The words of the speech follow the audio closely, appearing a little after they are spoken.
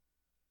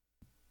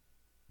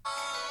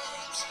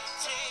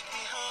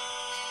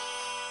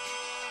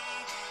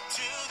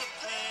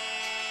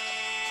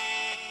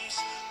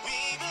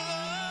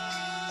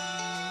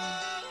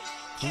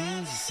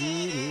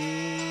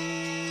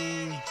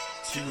City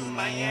to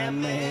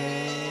Miami.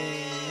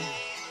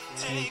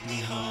 Take me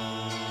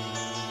home,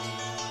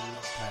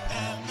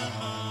 Pat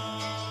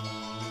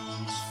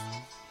Mahomes.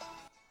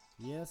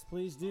 Yes,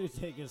 please do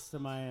take us to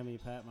Miami,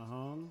 Pat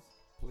Mahomes.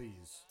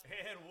 Please.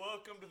 And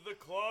welcome to the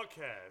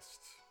Clawcast.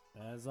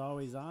 As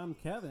always, I'm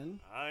Kevin.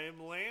 I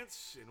am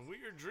Lance, and we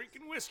are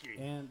drinking whiskey.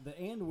 And the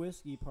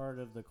whiskey part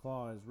of the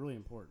claw is really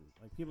important.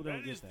 Like, people don't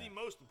That get is that. the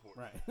most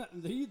important.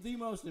 Right. the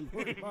most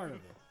important part of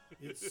it.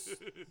 It's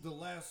the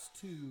last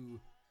two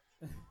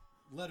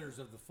letters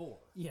of the four.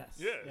 Yes.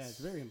 Yes. Yeah, it's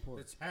very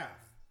important. It's half.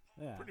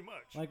 Yeah. Pretty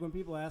much. Like, when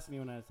people ask me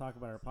when I talk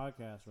about our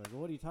podcast, they're like,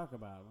 well, what do you talk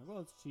about? I'm like, well,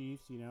 it's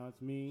Chiefs,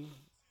 it's me.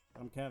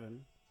 I'm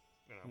Kevin.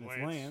 And And I'm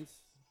it's Lance.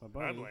 Lance, my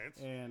buddy. I'm Lance.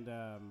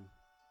 And,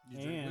 You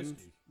drink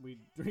whiskey. we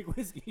drink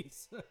whiskey.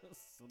 so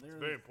there It's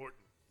very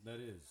important. That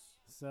is.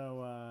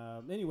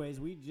 So, anyways,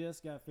 we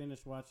just got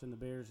finished watching the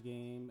Bears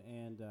game,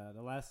 and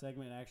the last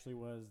segment actually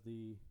was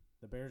the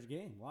Bears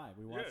game live.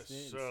 We watched Yes,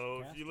 it. so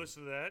if It's you casted.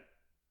 listen to that,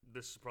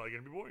 this is probably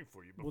going to be boring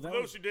for you. But Well, for that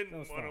those was- who didn't that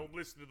was want fine. to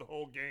listen to the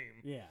whole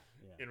game Yeah.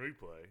 in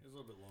replay. It's a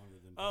little bit longer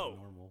than Oh.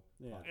 normal.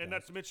 Yeah. And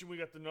not to mention, we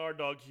got the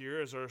Nardog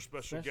here as our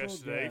special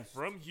guest today guest.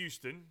 from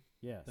Houston.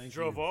 Yes. Thank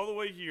Drove you. all the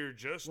way here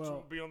just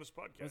Well, to be on this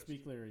podcast. Let's be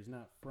clear. He's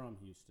not from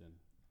Houston.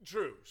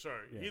 True,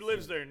 sorry. Yeah, he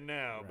lives sorry. there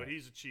now, but Right.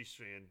 he's a Chiefs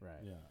fan.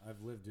 Right. Yeah,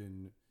 I've lived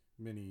in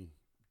many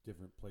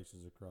different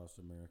places across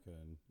America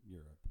and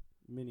Europe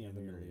Many and of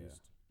the the Middle area.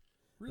 East.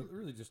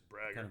 Really just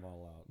Bragger. kind of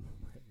all out.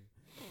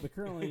 But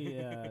currently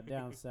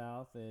down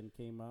south and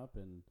came up,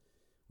 and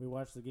we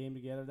watched the game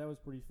together. That was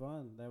pretty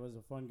fun. That was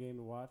a fun game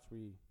to watch.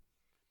 We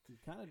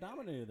kind of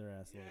dominated their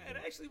ass a Yeah, little it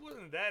bit. actually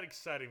wasn't that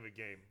exciting of a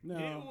game. No.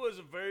 It was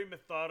a very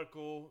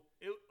methodical.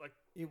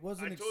 It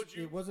wasn't. I told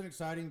you- It wasn't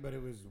exciting, but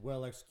it was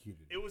well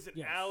executed. It was an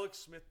Yes. Alex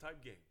Smith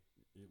type game,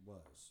 It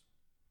was.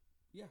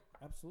 Yeah,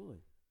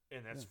 absolutely.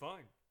 and that's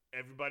fine.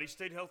 Everybody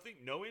stayed healthy,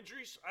 no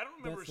injuries. I don't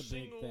remember That's a the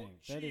big single thing.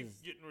 That Chief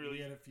is- getting We really.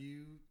 had a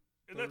few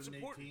And third that's and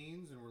important.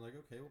 18s, and we're like,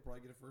 okay, we'll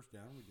probably get a first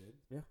down. We did.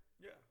 Yeah.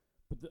 Yeah,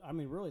 But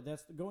really,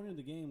 that's going into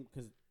the game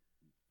because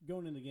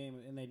going into the game,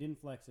 and they didn't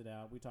flex it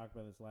out. We talked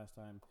about this last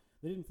time.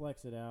 They didn't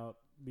flex it out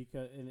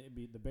because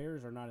the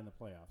Bears are not in the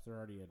playoffs. They're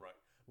already right.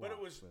 But it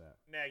locked was for that.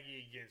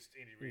 Nagy against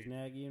Andy It was Reid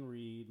Nagy and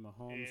Reed,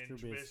 Mahomes, and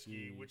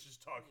Trubisky, which is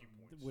talking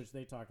points. which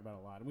they talked about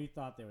a lot, and we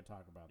thought they would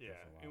talk about this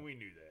yeah, a lot. and we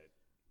knew that.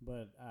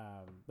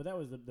 But that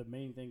was the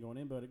main thing going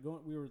in. But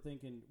we were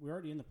thinking we're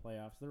already in the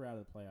playoffs. They're out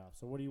of the playoffs.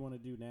 So what do you want to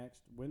do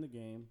next? Win the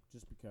game,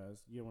 just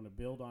because you want to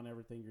build on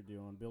everything you're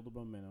doing, build the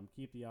momentum,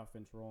 keep the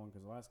offense rolling.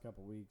 Because the last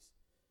couple of weeks,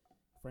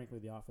 frankly,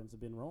 the offense have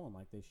been rolling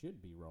like they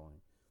should be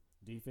rolling.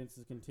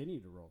 Defenses continue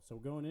to roll. So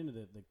going into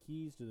the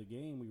keys to the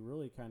game, we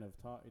really kind of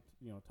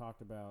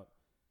talked about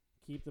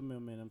keep the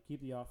momentum,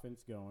 keep the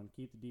offense going,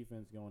 keep the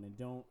defense going, and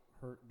don't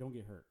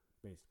get hurt.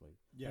 Basically,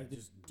 Yeah, Like,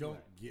 just don't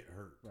get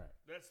hurt. right.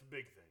 That's the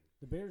big thing.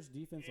 The Bears'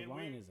 defensive And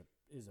line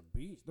is a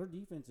beast. Their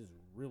defense is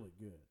really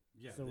good.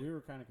 Yeah, So they- we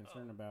were kind of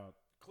concerned about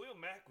Khalil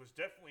Mack was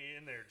definitely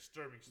in there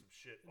disturbing some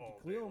shit all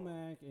day Khalil long.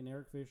 Mack and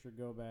Eric Fisher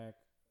go back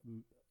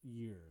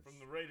years. From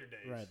the Raider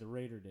days. Right, the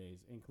Raider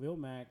days. And Khalil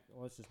Mack,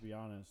 let's just be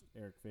honest,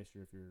 Eric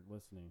Fisher, if you're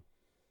listening,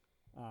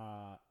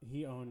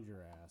 he owned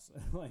your ass.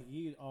 Like,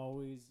 he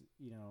always,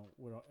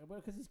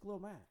 because he's Khalil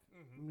Mack.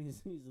 I mean,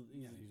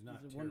 he's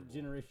not one terrible.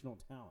 generational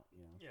talent,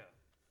 Yeah.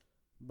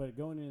 But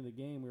going into the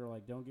game, we were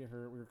like, don't get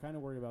hurt. We were kind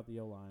of worried about the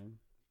O-line.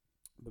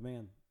 But,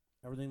 man,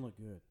 everything looked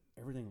good.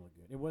 Everything looked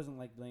good. It wasn't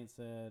like Lane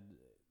said,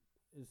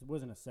 it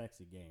wasn't a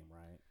sexy game,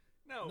 right?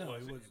 No, No, it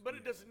it wasn't. was- But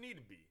it doesn't need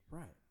to be.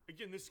 Right.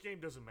 Again, this game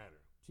doesn't matter.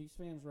 Chiefs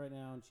fans right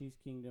now in Chiefs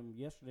Kingdom,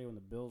 yesterday when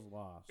the Bills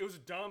lost. It was a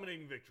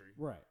dominating victory.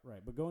 Right.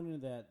 But going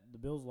into that, the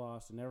Bills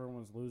lost, and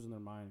everyone's losing their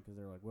mind because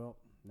they're like, well,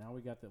 now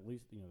we got at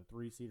least the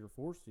 3-seed or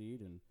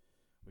 4-seed, and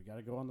we got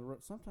to go on the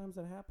road. Sometimes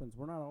that happens.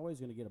 We're not always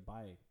going to get a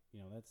bye.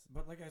 That's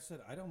But like I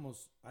said, I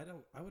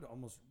would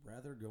almost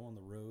rather go on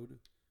the road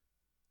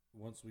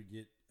once we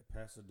get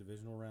past the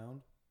divisional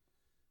round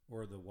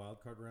or the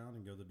wild card round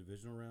and go the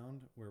divisional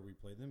round where we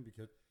play them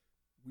because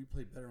we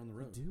play better on the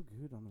we road. do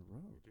good on the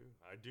road.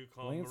 I do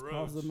call Lance them the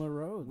calls roads. them the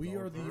roads. We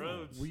all are the the time.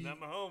 Roads, not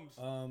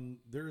Mahomes.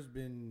 There's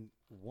been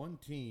one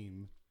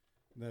team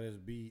that has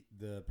beat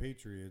the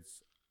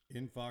Patriots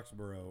in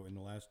Foxborough in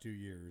the last 2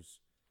 years,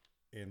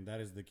 and that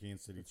is the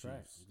Kansas City That's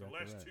right. Chiefs. the Exactly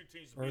last right. two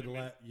teams Or beat the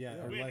them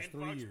or win the last in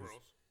 3 years, Foxborough.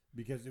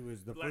 because it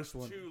was the last first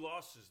one. two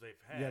losses they've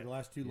had. Yeah, the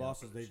last two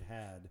losses they've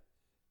had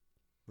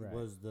Right.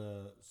 was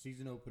the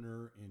season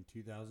opener in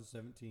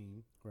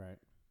 2017, Right.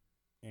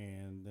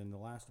 and then the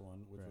last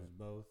one, which Right. was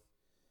both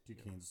to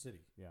Kansas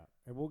City. Yeah.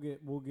 And we'll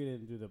get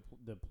into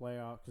the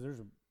playoff because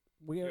there's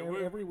Yeah,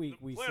 every week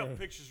the we playoff say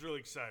picture's really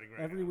exciting right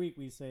every now. week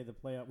we say the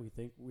playoff we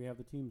think we have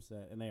the team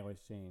set, and they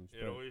always change. It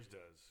But always does.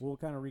 we'll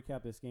kind of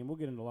recap this game. We'll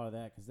get into a lot of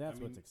that because that's I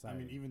mean, what's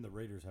exciting. even the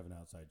Raiders have an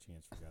outside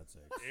chance, for God's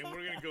sake. And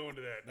we're going to go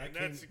into that. and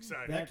that's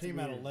exciting. That That's came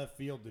out of weird. left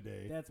field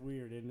today. That's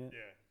weird, isn't it? yeah.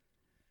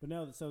 But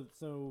no,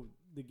 so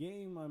the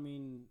game, I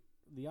mean,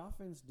 the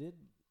offense did.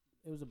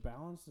 It was a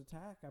balanced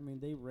attack. I mean,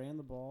 they ran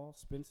the ball.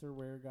 Spencer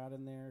Ware got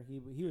in there.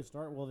 He was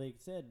start. Well, they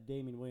said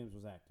Damian Williams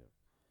was active,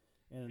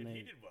 And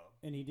he did well.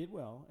 And he did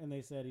well. And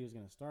they said he was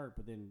going to start,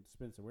 but then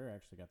Spencer Ware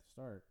actually got the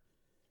start.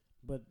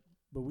 But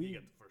He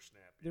got the first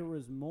snap. There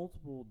was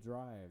multiple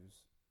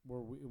drives where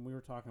we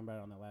were talking about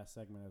it on that last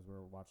segment as we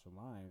were watching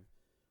live,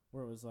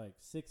 where it was like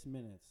 6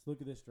 minutes.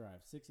 Look at this drive,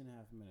 6.5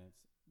 minutes.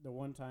 The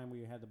one time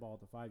we had the ball at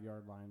the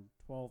 5-yard line,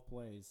 12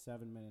 plays,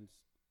 7 minutes,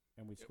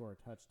 and we score a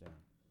touchdown.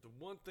 The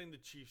one thing the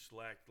Chiefs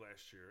lacked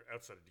last year,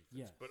 outside of defense,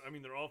 Yes. but I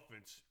mean their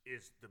offense,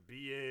 is to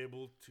be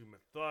able to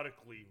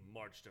methodically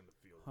march down the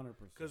field.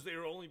 100%. Because they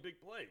are only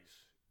big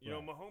plays. You know,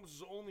 Right. Mahomes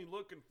is only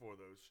looking for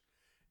those.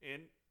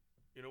 And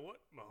you know what?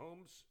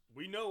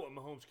 We know what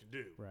Mahomes can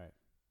do. Right,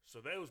 So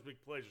those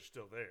big plays are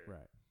still there.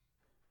 right.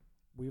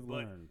 We've But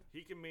learned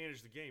he can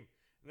manage the game.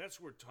 And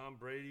that's where Tom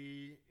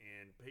Brady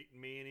and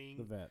Peyton Manning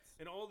the vets.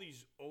 and all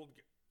these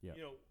Yep.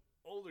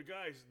 older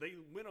guys, they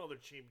win all their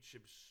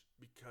championships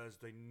because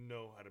they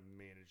know how to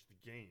manage the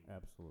game.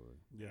 Absolutely.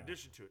 In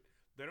addition to it,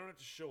 they don't have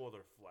to show all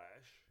their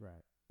flash.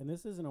 Right. And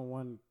this isn't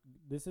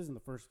the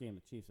first game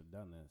the Chiefs have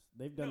done this.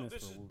 They've done No,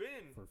 this has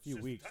been for a few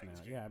since weeks the Titans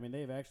now. game. Yeah, I mean,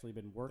 they've actually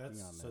been working on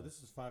this. So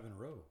this is 5 in a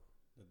row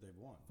that they've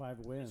won. 5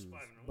 wins. 5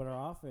 in a But row.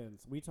 our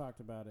offense, we talked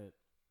about it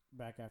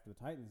back after the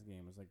Titans game.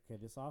 It was like,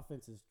 okay, this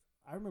offense is,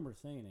 I remember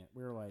saying it.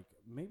 We were like,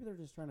 maybe they're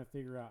just trying to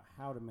figure out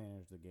how to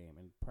manage the game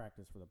and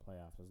practice for the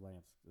playoffs, as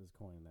Lance is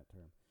coining that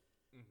term.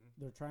 Mm-hmm.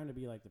 They're trying to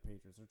be like the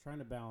Patriots. They're trying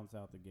to balance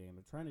out the game.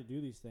 They're trying to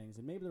do these things,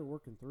 and maybe they're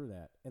working through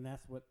that. And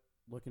that's what,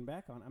 looking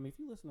back on, I mean, if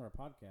you listen to our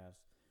podcast,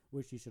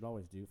 which you should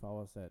always do,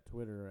 follow us at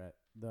Twitter at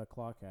the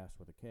Clawcast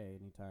with a K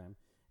anytime,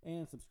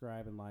 and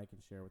subscribe and like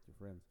and share with your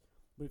friends.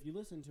 But if you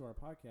listen to our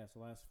podcast the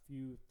last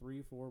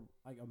 3, 4,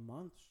 like a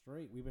month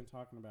straight, we've been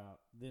talking about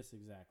this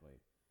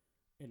exactly.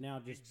 And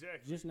now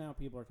just now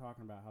people are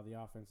talking about how the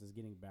offense is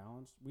getting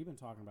balanced. We've been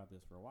talking about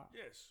this for a while.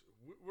 Yes,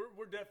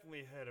 we're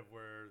definitely ahead of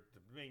where the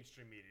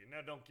mainstream media.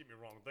 Now, don't get me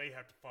wrong; they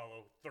have to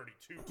follow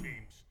 32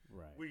 teams.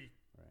 Right. We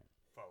Right.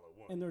 follow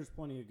one. And there's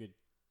plenty of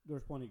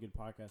good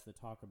podcasts that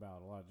talk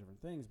about a lot of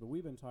different things, but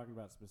we've been talking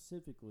about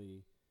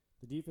specifically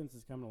the defense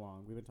is coming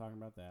along. We've been talking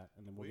about that,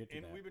 and then we'll get to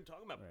that. We've been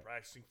talking about Right.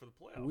 practicing for the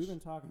playoffs. We've been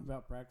talking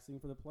about practicing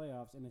for the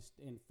playoffs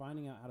and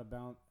finding out how to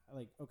balance.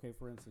 Like, okay,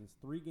 for instance,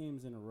 3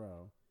 games in a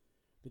row,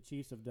 the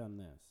Chiefs have done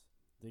this.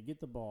 They get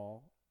the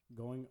ball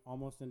going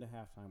almost into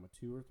halftime with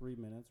 2 or 3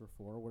 minutes or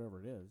 4 or whatever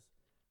it is.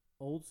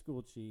 Old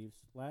school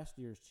Chiefs, last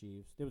year's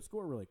Chiefs, they would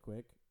score really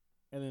quick,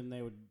 and then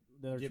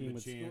the other Give team them a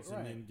would chance score,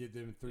 and right, then give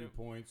them 3 Yep.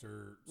 points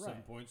or 7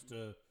 Right. points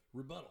to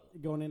rebuttal.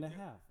 going into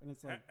half, and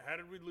it's like How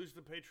did we lose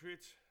the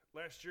Patriots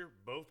last year?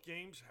 Both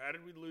games. How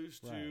did we lose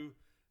to Right.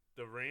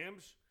 the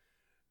Rams?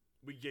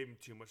 We gave them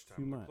too much time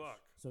too on much. the clock.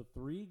 So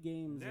 3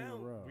 games in Now a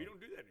row. we don't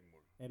do that anymore.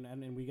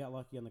 And we got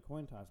lucky on the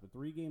coin toss, but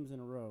 3 games in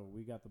a row,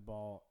 we got the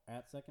ball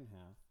at second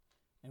half,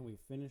 and we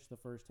finished the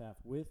first half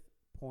with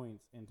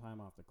points and time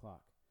off the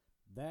clock.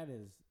 That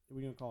is,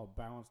 we're going to call a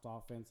balanced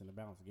offense and a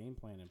balanced game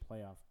plan in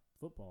playoff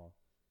football.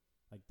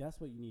 Like, that's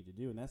what you need to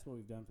do, and that's what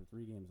we've done for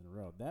 3 games in a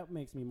row. That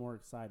makes me more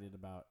excited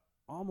about,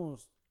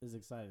 almost as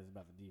excited as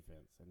about the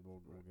defense, and we'll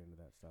get into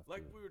that stuff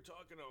Like too. we were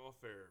talking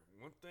off air,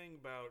 one thing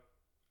about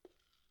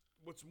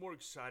what's more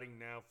exciting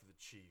now for the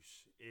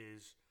Chiefs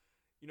is,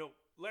 you know,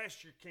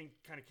 last year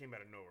kind of came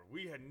out of nowhere.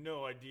 We had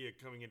no idea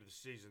coming into the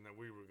season that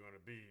we were going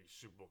to be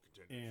Super Bowl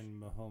contenders.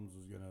 And Mahomes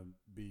was going to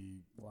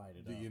be Light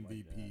it the up like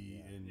MVP that,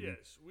 yeah. and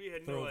yes, we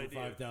had throw no over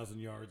idea. 5,000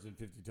 yards and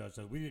 50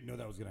 touchdowns. We didn't know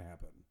that was going to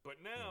happen. But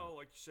now,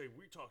 like you say,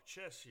 we talk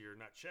chess here,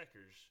 not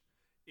checkers.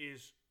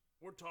 Is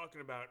we're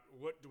talking about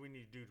what do we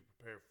need to do to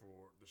prepare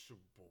for the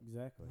Super Bowl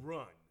Exactly.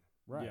 run.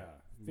 Right. Yeah,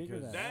 Figure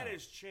because that That out.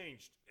 has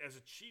changed. As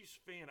a Chiefs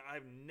fan,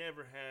 I've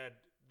never had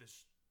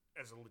this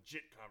as a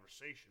legit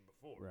conversation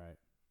before. Right.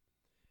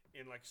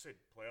 And like I said,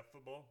 playoff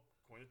football,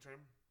 coin the term,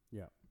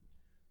 Yeah.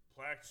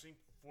 practicing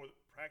for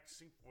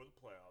the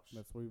playoffs.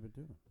 That's what we've been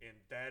doing. And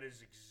that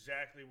is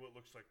exactly what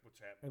looks like what's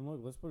happening. And look,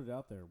 let's put it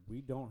out there.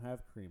 We don't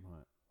have Kareem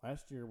Hunt.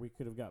 Last year we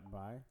could have gotten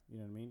by, you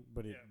know what I mean?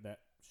 But Yeah.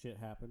 that shit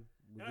happened.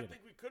 We And I did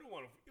think we could have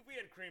won if we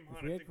had Kareem Hunt.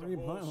 If we I had think Kareem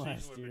the whole Hunt season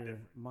last would have been year,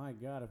 different. my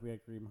God, if we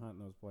had Kareem Hunt in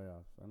those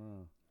playoffs, I don't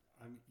know.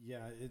 I mean,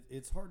 yeah,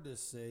 it's hard to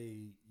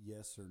say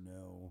yes or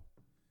no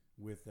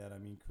with that. I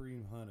mean,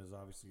 Kareem Hunt is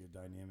obviously a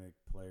dynamic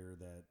player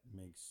that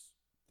makes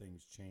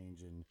things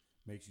change and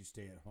makes you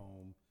stay at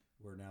home,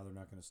 where now they're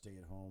not going to stay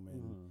at home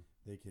and Mhm.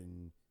 they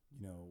can, you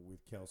know,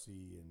 with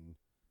Kelsey and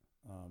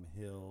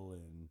Hill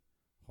and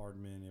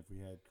Hardman, if we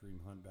had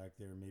Kareem Hunt back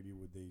there, maybe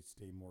would they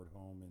stay more at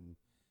home and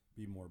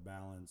be more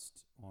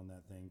balanced on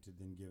that thing to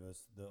then give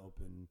us the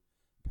open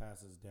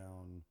passes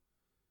down.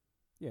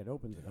 Yeah, it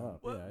opens it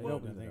up. Well- yeah, it well,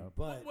 opens it thing. up.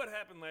 But What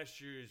happened last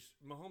year is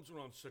Mahomes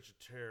went on such a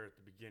tear at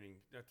the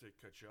beginning. Not to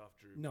cut you off,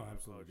 Drew. no, my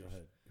absolutely. Go apologies.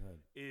 ahead. Go ahead.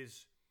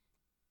 Is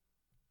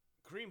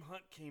Kareem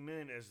Hunt came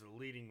in as the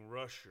leading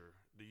rusher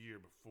the year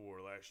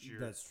before last year.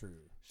 That's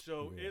true.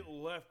 So Yeah. it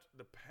left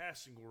the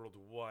passing world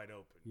wide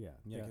open. Yeah,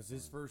 Yeah, because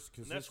his definitely. first,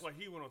 And that's why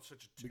he went on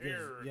such a tear.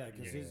 because yeah, at the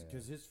because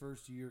beginning.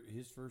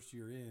 his first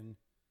year in,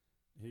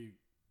 he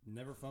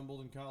never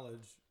fumbled in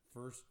college.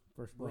 First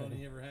First run play.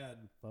 he ever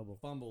had, Bubble.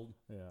 fumbled,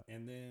 Yeah.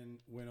 and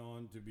then went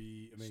on to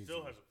be amazing.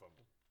 Still has a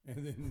fumble.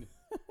 and then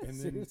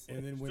Seriously.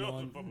 and then went Still on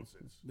hasn't fumbled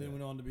since.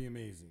 went on to be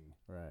amazing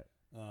Right.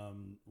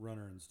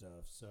 runner and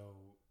stuff. So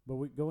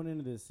But going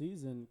into this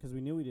season, because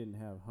we knew we didn't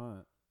have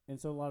Hunt, and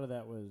so a lot of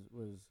that was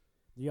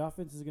the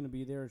offense is going to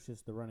be there. It's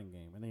just the running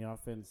game, and the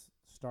offense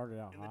started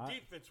out And hot. the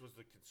defense was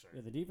the concern.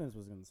 Yeah, the defense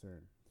was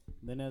concerned.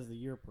 Then as the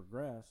year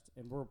progressed,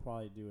 and we'll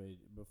probably do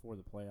before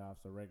the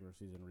playoffs a regular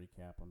season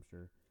recap, I'm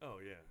sure. Oh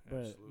yeah, But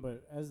absolutely.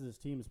 but as this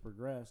team has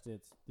progressed,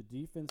 it's the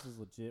defense is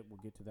legit. We'll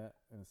get to that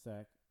in a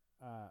sec.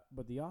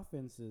 But the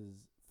offense has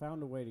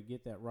found a way to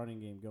get that running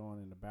game going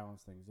and to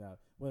balance things out.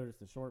 Whether it's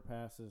the short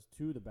passes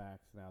to the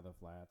backs and out of the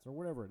flats or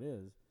whatever it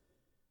is,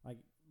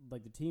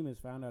 like the team has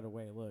found out a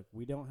way. Look,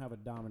 we don't have a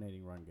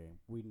dominating run game.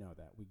 We know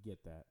that. We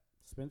get that.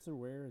 Spencer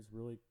Ware has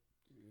really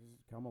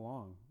come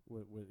along.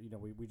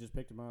 We just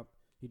picked him up.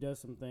 He does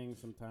some things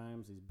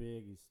sometimes. He's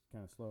big. He's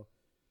kind of slow,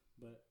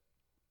 but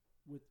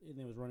and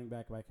it was running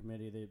back by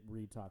committee.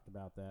 Reed talked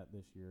about that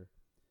this year.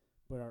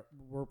 But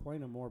we're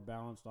playing a more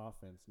balanced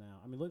offense now.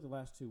 I mean, look, the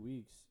last 2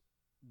 weeks,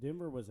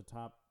 Denver was a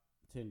top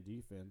 10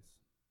 defense,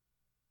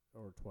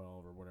 or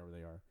 12, or whatever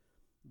they are.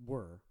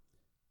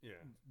 yeah.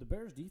 The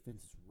Bears'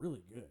 defense is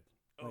really good.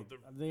 Oh, Like, they're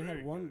they had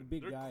very one good.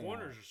 big Their guy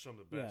corners out. are some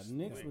of the Yeah, best.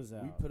 Nix Like, was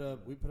out.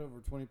 we put over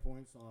 20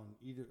 points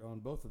on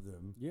both of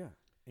them. Yeah.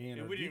 And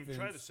and our we didn't even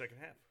try the defense- second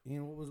half.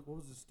 And what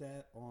was the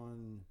stat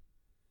on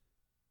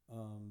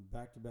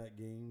back-to-back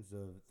games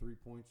of 3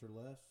 points or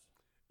less?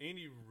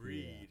 Andy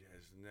Reid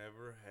has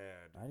never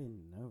had I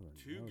didn't know.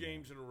 two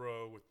games in a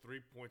row with 3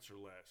 points or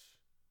less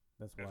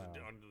That's as wild.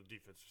 on the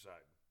defensive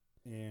side.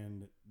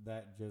 And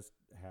that just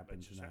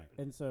happened just tonight. happened.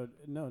 And so,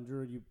 no,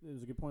 Drew, it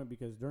was a good point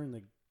because during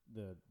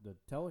the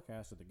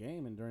telecast of the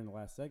game and during the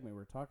last segment, we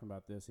were talking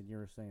about this, and you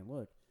were saying,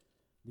 look,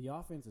 the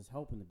offense is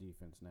helping the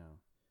defense now.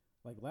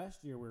 Like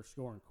last year, we were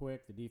scoring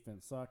quick. The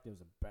defense sucked. It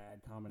was a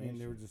bad combination.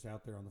 And they were just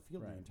out there on the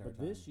field the right. entire But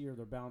time. this year,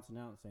 they're balancing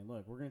out and saying,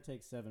 look, we're going to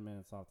take 7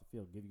 minutes off the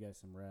field, give you guys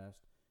some rest,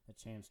 a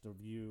chance to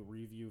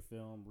review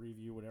film,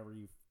 review whatever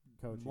you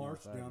coach.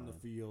 march down the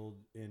field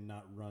and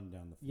not run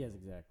down the field. Yes,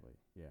 exactly.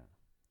 Yeah.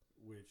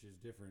 Which is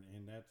different,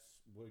 and that's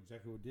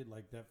exactly what we did.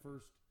 Like that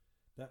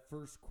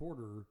first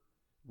quarter,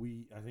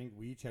 I think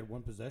we each had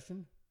one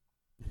possession.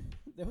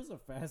 That was a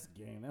fast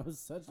game. That was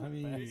such a I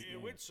mean, fast It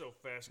game. went so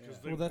fast because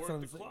Yeah. they Well, that's what worked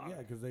I'm the saying. clock.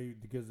 Yeah,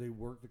 because they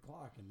worked the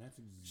clock, and that's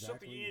Something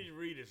exactly Andy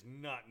Reid is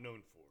not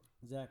known for.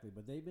 Exactly,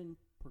 but they've been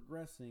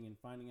progressing and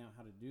finding out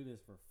how to do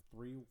this for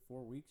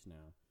 3-4 weeks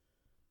now.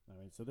 I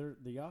mean, so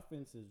the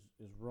offense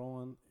is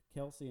rolling.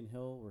 Kelsey and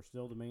Hill were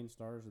still the main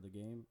stars of the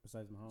game,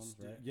 besides Mahomes,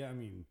 right? Yeah, I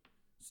mean,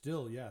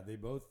 still, yeah, they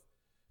both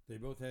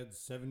had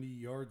 70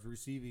 yards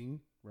receiving.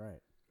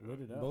 Right. Lit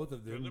it up. Both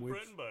of They're them. the Which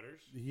bread and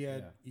butters. he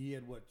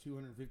had what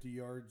 250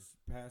 yards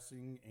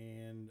passing,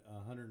 and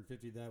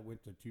 150 of that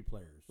went to two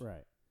players.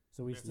 Right.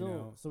 So we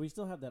Yeah.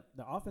 still have that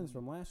the offense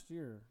from last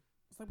year.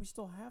 It's like we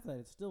still have that.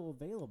 It's still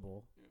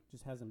available. Yeah.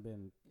 Just hasn't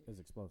been as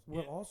explosive.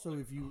 Well,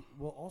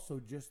 also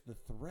just the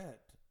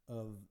threat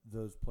of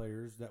those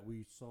players that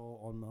we saw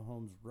on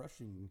Mahomes'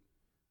 rushing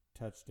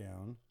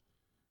touchdown,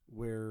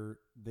 where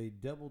they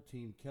double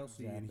teamed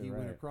Kelsey and Exactly he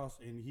went right. across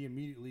and he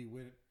immediately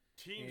went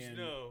Teams and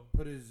know.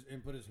 put his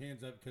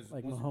hands up because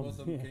Like once Mahomes, both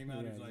of them yeah, came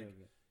out, yeah, he's like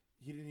exactly.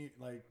 he didn't even,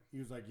 like he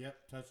was like, "Yep,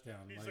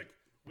 touchdown." He's like,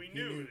 we he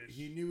knew knew this.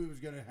 he knew it was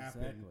going to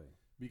happen Exactly.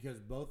 because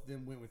both of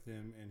them went with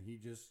him, and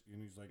he's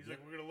like, He's "Yep, like,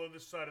 we're gonna load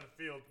this side of the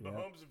field. Yeah.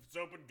 Mahomes, if it's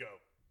open, go.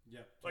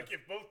 yep." Like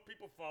if both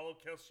people follow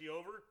Kelsey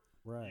over,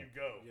 Right. you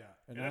go. Yeah.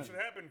 And, And that's that-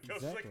 what happened.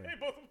 Kelsey's exactly. like, hey,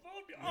 both of them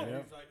followed me. Yeah, Oh,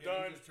 Yep. he's like,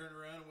 done. he just turned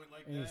around and went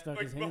like And he that. stuck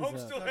Like his hands Mahomes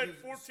up. still Stuck had his-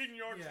 14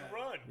 yards yeah. to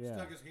run. Yeah.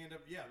 Stuck his hand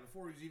up. Yeah,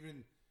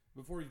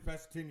 before he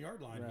passed the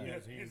 10-yard line, Right. he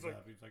had his Yeah, hands he's like-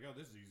 up. He's like, "Oh,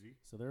 this is easy."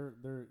 So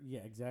they're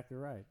exactly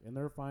right, and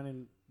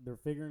they're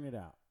figuring it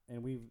out,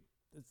 and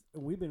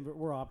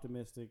we're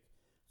optimistic.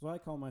 So I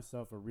call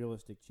myself a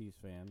realistic Chiefs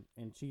fan,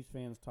 and Chiefs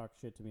fans talk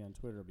shit to me on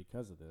Twitter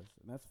because of this,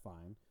 and that's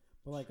fine.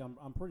 But like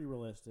I'm pretty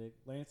realistic.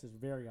 Lance is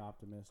very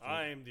optimistic.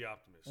 I am the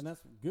optimist. And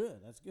that's good.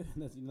 That's good.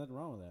 There's nothing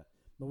wrong with that.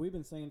 But we've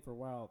been saying for a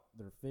while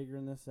they're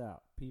figuring this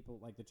out. People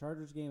like the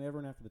Chargers game.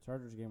 Everyone after the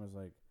Chargers game was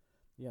like,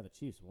 "Yeah, the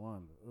Chiefs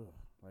won. But, ugh.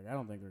 Like I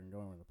don't think they're gonna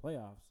go into the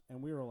playoffs."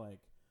 And we were like,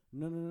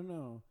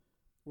 "No.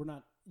 We're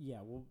not.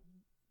 Yeah,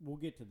 we'll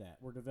get to that.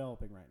 We're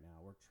developing right now.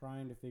 We're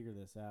trying to figure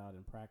this out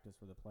and practice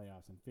for the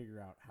playoffs and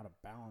figure out how to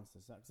balance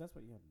this out because that's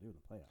what you have to do in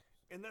the playoffs."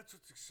 And that's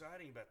what's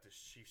exciting about this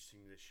Chiefs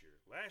team this year.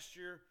 Last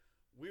year,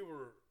 we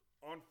were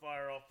on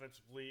fire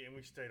offensively, and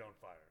we stayed on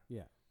fire.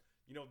 Yeah,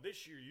 You know,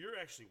 this year, you're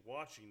actually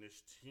watching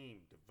this team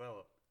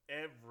develop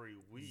every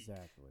week.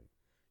 exactly.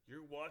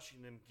 You're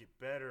watching them get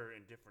better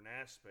in different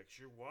aspects.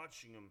 You're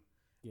watching them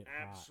Get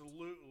hot.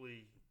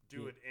 absolutely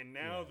do Get- it. And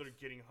now yes. they're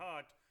getting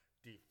hot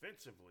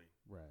defensively.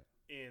 Right.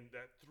 And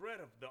that threat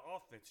of the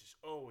offense is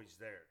always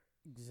there.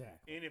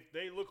 Exactly. And if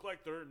they look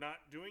like they're not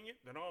doing it,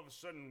 then all of a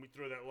sudden we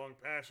throw that long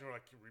pass and we're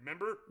like,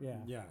 remember? Yeah.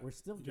 Yeah. We're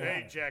still Hey, got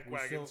it. Jack We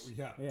still- Wagons.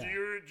 yeah. Yeah.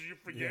 Do you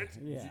forget?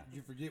 Yeah. Did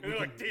you forget And we they're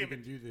can, like, "Damn we can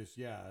it." do this?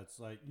 Yeah, it's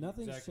like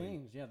Nothing's exactly.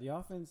 changed. Yeah, the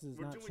offense is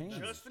We're not doing changed.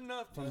 just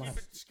enough to From keep last-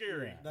 it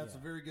scary. yeah. That's a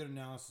very good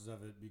analysis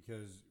of it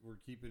because we're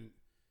keeping.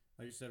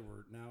 like you said,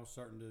 we're now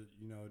starting to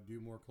do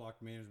more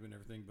clock management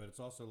and everything. But it's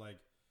also like,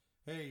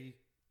 hey,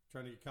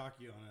 trying to get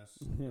cocky on us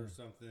or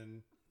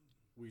something.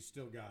 We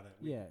still got it.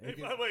 Hey,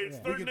 by the way, it's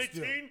yeah. 3rd and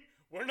 18.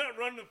 We're not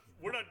running.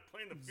 We're not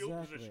playing the field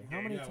Exactly. position How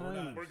game. many we're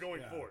not. times? We're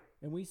going Yeah. for it.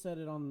 And we said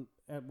it when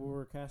we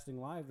were casting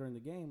live during the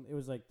game. It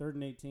was like 3rd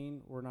and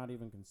 18. We're not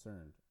even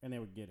concerned, and they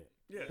would get it.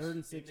 Yes. 3rd and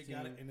And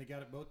 16. they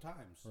got it both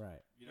times.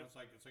 Right. It's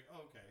like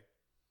oh, okay.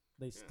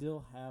 They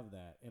still have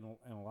that, and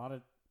a lot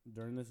of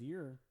during this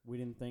year, we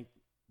didn't think.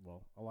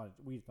 Well,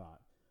 we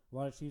thought a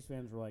lot of Chiefs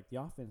fans were like,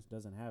 the offense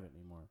doesn't have it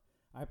anymore.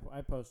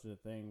 I posted a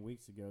thing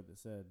weeks ago that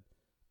said,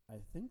 I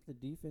think the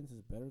defense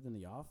is better than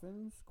the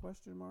offense? ?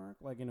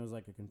 Like, and it was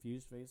like a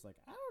confused face, like,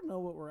 I don't know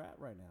what we're at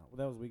right now. Well,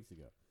 that was weeks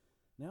ago.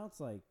 Now it's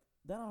like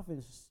that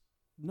offense,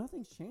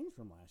 nothing's changed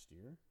from last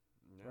year,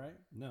 No. right?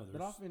 No,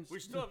 That offense. We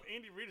still have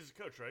Andy Reid as a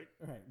coach, right?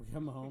 right. We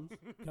have Mahomes,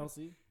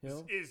 Kelsey,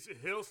 Hill. Is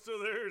Hill still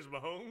there? Is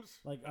Mahomes?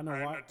 Like I know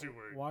I'm not too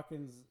worried.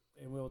 Watkins,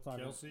 and we'll talk.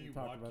 Kelsey, we'll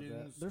talk about that.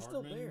 Watkins, They're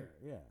still Hardman. there.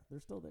 Yeah, they're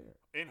still there.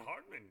 And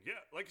Hardman, yeah.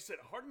 Like I said,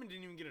 Hardman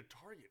didn't even get a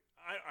target.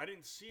 I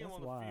didn't see him That's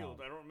on the wild.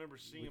 field. I don't remember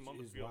seeing him Which on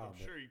the is field. wild, I'm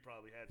but sure he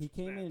probably had He some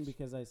came in snaps.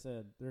 because I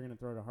said they're going to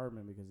throw to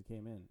Hardman because he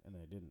came in, and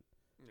they didn't.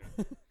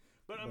 Yeah.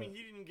 But, I mean,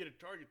 he didn't get a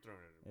target thrown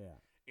at him.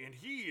 Yeah. And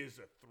he is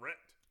a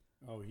threat.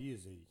 Oh, he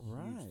is a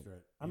Right. huge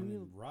threat. I mean,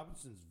 And then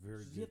Robinson's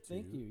very Yeah, good too.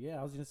 thank you. Yeah,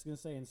 I was just going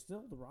to say, and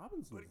still the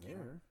Robinson's But again,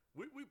 there.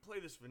 we play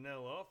this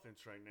vanilla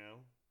offense right now,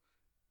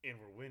 and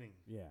we're winning.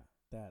 Yeah,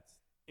 that's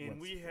And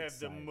what's we have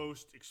the exciting.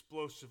 most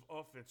explosive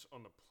offense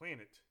on the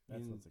planet. That's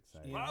And- what's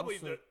exciting. and Probably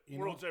also- the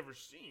world's ever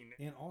seen.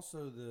 And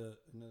also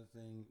another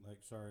thing,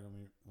 like sorry, let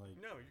me like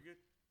No, you're good.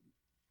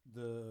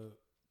 the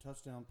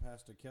touchdown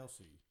pass to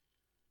Kelsey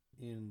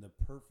in the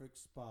perfect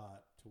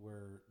spot to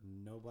where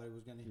nobody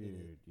was going to hit it.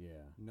 Dude,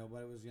 yeah.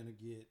 Nobody was going to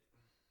get.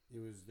 It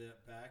was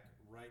that back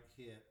right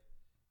hip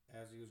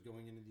as he was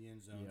going into the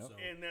end zone. Yep. So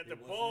And that the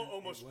it ball wasn't-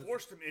 almost it wasn't-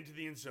 forced him into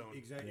the end zone.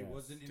 Exactly. Yes. It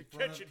wasn't in To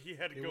front catch of, it, he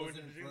had to it go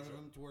wasn't into in the front end of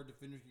zone. him to where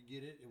defenders could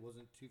get it. It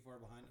wasn't too far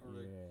behind or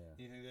like Yeah.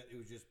 anything like that. It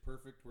was just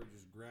perfect where he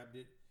just grabbed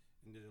it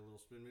and did a little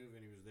spin move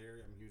and he was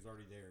there. I mean, he was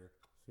already there.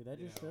 See, that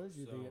You just know, shows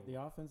you so- the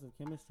offensive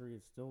chemistry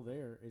is still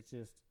there. It's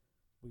just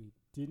we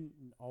didn't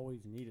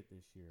always need it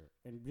this year.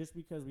 And just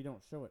because we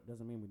don't show it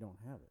doesn't mean we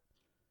don't have it.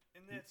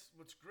 And that's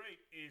what's great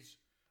is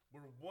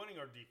we're wanting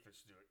our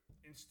defense to do it.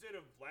 Instead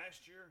of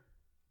last year,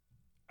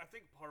 I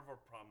think part of our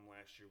problem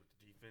last year with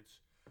the defense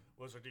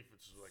was our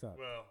defense was like, Sucked.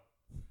 well,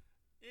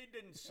 it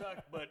didn't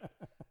suck, but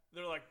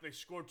they're like, they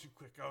scored too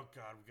quick. Oh,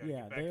 God, we got to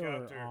Yeah, get back they out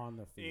were there. on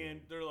the field.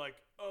 And they're like,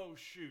 oh,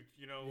 shoot,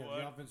 you know Yeah, what?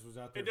 the offense was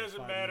out there. It for doesn't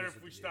 5 matter minutes if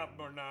of we the stop game.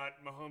 him or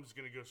not. Mahomes is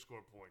going to go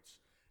score points.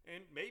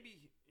 And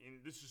maybe,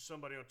 and this is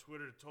somebody on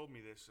Twitter that told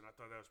me this, and I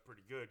thought that was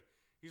pretty good.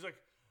 He's like,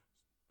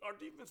 our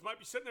defense might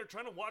be sitting there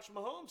trying to watch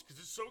Mahomes because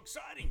it's so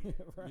exciting.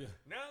 Right. Yeah.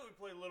 Now that we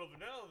play a little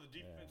vanilla, the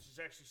defense is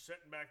actually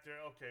sitting back there.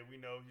 Okay, we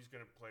know he's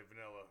going to play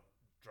vanilla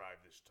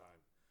drive this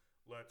time.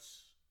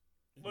 Let's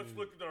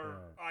look at our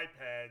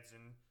iPads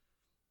and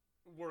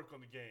work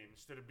on the game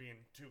instead of being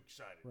too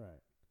excited.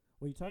 Right.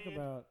 Well, you talk And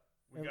about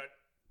We got.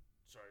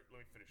 Sorry,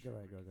 let me finish. Go real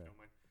ahead, quick, go if you ahead.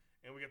 don't mind.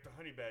 And we got the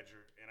Honey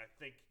Badger, and I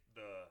think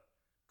the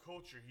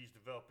culture he's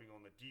developing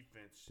on the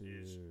defense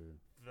is dude.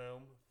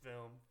 film,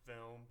 film,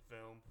 film,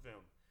 film,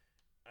 film.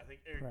 I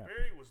think Eric Crap.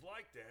 Berry was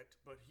like that,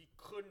 but he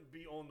couldn't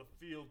be on the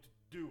field to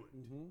do it,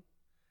 Mm-hmm.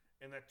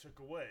 and that took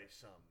away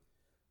some.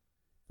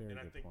 Very And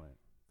I good think- point.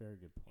 Very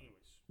good point.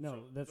 Anyways, No,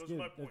 so that's those good.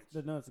 are my points.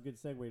 No, it's a good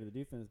segue to the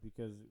defense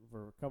because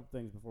for a couple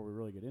things before we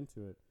really get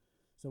into it.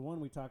 So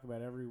one, we talk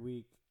about every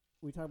week.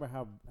 We talk about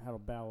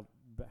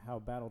how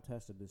battle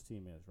tested this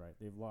team is. Right,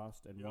 they've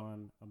lost and Yep.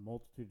 won a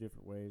multitude of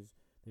different ways.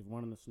 They've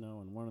won in the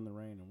snow and won in the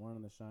rain and won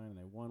in the shine, and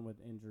they won with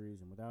injuries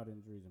and without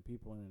injuries and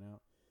people in and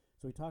out.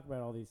 So we talk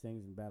about all these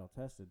things in battle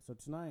tested. So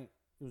tonight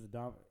it was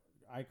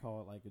I call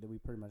it like that we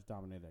pretty much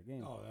dominated that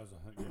game. Oh, that was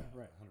 100.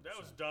 Right. 100%. That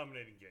was a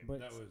dominating game. But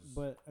that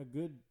was- a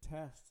good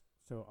test.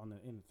 So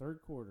in the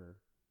third quarter,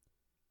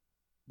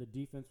 the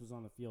defense was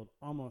on the field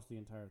almost the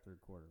entire third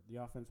quarter. The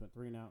offense went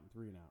 3 and out and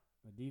 3 and out.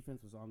 The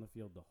defense was on the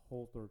field the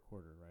whole third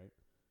quarter, right?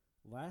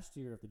 Last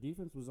year, if the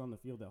defense was on the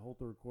field that whole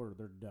third quarter,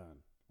 they're done.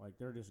 Like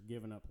they're just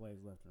giving up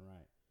plays left and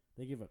right.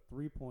 They give up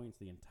 3 points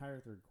the entire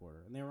third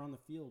quarter, and they were on the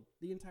field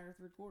the entire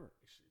third quarter.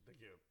 Actually, they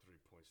gave up 3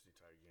 points the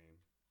entire game.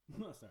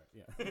 No, sorry,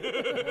 yeah,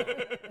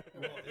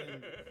 Well,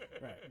 and-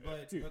 right,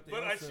 but Dude, but, they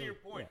But I also, see your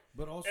point.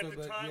 But also, At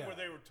the time yeah. where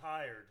they were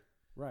tired,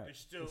 right. They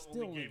still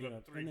only gave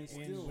up 3 and they points.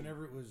 And still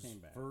whenever it was came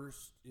back.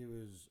 first, it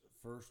was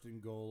first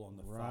and goal on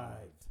the Right,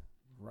 5,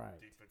 right.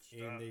 defense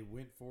and stopped. they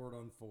went for it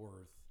on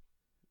 4th,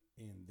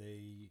 and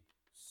they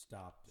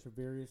stopped it.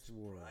 Travarius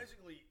Ward.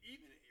 Surprisingly,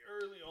 even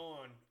early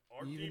on,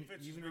 our Even-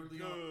 defense even has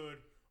been early on- good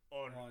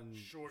on, on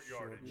short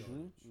short yardage.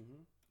 yardage.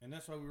 Mm-hmm. And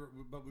that's why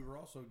we were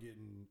also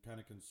getting kind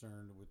of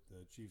concerned with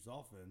the Chiefs'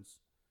 offense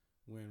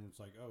when it's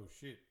like, oh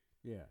shit,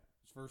 Yeah.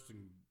 it's first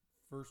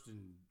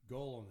and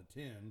goal on the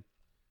 10.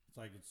 It's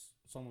like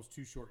it's almost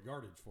too short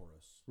yardage for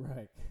us.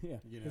 Right. Yeah.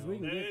 You Because know. we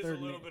can That get is a third.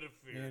 little bit of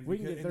fear. And We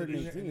can because- get third and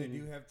and they do, and they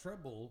 18. do have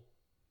trouble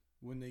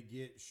when they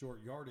get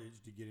short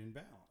yardage to get in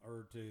bound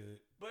or to.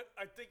 But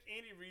I think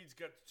Andy Reid's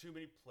got too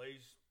many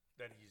plays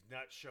that he's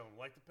not shown,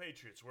 like the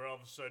Patriots, where all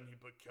of a sudden he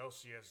put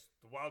Kelsey as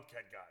the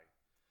Wildcat guy.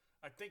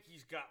 I think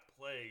he's got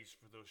plays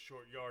for those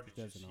short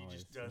yardages. He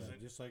just doesn't.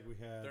 Yeah, just like we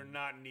had. They're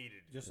not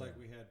needed. Just like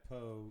we had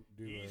Poe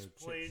do He's a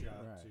playing- chip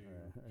shot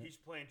Right. He's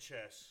playing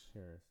chess,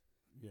 Harris.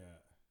 Yeah.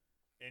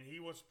 and he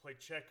wants to play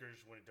checkers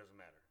when it doesn't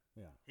matter.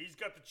 Yeah. He's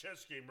got the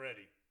chess game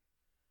ready.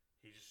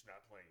 He's just not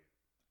playing it.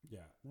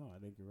 Yeah. No, I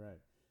think you're right.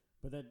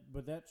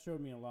 But that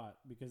showed me a lot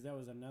because that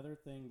was another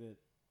thing that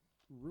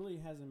really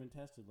hasn't been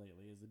tested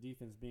lately is the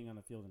defense being on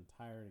the field and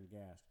tired and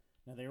gassed.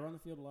 Now they were on the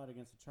field a lot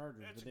against the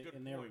Chargers, That's but a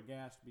good they were point.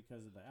 gassed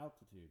because of the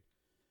altitude.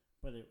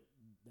 But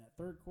that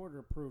third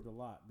quarter proved a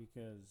lot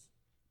because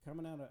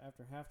coming out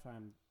after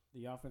halftime,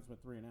 the offense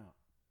went 3 and out,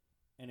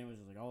 and it was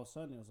just like all of a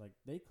sudden it was like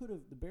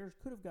the Bears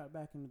could have got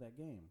back into that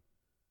game.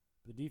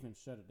 The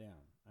defense shut it down.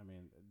 I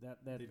mean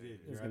that They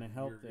did. is You're going to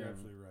help you're them.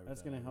 absolutely right with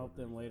That's that. going to I help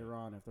would them agree with later that.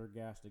 on if they're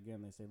gassed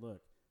again. They say,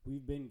 look,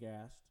 we've been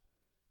gassed.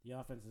 The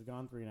offense has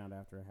gone 3 and out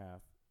after a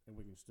half, and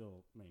we can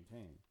still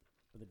maintain.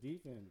 But the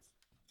defense,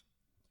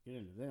 to get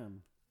into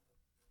them,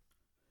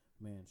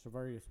 man,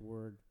 Charvarius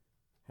Ward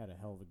had a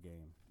hell of a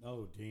game.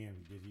 Oh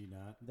damn! Did he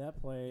not?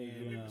 That play, And, I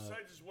you mean, know,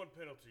 besides this one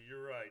penalty,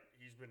 you're right.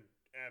 He's been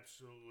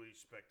absolutely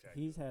spectacular.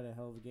 he's had a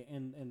hell of a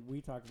game. And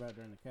we talked about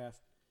during the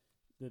cast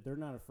that they're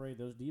not afraid.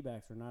 Those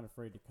D-backs are not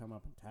afraid to come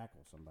up and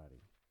tackle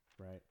somebody,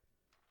 right?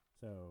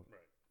 So right.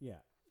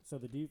 yeah. So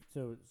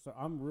so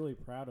I'm really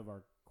proud of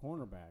our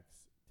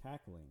cornerbacks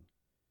tackling.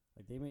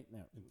 Like they made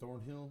And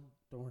Thornhill.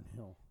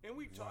 Thornhill. And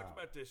we talked Wow.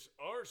 about this.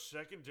 Our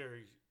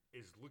secondary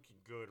is looking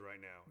good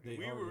right now. They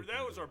And are looking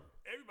that was good.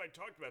 everybody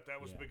talked about that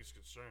was Yeah. the biggest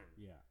concern.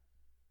 Yeah.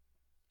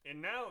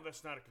 And now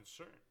that's not a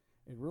concern.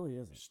 It really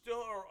isn't.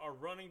 Still our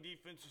running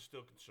defense is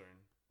still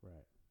concerned.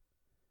 Right.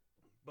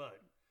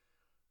 But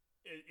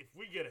if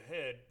we get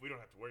ahead, we don't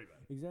have to worry about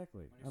it.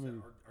 Exactly. Like I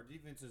mean, our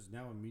defense is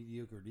now a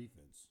mediocre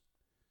defense,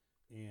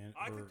 and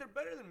I think they're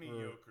better than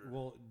mediocre.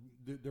 Well,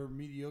 they're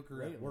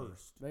mediocre at lately.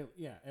 worst.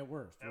 Yeah, at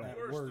worst. At right.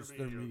 worst.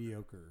 They're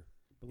mediocre.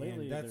 But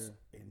lately,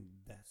 and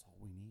that's all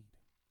we need.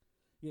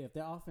 yeah, if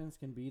the offense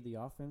can be the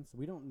offense,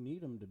 we don't need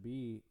them to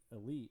be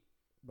elite.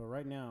 But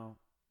right now,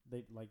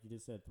 they like you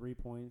just said, 3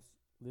 points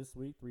this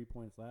week, 3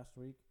 points last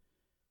week.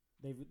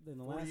 They've in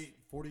the last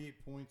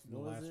 48 points in the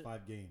What was last it?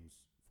 5 games.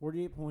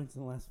 48 points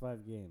in the last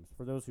 5 games.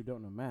 For those who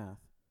don't know math,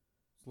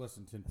 It's less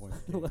than 10 points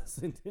a game. less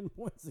than 10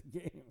 points a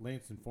game.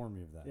 Lance informed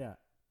me of that. Yeah. I'm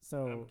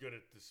So good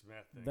at this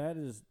math thing.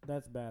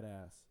 that's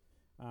badass.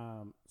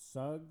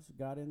 Suggs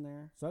got in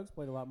there. Suggs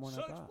played a lot more than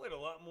I Suggs thought. played a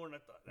lot more than I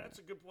thought. That's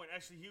a good point.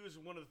 Actually, he was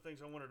one of the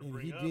things I wanted to And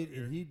bring he up did.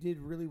 here. And he did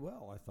really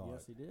well. I thought.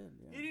 Yes, he did.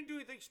 Yeah. He didn't do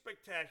anything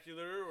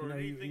spectacular or No,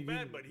 he anything bad,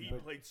 didn't, but he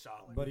but- played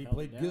solid. But he Held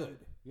played it down. good.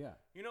 Yeah.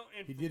 you know,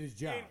 and He for, did his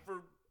job. And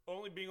for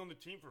only being on the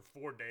team for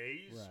 4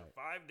 days, or Right.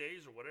 5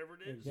 days, or whatever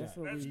it is, Guess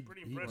what that's we-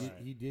 pretty He impressive.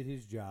 did, he did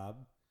his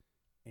job,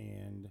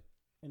 and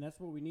And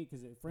that's what we need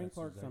because Frank That's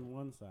Clark's on exactly-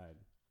 one side,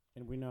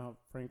 and we know how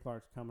Frank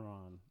Clark's coming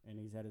on, and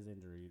he's had his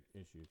injury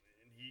issues.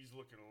 And he's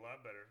looking a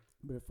lot better.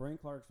 But if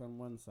Frank Clark's on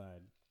one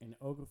side, and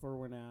Okafor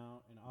went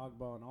out, and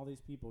Ogba, and all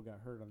these people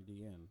got hurt on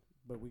the end,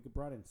 but we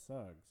brought in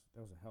Suggs.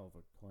 That was a hell of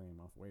a claim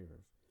off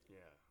waivers. Yeah.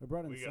 We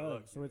brought in We got Suggs,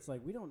 lucky so it's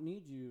like we don't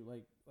need you,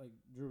 like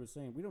Drew was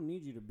saying, we don't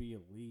need you to be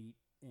elite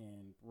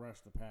and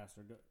rush the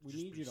passer. We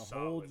Just need be you to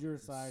solid. hold your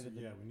side of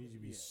the yeah, we need you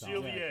to be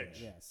Seal the solid.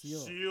 edge. Yeah,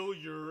 Seal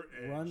your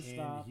edge. Run And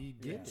stop. he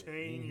did it.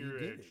 Contain And he your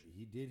did edge. it.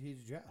 He did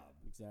his job,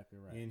 Exactly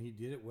right. and he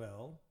did it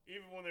well.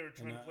 Even when they were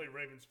trying And to play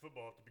Ravens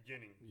football at the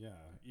beginning.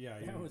 Yeah,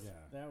 that was yeah.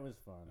 that was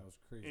fun. That was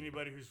crazy.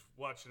 Anybody who's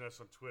watching us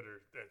on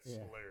Twitter, that's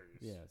Yeah. hilarious.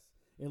 Yes,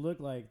 it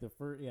looked like the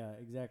first. Yeah,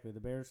 exactly. The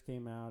Bears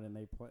came out and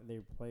they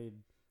played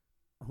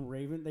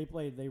Raven.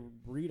 They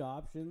read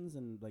options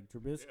and like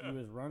Trubisky Yeah.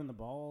 was running the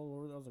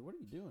ball. I was like, what are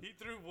you doing? He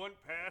threw one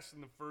pass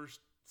in the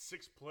first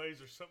 6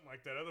 plays or something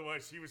like that.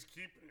 Otherwise, he was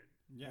keeping it.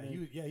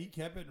 Yeah, he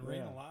kept it and ran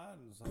Yeah. a lot,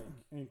 and it's like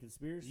And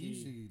conspiracy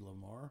easy,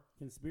 Lamar.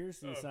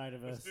 side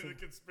of Let's us. do the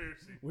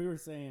conspiracy. We were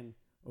saying,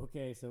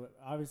 okay, so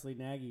obviously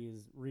Nagy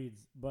is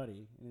Reed's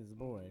buddy and his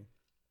boy.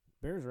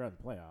 Bears are out of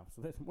the playoffs,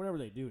 so whatever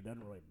they do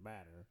doesn't really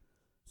matter.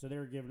 So they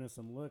were giving us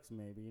some looks,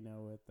 maybe,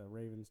 with the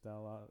Raven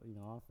style,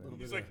 offense.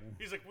 He's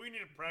like, we need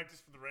to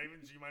practice for the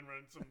Ravens. You mind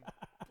running some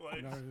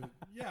plays?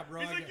 Yeah,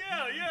 bro. He's I like,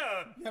 got-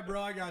 yeah. Yeah,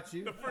 bro, I got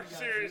you. The I first got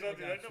series, you, I'll I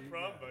do got that. No you,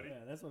 problem, yeah. buddy.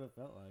 Yeah, that's what it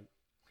felt like.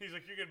 He's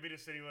like, you're going to beat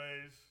us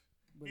anyways.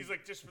 But He's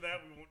like, just for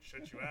that, we won't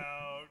shut you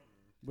out.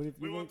 But if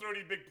We you won't throw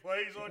any big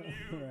plays on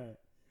you. right.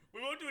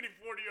 We won't do any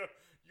 40.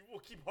 You will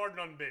keep Harden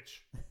on bitch.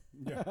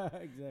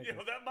 Exactly. You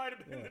know, that might have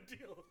been Yeah. the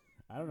deal.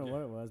 I don't know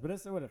what it was, but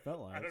that's what it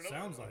felt I like. don't know.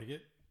 Sounds like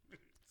it.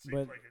 Seems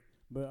But- like it.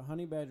 But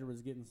Honey Badger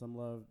was getting some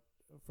love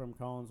from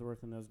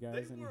Collinsworth and those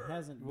guys, They and were. he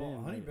hasn't Well,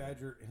 been. Honey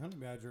lately.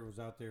 Badger was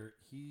out there.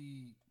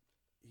 He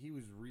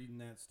was reading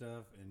that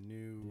stuff and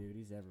knew. Dude,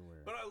 he's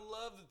everywhere. But I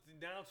love that the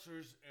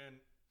announcers and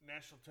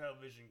national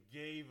television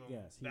gave him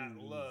yes, he that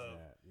needs love.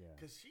 that. Yeah,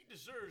 Because he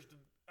deserves to.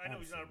 I know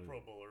he's not a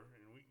Pro Absolutely. Bowler,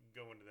 and we can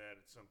go into that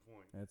at some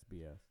point. that's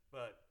BS.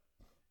 But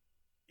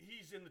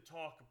he's in the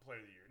talk of Player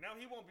of the Year. Now,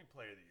 he won't be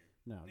Player of the Year.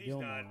 No, He's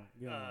Gilmore. not.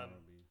 Gilmore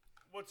would be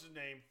What's his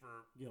name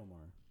for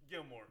Gilmore.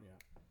 Gilmore? Yeah.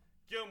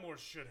 Gilmore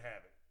should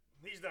have it.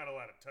 He's not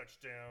allowed a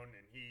touchdown,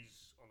 and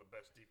he's on the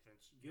best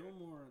defense.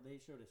 Gilmore, they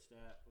showed a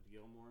stat with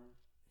Gilmore.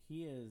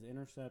 He has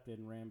intercepted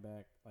and ran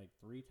back like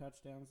 3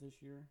 touchdowns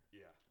this year.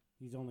 Yeah.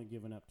 He's only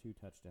given up 2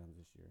 touchdowns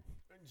this year.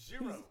 And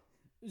 0.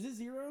 Is it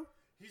 0?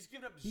 He's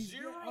given up He's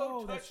 0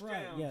 Oh, touchdowns. that's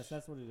right. Yes,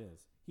 that's what it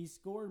is. He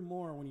scored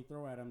more when you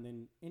throw at him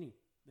than anything.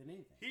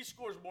 He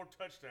scores more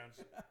touchdowns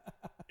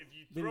if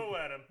you Then- throw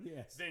at him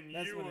Yes, than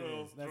that's you what it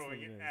will is. That's what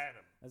throwing it it is. at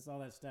him. I saw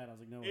that stat. I was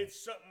like, no way. It's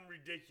something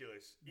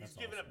ridiculous. He's That's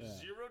given awesome. up Yeah.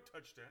 0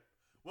 touchdowns.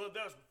 Well,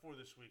 that was before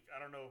this week. I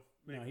don't know if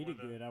maybe No, he one did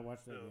of the good. I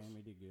watched that Bills. game.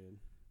 He did good.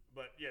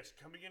 But yes,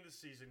 coming into the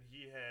season,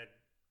 he had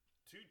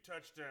 2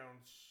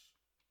 touchdowns,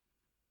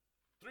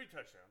 3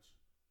 touchdowns.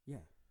 Yeah.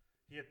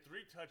 He had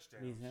 3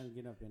 touchdowns He hadn't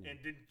get up in and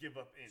it. didn't give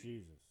up any.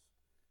 Jesus.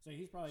 So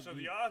he's probably. So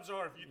the odds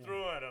are, if you Yeah.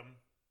 throw at him,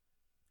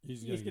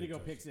 He's gonna get a go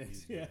pick touchdown. six,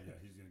 He's gonna- yeah.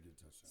 he's going to get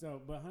a touchdown. So,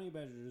 but Honey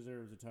Badger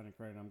deserves a ton of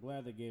credit. I'm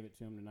glad they gave it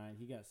to him tonight.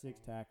 He got 6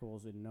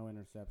 tackles and no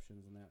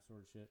interceptions and that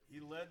sort of shit.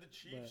 he led the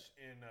Chiefs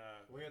in.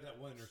 We had that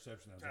one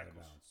interception that was out of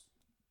Tackles. bounds.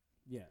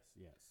 Yes,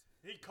 yes.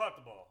 He caught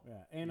the ball.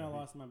 Yeah, and I Yeah,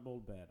 lost my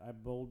bold bet. I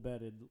bold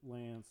betted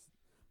Lance,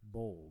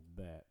 bold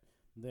bet,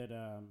 that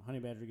Honey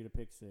Badger get a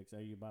pick 6.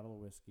 I eat a bottle of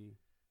whiskey.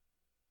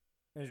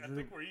 As I Drew-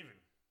 think we're even.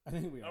 I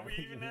think we are. Are we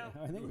even now?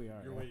 I think we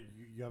are. You're yeah. waiting.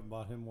 You haven't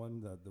bought him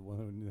one, the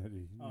one that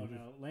he. Oh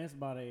no, Lance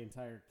bought an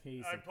entire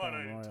case. I of bought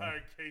Crown an Royal.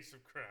 entire case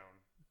of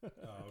Crown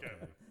Oh,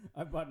 okay.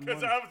 I bought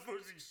because one. I was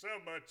losing so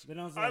much. Then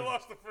I was I like-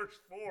 lost the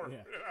first 4. Yeah.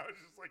 And I was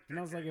just like, And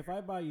I was like, okay. if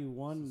I buy you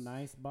one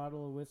nice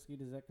bottle of whiskey,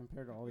 does that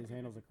compare to all these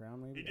handles of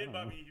Crown? Maybe He I did don't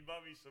buy know. me. He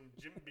bought me some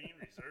Jim Beam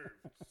Reserve.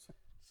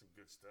 Some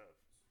good stuff.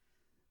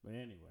 But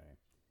anyway,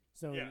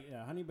 so Yeah.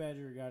 yeah, Honey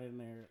Badger got in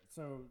there.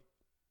 So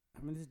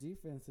I mean, this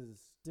defense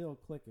is still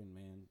clicking,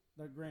 man.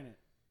 They're granted.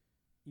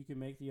 You can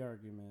make the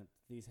argument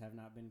these have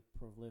not been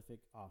prolific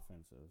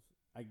offensives.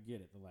 I get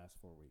it the last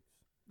 4 weeks.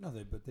 No,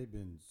 but they've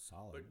been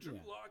solid. But Drew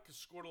Yeah. Lock has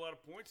scored a lot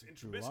of points, and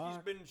Drew Trubisky's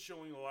Lock- been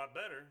showing a lot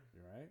better.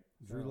 You're right.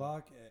 Drew So,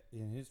 Lock,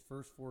 in his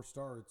first 4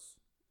 starts,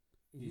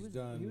 he's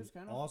done he was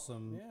kind of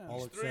awesome. yeah. All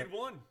He's except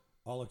 3-1,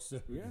 all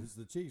except Yeah. it's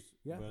the Chiefs.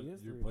 Yeah, but he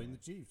is you're 3-1. playing the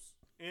Chiefs.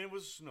 and it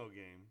was a snow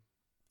game.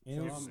 And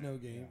So it was a I'm- snow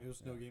game. yeah, It was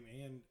a snow yeah. game,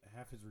 and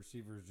half his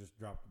receivers just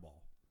dropped the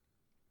ball.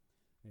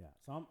 Yeah,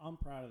 so I'm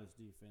proud of this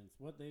defense,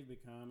 what they've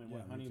become, and Yeah,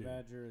 what me Honey too.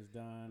 Badger has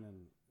done,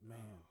 and man,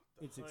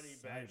 The it's Honey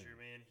exciting. Badger,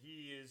 man,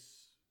 he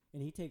is.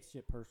 And he takes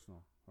shit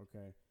personal.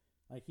 Okay,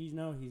 like he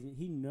knows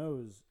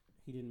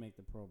he didn't make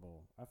the Pro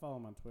Bowl. I follow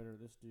him on Twitter.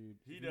 This dude,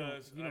 He if you don't-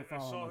 does. if you don't I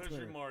follow him saw on his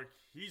Twitter, remark.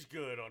 He's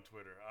good on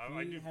Twitter.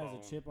 I He do has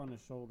follow a chip on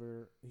his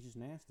shoulder. He's just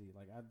nasty.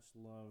 Like I just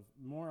love.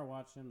 The more I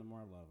watch him, the more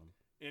I love him.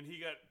 him. And he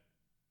got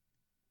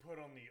put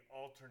on the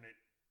alternate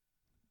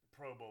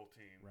Pro Bowl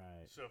team.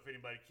 Right. So if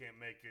anybody can't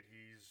make it,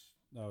 he's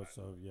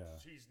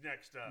He's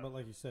next up. But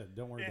like you said,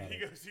 don't worry and about he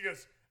it.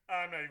 goes,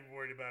 I'm not even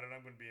worried about it.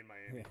 I'm going to be in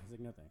Miami. Yeah, he's like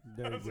nothing.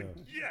 There I you was go. like,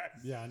 yes.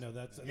 Yeah, I know.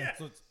 That's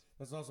Yes.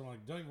 that's awesome.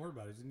 Like, don't even worry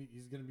about it.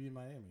 He's going to be in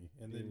Miami.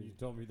 And then Dude. you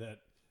told me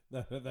that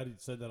he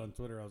said that on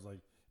Twitter. I was like,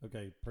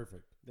 okay,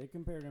 perfect. They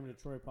compared him to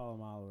Troy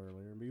Polamalu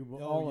earlier.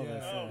 Oh, All of yeah.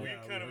 us. Oh, said- we Yeah,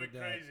 kind of we went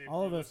heard that. crazy.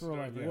 all of if you us were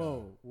listen like, to our Yeah.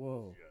 whoa,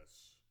 whoa. Yes.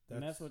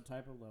 And that's what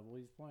type of level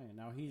he's playing.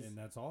 Now he's And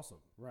that's awesome.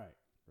 right.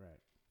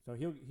 So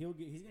he's gonna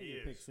He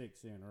get a pick is. 6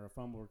 soon or a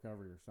fumble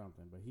recovery or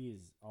something. But he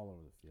is all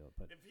over the field.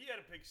 But If he had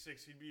a pick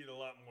 6, he'd be a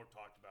lot more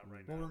talked about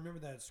right Well, now. remember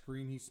that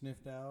screen he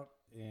sniffed out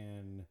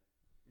and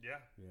Yeah.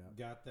 yeah,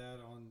 got that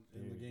in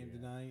the Dude, game yeah.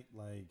 tonight?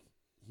 Like,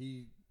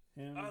 he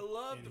him. I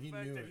love And the he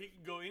fact knew that it. he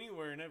can go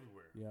anywhere and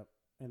everywhere. Yep.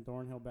 And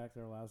Thornhill back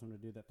there allows him to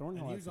do that.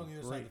 Thornhill and he has was on some the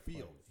other side of the great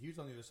field. plays. He was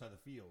on the other side of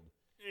the field.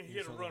 And he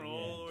had to so run then,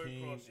 all the way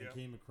came, across. and Yeah.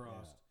 came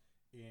across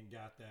and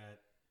got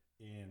that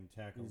and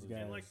tackled These his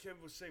guys- And like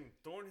Kevin was saying,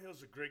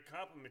 Thornhill's a great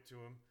compliment to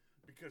him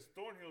because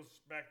Thornhill's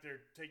back there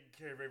taking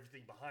care of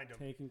everything behind him.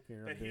 Taking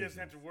care That of he doesn't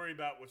have to business. worry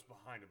about what's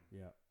behind him.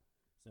 Yep.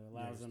 So it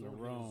allows Yeah, them to Thornhill's-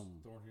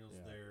 roam. Thornhill's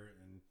Yeah. there,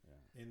 and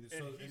Yeah. and, And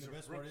so and he's the a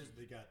best part is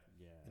rookie.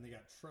 they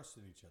got trust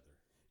in each other.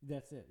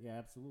 That's it. Yeah,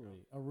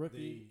 absolutely. A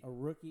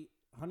rookie.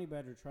 Honey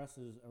Badger trusts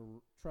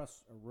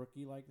a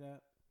rookie like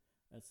that.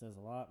 That says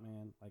a lot,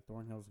 man. Like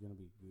Thornhill's going to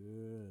be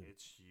good.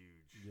 It's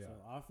huge. Yeah.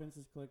 So offense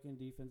is clicking,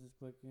 defense is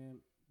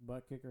clicking.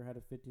 Butt kicker had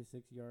a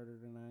 56-yarder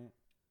tonight.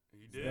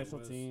 He did. Special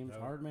was- teams. that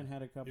was- Hardman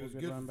had a It couple was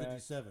good good run for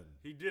backs. 57.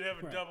 He did have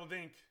a Right. double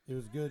dink. It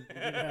was good. He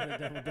did have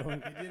a double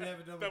doink. He did have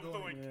a double Double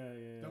doink.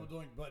 doink. Yeah. Double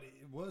doink, but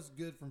it was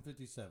good from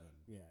 57.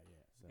 Yeah.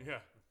 So,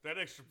 Yeah, that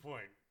extra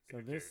point. so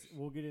who this cares?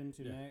 we'll get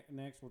into Yeah.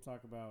 next. We'll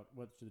talk about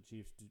what should the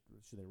Chiefs do.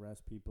 Should they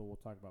rest people? We'll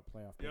talk about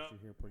playoff Yeah, picture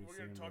here pretty we're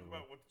soon. going to talk We'll-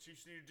 about what the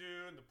Chiefs need to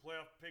do and the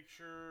playoff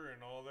picture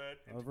and all that.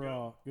 and to go.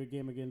 overall good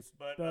game against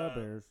But the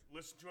Bears.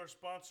 listen to our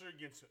sponsor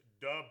against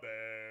the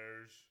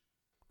Bears.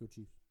 Go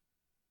Chiefs.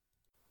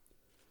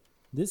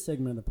 This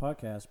segment of the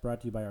podcast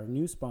brought to you by our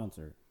new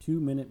sponsor, 2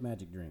 Minute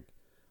Magic Drink.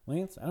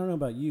 Lance, I don't know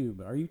about you,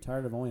 but are you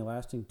tired of only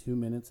lasting 2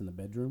 minutes in the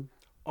bedroom?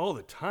 All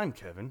the time,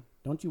 Kevin.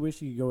 Don't you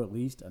wish you could go at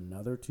least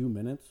another 2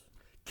 minutes?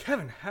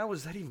 Kevin, how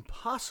is that even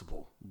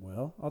possible?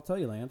 Well, I'll tell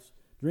you, Lance.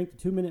 Drink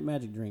the 2-minute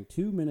magic drink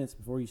 2 minutes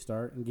before you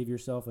start and give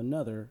yourself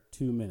another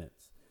 2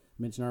 minutes.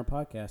 Mention our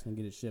podcast and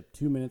get it shipped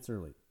 2 minutes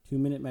early.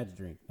 2-minute magic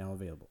drink, now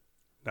available.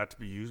 Not to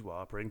be used while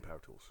operating power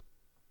tools.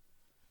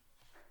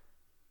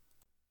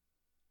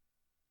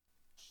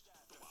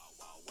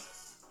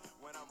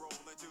 When I roll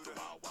into the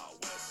Wild Wild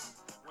West,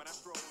 when I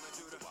stroll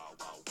into the Wild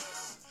Wild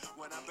West,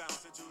 when I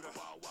bounce into the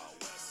Wild Wild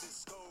West,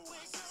 Cisco,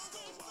 Cisco,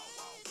 Wild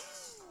Wild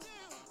West,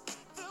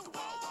 the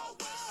Wild Wild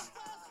West,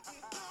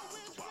 the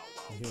Wild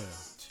Wild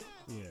West.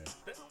 Yeah.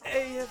 The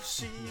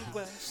AFC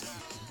West.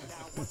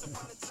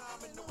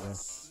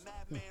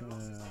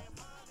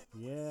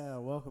 Yeah,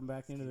 welcome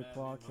back into the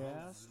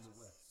Clawcast.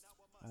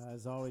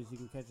 As always, you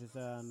can catch us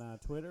on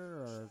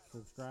Twitter or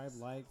subscribe,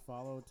 like,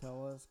 follow,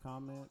 tell us,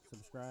 comment,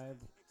 subscribe,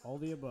 all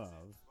the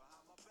above.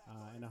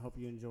 And I hope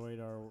you enjoyed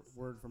our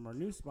word from our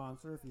new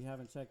sponsor. If you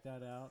haven't checked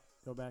that out,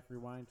 go back,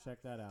 rewind,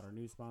 check that out. Our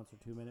new sponsor,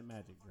 2-Minute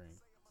Magic Drink.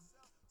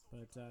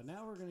 But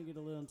now we're going to get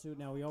a little into it.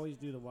 Now, we always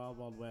do the Wild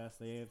Wild West,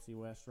 the AFC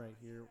West right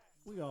here.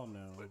 We all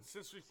know. But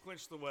since we've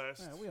clinched the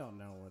West, Yeah, we all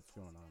know what's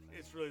going on there.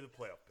 it's really the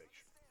playoff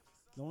picture.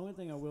 The only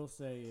thing I will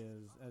say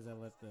is, as I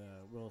let the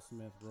Will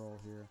Smith roll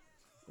here,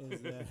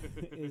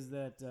 is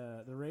that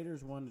the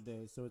Raiders won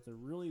today, so it's a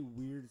really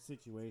weird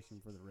situation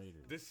for the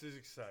Raiders. This is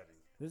exciting.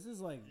 This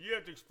is like, You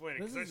have to explain it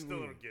This because I is still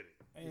weird. don't get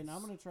it. and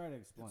I'm going to try to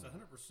explain It's it.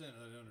 100%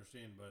 I don't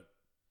understand, but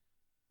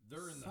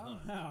they're in the hunt.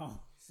 Somehow,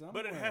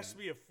 But it someway. has to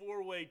be a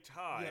four-way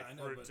tie Yeah, I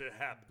know, for it but, to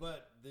happen.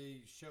 but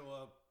they show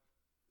up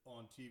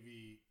on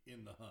TV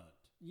in the hunt.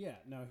 Yeah,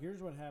 now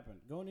here's what happened.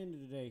 Going into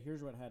today,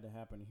 here's what had to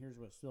happen. Here's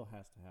what still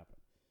has to happen.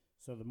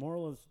 So the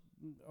moral of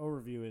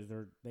overview is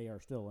they are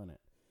still in it.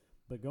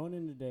 But going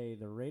in today,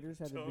 the Raiders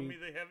had Tell to me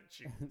beat. they haven't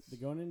cheated.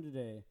 Going in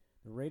today,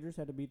 the Raiders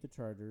had to beat the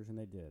Chargers, and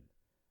they did.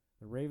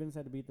 The Ravens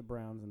had to beat the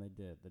Browns, and they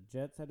did. The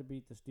Jets had to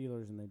beat the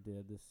Steelers, and they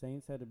did. The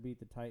Saints had to beat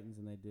the Titans,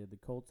 and they did.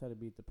 The Colts had to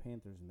beat the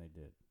Panthers, and they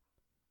did.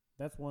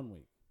 That's 1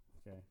 week.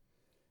 Okay.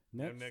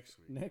 Next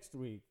week. Next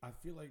week. I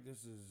feel like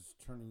this is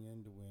turning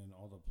into when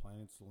all the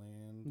planets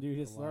land. Dude,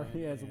 it's align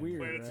yeah, it's and weird,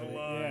 Planets right?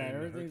 align. Yeah, and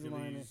everything's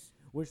Hercules aligning.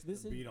 Which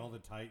this is beat all the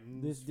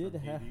Titans. this did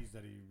from hap- Hades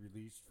that he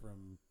released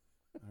from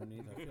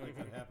underneath. I feel like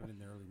that happened in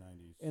the early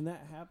 90s. And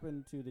that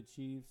happened to the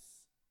Chiefs.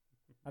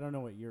 I don't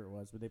know what year it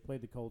was, but they played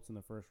the Colts in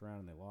the first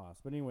round and they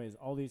lost. But anyways,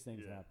 all these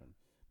things Yeah. happen.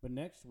 But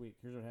next week,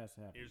 here's what has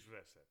to happen. Here's what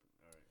has happened.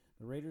 All right.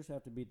 The Raiders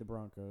have to beat the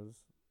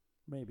Broncos.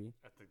 Maybe.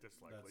 I think that's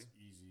likely. That's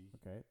easy.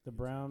 Okay. The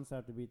Browns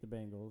have to beat the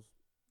Bengals.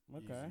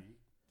 Okay. Easy.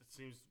 That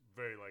seems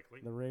very likely.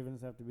 The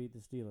Ravens have to beat the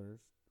Steelers.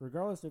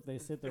 Regardless if they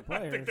sit their I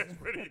think players, that's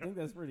pretty- I think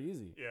that's pretty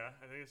easy. Yeah,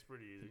 I think it's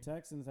pretty easy. The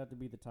Texans have to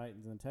beat the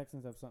Titans, and the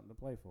Texans have something to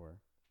play for.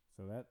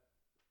 So that,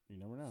 you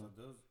never know. So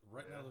those now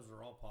Yeah. those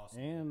are all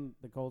possible. And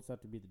the Colts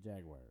have to beat the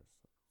Jaguars.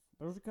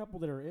 There's a couple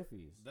that are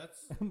iffies.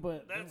 That's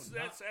but That's No,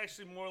 not- that's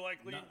actually more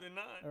likely not- than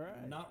not. all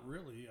right. not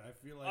really. I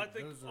feel I like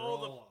think those are all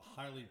the- all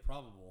highly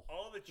probable.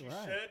 All that you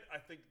Right. said, I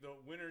think the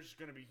winner's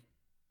going to be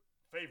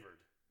favored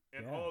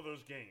in Yeah. all of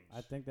those games.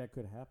 I think that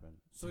could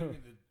happen. So you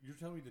mean you're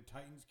telling me the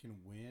Titans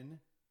can win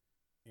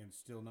and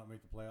still not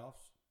make the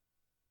playoffs?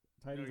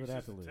 Titans he would have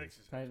says to the lose.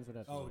 Texans have Titans to would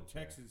have to Oh, lose.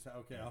 yeah. Texans.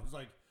 Okay, I was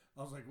like,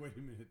 wait a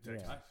minute.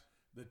 Yeah.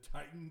 The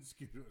Titans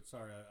could.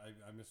 Sorry,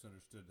 I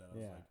misunderstood that. I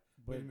was Yeah, like,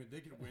 but- wait a minute,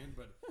 they can win,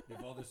 but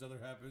if all this other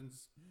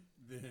happens,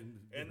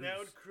 then and that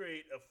would there's-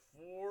 create a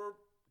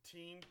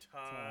 4-team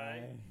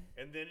tie,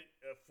 and then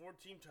a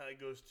 4-team tie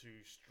goes to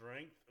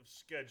strength of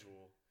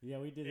schedule, Yeah,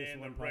 we did this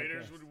and the one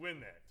Raiders podcast. would win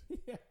that.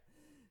 Yeah.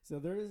 So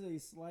there is a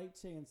slight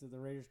chance that the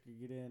Raiders could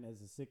get in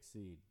as a 6th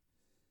seed.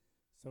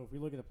 So if we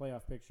look at the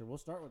playoff picture, we'll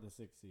start with the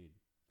 6th seed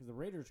because the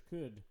Raiders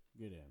could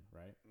get in,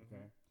 right? Mhm.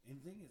 Okay. And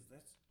the thing is,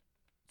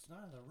 it's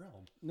not in the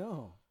realm.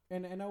 No,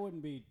 and I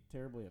wouldn't be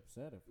terribly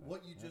upset if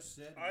What you just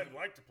said. I'd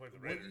like to play the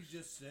What you Raiders.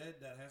 just said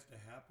that has to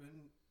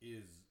happen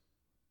is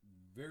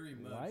very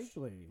much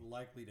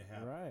likely to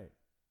happen. right,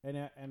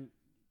 and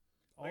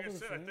all Like I those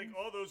said, I think things-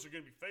 all those are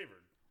going to be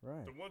favored.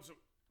 right. The ones that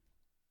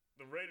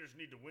the Raiders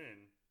need to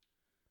win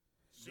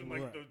seem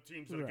like Right. the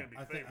teams that are going to be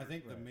I favored.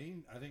 think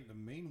Right. the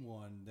main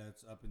one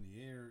that's up in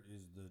the air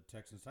is the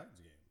Texans Titans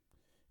game.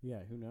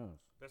 Yeah, who knows?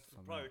 That's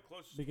on probably that. the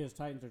closest. Because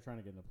Titans are trying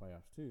to get in the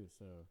playoffs too.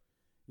 So,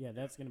 yeah,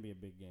 that's going to be a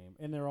big game.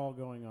 And they're all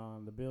going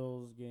on the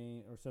Bills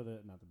game, or so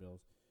the not the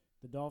Bills.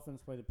 The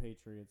Dolphins play the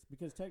Patriots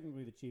because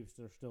technically the Chiefs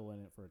are still in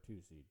it for a 2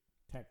 seed,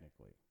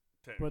 technically.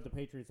 But the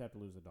Patriots have to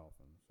lose the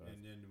Dolphins. So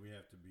And then we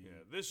have to be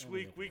yeah, this and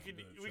week we we get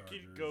could the we could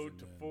Chargers go and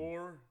to then-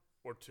 4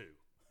 or 2.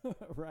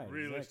 right,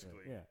 Realistically.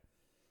 exactly, yeah.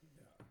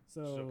 Yeah.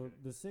 So okay.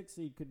 the 6th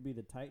seed could be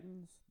the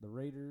Titans, the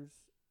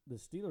Raiders. The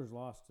Steelers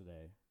lost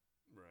today,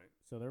 Right.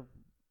 so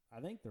I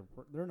think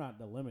they're not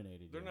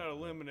eliminated. They're yet, not but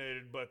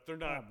eliminated, but they're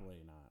not.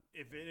 Probably not.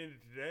 If it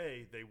ended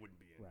today, they wouldn't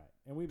be in. Right,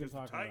 and we've been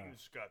Because the talking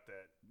Titans got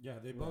that, Yeah,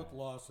 they both Right,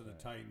 lost, and right.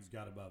 the Titans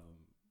got above them.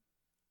 about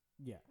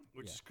yeah,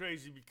 which yeah, is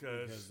crazy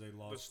because they the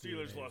lost to an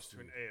Steelers lost to AFC.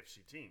 an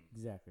AFC team.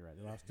 exactly right.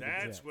 They lost to the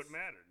That's Jets. what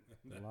mattered.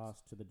 They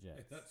lost to the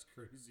Jets. That's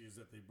crazy is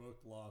that they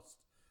both lost,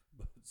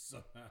 but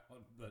somehow,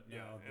 but Yeah,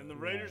 now and the the-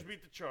 Raiders Right.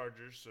 beat the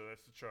Chargers, so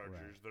that's the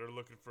Chargers. They're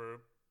looking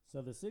for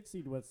So the 6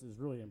 seed West is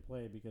really in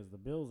play because the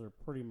Bills are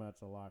pretty much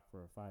a lock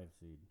for a 5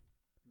 seed.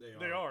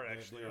 They are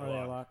actually Are they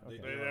a lock? Okay.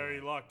 They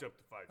already locked up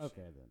the 5 seed.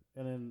 Okay,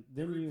 then. And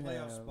then Every you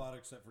playoff have spot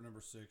except for number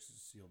 6 is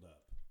sealed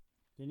up.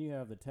 then you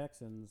have the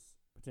Texans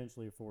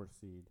potentially a 4th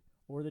seed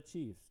or the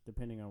Chiefs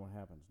depending on what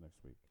happens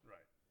next week. Right.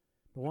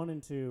 The 1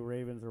 and 2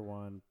 Ravens are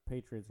 1.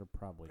 Patriots are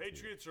probably 2.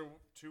 Patriots are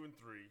 2 and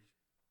 3.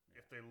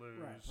 If they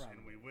lose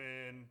and we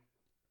win,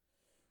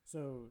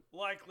 So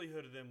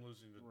likelihood of them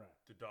losing Right.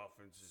 the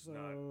Dolphins is so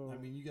not.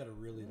 I mean, you got to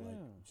really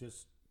Yeah.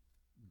 just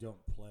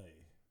don't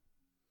play.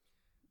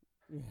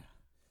 yeah,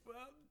 Well,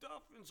 the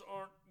Dolphins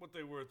aren't what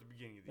they were at the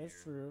beginning of the that's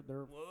year. true.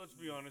 They're Well, let's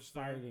be honest.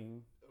 They're,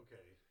 fighting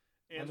Okay.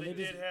 and I mean, they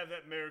they did just- have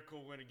that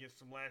miracle win against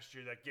them last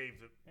year that gave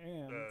the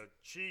and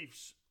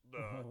Chiefs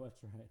oh,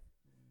 that's right.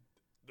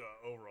 the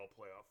overall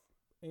playoff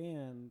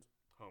And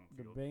home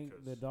the field. the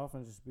because-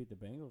 Dolphins just beat the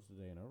Bengals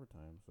today in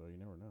overtime, so you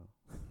never know.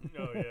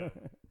 Oh, yeah.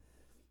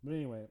 But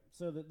anyway,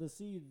 so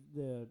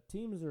the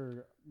teams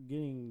are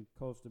getting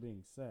close to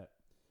being set,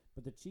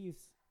 but the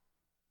Chiefs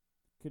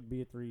could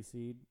be a 3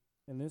 seed.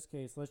 In this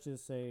case, let's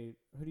just say,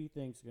 who do you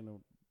think's going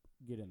to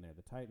get in there,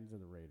 the Titans or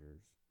the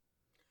Raiders?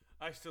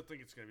 I still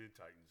think it's going to be the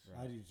Titans.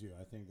 I do too.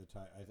 I think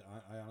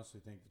I honestly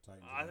think the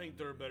Titans. I think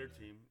they're a better team.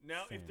 team.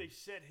 Now, if Same. they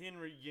set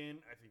Henry again,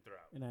 I think they're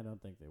out. And I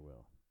don't think they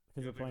will,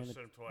 You because don't think they'll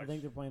set him I twice?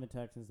 think they're playing the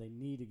Texans. They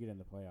need to get in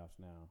the playoffs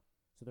now,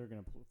 so they're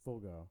going to full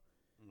go,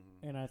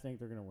 Mhm. and I think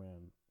they're going to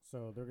win.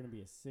 So they're going to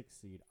be a 6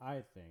 seed.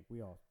 I think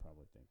we all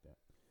probably think that.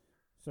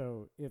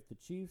 So if the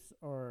Chiefs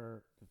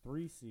are the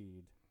 3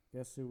 seed,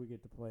 guess who we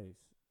get to face?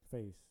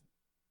 Titans.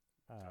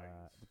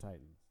 The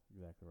Titans.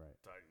 Exactly right.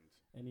 Titans.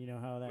 And you know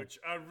how that? Which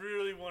I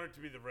really want it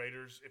to be the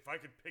Raiders. If I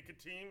could pick a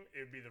team,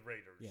 it would be the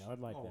Raiders. Yeah, I'd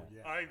like Oh that.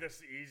 yeah. I think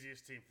that's the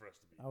easiest team for us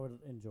to beat. I would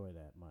enjoy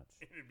that much.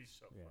 It'd be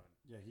so Yeah. fun.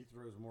 Yeah, he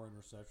throws more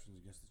interceptions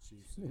against the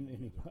Chiefs Than than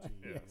any other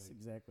anybody. team. Yes,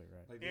 exactly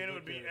right. Like, And it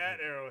would they be look at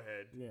it,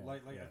 Arrowhead. Yeah.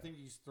 Like yeah. I think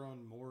he's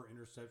thrown more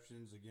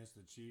interceptions against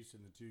the Chiefs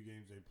in the 2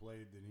 games they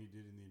played than he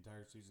did in the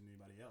entire season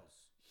anybody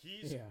else.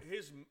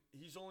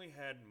 He's only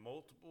had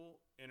multiple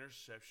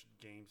interception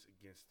games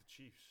against the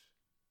Chiefs.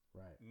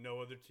 Right. No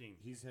other team.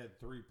 He's had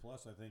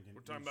 3+ I think in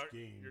We're talking each about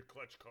game. your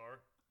clutch car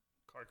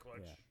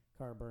clutch. Yeah.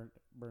 Car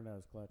burned out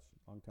his clutch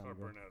a long time Car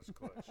ago. burned out his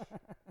clutch.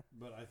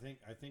 But I think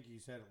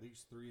he's had at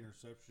least 3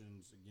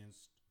 interceptions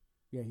against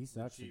Yeah, he the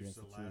sucks Chiefs against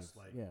the the last Chiefs.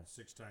 like yes,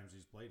 6 times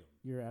he's played them.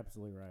 you're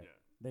absolutely right. Yeah.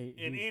 They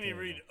And he's Andy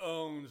terrible. Reid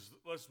owns.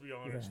 Let's be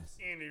honest. Yes.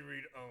 Andy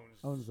Reid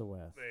owns the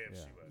West. the AFC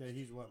yeah. West. Yeah,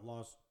 he's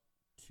lost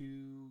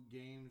 2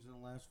 games in the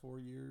last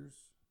 4 years.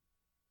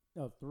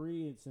 No,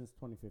 3 since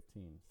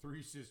 2015.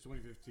 3 since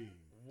 2015.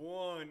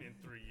 1 in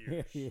 3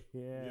 yeah. years.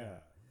 Yeah.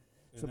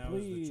 And So that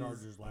please,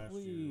 was the Chargers last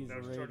year. please, That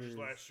was Raiders. Chargers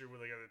last year where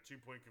they got a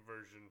 2-point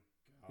conversion.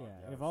 God,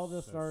 Yeah, that if was all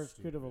the so stars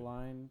could have stupid.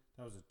 aligned,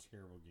 That was a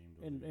terrible game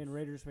to and lose.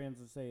 Raiders fans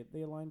would say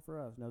they aligned for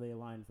us. No, they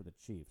aligned for the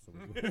Chiefs, so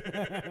we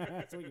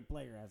so we can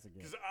play your ass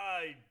again. Because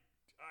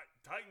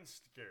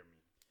Titans scare me.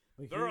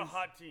 But They're a here's-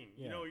 hot team.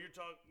 You yeah. know, we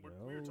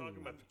were talking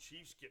about No. the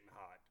Chiefs getting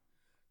hot.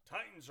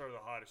 Titans are the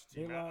hottest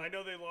They team. lo- I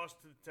know they lost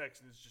to the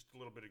Texans just a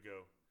little bit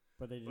ago.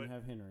 but they didn't but-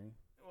 have Henry.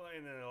 Well,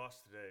 and then they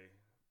lost today.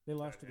 They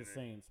lost to Henry. the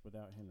Saints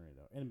without Henry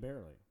though, and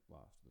barely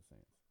lost to the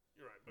Saints.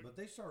 You're right, But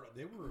they started.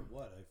 They were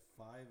what a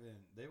 5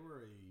 and they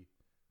were a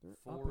They're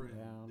 4 up and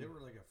down. They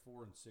were like a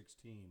 4-6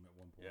 team at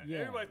one point. yeah, Yeah,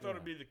 everybody thought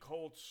yeah. it'd be the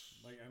Colts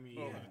Like I mean,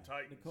 over yeah, the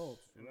Titans.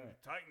 Colts, and right.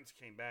 the Titans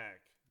came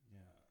back. yeah.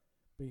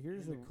 But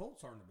here's And the the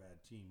Colts aren't a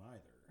bad team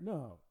either.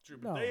 no, True,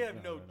 but no, they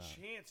have no they're not.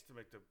 chance to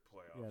make the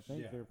playoffs. Yeah, I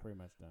think Yeah. they're pretty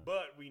much done.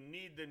 But we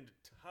need them to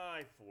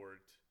tie for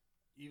it.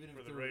 Even For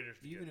if the they're Raiders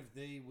to even get- if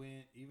they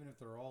win, even if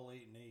they're all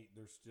 8-8,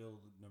 they're still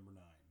the number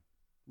 9.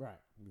 Right,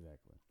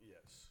 exactly.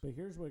 Yes. But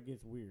here's what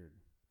gets weird.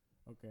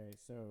 Okay,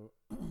 so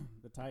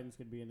the Titans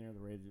could be in there, the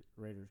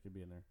Raiders could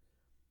be in there.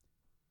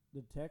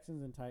 The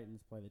Texans and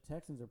Titans play. The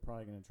Texans are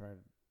probably going to try to.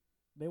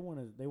 They're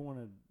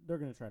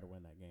going to try to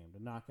win that game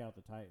to knock out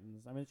the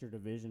Titans. I mean, it's your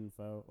division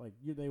foe. Like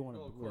they want to.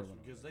 Well, of course,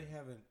 because they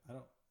haven't. I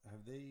don't.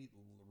 Have they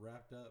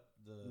wrapped up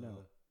the?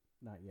 No.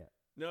 Not yet.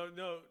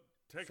 No.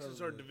 Texans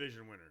So are the-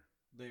 division winner.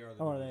 They are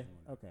the. Oh, are they? division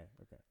winner.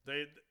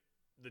 Okay.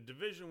 The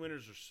division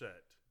winners are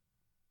set.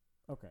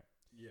 Okay.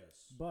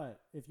 Yes.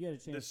 But if you had a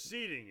The chance,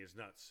 seeding is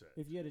not set.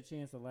 if you had a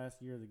chance the last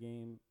game of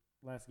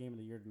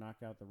the year to knock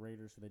out the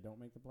Raiders so they don't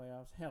make the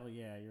playoffs, hell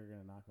yeah, you're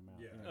going to knock them out.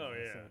 Yeah. You know, Oh,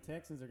 yeah. So the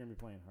Texans are going to be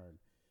playing hard.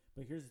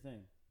 But here's the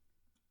thing: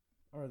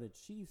 are the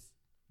Chiefs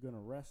going to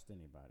rest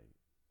anybody?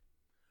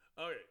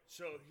 Okay,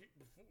 so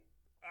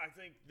I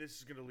think this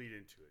is going to lead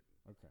into it.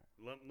 Okay.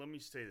 Let me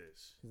say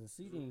this. Because the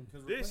seeding.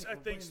 This, I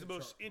think, is the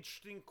most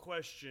interesting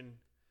question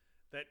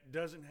that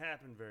doesn't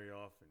happen very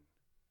often.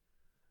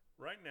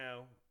 Right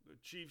now, the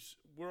Chiefs,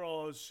 we're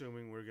all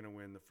assuming we're going to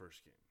win the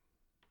first game.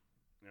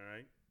 All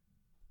right?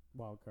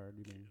 Wild card,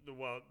 you mean?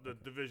 The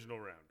divisional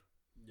round.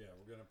 Yeah,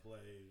 we're gonna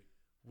play.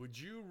 Would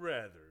you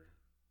rather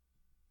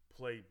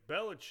play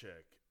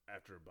Belichick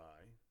after a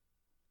bye?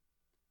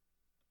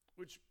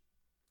 Which,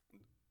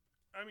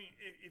 I mean,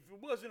 if it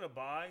wasn't a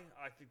bye,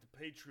 I think the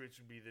Patriots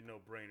would be the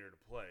no-brainer to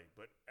play.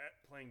 But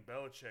playing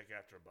Belichick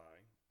after a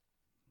bye,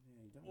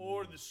 Yeah, you don't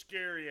or know. the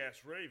scary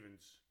ass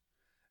Ravens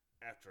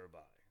after a bye.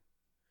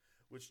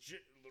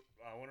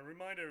 I want to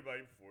remind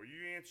everybody before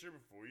you answer,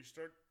 before you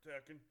start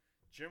talking,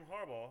 Jim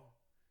Harbaugh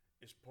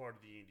is part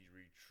of the Andy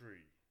Reid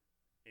tree.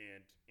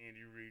 And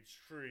Andy Reid's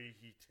tree,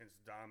 he tends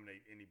to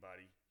dominate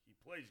anybody he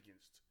plays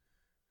against.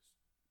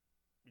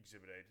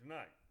 Exhibit A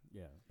tonight.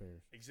 Yeah,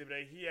 Bears. Exhibit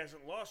A, he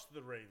hasn't lost to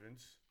the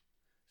Ravens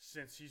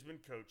since he's been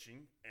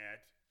coaching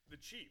at the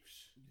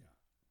Chiefs.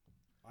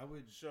 Yeah. I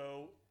would.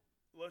 So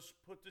let's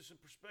put this in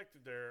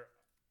perspective there.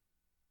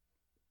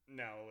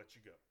 Now I'll let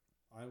you go.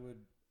 I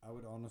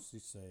would honestly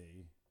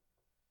say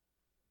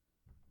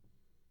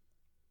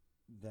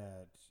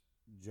that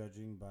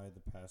judging by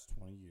the past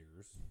 20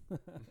 years,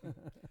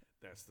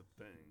 That's the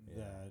thing.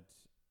 Yeah. that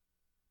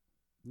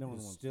No one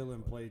is wants still to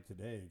in play. play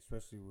today,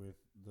 especially with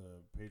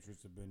the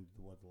Patriots have been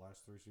to the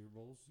last 3 Super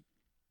Bowls.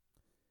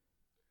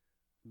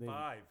 They-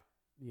 5.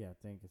 Yeah, I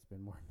think it's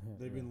been more than that.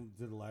 They've yeah. been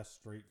to the last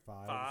straight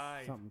 5.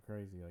 5. Something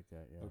crazy like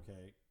that, yeah.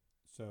 Okay,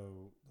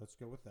 so let's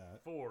go with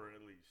that. 4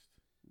 at least.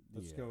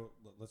 Let's Yeah. go.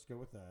 Let's go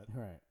with that.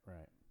 Right,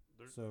 right.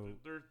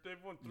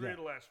 They've won 3 Yeah. of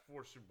the last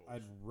 4 Super Bowls.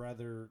 I'd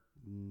rather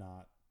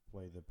not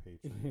play the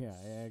Patriots. Yeah,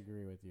 I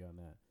agree with you on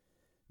that.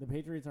 The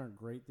Patriots aren't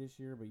great this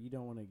year, but you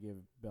don't want to give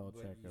But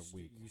Belichick you a st-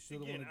 week. You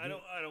still Again, want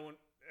to. I don't want.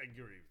 I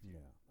agree with you.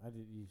 Yeah, I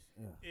did.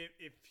 Yeah,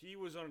 If he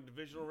was on a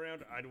divisional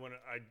round, I'd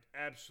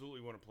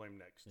absolutely want to play him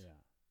next. yeah.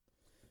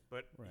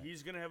 But Right.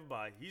 he's going to have a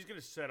bye. He's going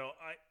to settle.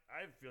 I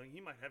have a feeling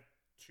he might have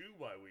 2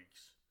 bye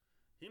weeks.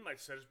 He might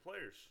set his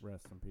players.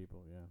 Rest some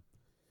people. Yeah.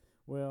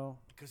 Well,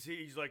 Because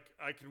he's like,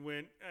 I can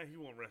win. He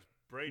won't rest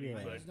Brady,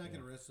 Yeah. He's not Yeah.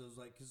 going to rest those.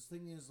 Like, because the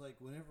thing is,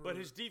 like, whenever. but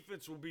his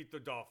defense will beat the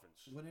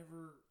Dolphins.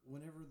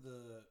 Whenever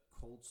the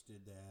Colts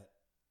did that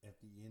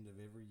at the end of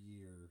every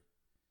year,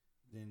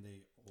 then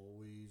they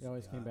always they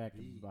always came got back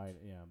beat. and bite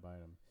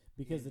them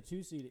because Yeah. the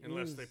 2 seed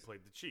Unless is they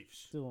played the Chiefs.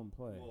 still in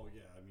play. Well,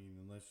 yeah, I mean,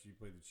 unless you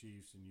play the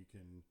Chiefs and you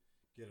can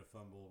get a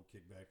fumble,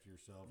 kick back to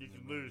yourself, You and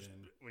can then lose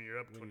win when you're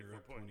up when 24 you're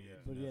up points. 28 Yeah.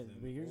 to But yeah,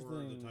 nothing, but here's the or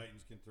thing- the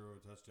Titans can throw a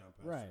touchdown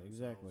pass. Right, to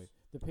exactly.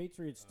 themselves. The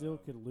Patriots still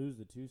Um, could lose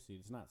the 2 seed.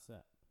 It's not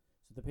set.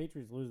 So if the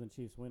Patriots lose and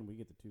Chiefs win, we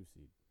get the 2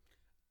 seed.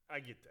 I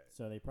get that.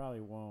 So they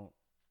probably won't.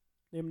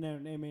 They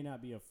may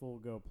not be a full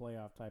go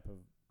playoff type of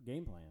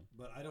game plan.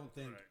 But I don't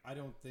think. Right. I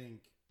don't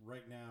think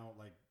right now.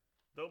 Like,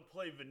 They'll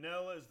play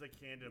vanilla as they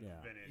can to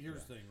Yeah. prevent it.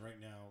 here's the thing. Right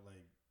now,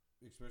 like,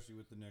 especially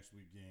with the next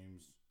week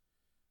games,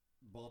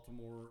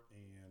 Baltimore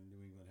and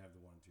New England have the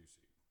 1 and 2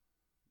 seed.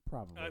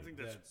 Probably. I think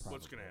that's That's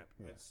what's going to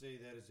probably. happen. Yeah. I'd say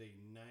that is a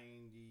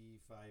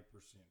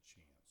 95%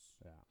 chance.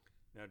 Yeah.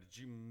 Now, did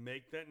you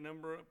make that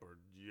number up, or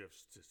do you have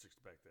statistics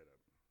to back that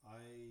up?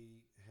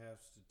 I have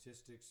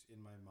statistics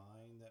in my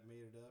mind that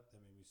made it up. That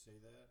made me say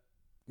that.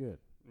 Good.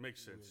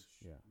 Makes sense.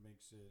 Which Yeah.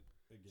 makes it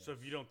a guess. So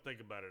if you don't think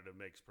about it, it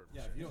makes perfect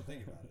yeah, sense. if you don't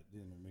think about it,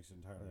 then it makes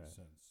entirely Right.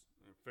 sense.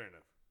 Fair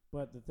enough.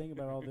 But the thing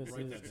about all this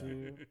Write is that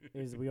too down.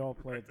 is we all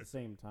play Write at the that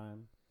same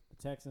time. The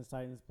Texans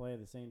Titans play at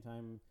the same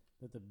time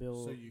that the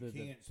Bills. So you the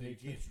can't. So you can't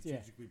Patriots-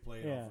 yeah. strategically play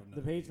it Yeah, off of the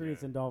another team.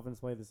 Patriots Yeah. and Dolphins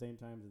play at the same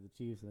time that the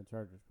Chiefs and the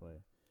Chargers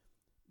play.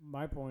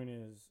 My point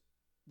is,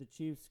 the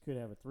Chiefs could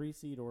have a 3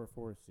 seed or a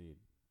 4 seed.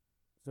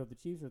 So if the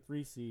Chiefs are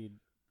 3 seed,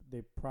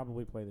 they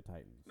probably play the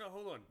Titans. No,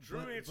 hold on.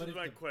 Drew But answered if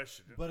my the-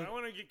 question. but I if-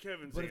 want to get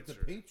Kevin's But answer. if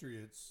the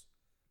Patriots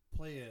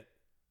play at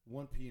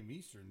 1 p.m.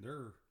 Eastern,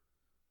 they're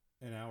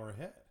an hour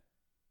ahead.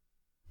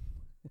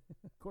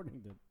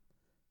 According to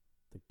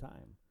the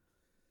time.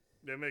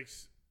 That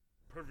makes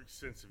perfect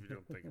sense if you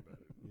don't think about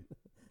it.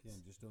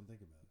 Again, just don't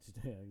think about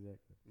it. Yeah,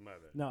 exactly. My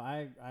bad. No,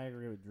 I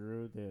agree with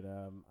Drew that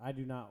I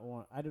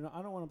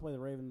don't want to play the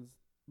Ravens,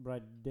 but I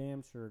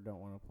damn sure don't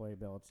want to play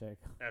Belichick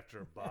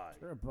After a bye.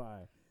 after a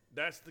bye.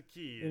 That's the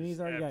key. And is he's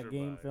already after got a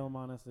game bye. film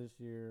on us this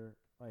year,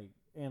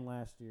 and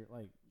last year.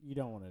 You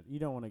don't want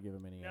to give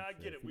him any. Yeah, I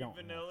extra get if it. you We don't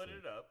have vanilled to.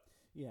 it up.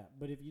 Yeah,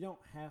 but if you don't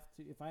have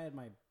to, if I had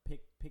my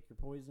pick your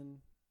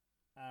poison,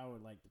 I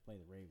would like to play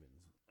the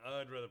Ravens.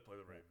 I'd rather play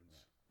the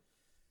Ravens.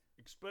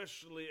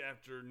 Especially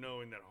after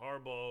knowing that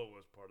Harbaugh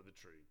was part of the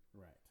tree.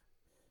 Right.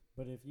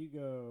 But if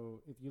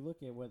you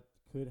look at what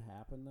could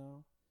happen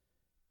though,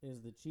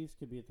 is the Chiefs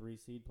could be a 3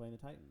 seed playing the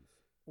Titans,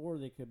 or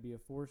they could be a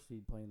 4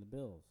 seed playing the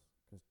Bills,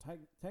 because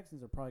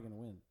Texans are probably going to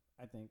win,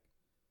 I think.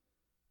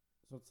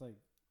 So it's like,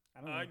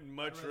 I don't know. I'd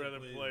much I'd rather rather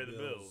play play the the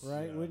Bills. Bills.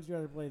 Right? Yeah. Wouldn't you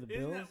rather play the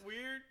Bills? Isn't that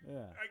weird?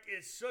 Yeah. Like,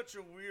 it's such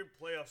a weird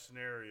playoff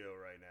scenario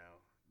right now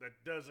that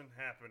doesn't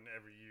happen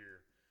every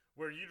year,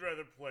 where you'd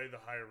rather play the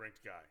higher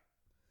ranked guy.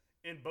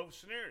 In both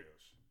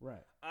scenarios,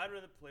 Right. I'd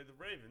rather play the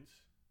Ravens.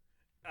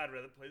 I'd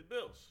rather play the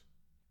Bills.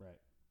 Right.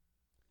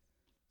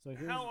 So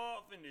here's How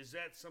often is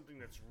that something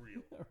that's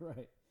real?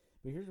 right.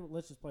 But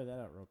let's just play that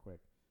out real quick.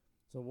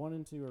 So 1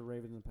 and 2 are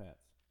Ravens and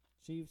Pats.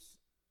 Chiefs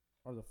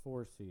are the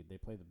 4 seed. They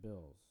play the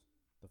Bills,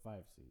 the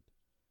 5 seed.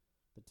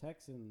 The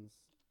Texans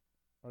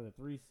are the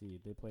 3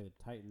 seed. They play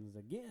the Titans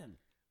again.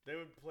 They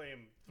would play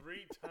him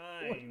 3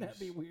 times Wouldn't that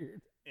be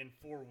weird? in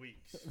 4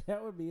 weeks.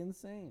 That would be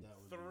insane. That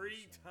would be 3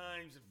 insane.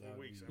 times in That 4 would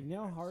weeks. be- You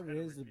know how I just hard had it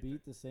is to repeat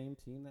beat that. the same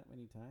team that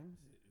many times?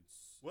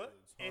 It's What?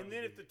 it's hard And to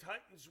then if do. the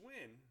Titans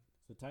win,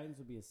 So the Titans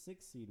would be a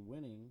 6 seed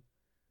winning,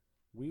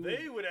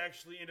 They would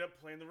actually end up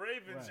playing the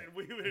Ravens, Right. and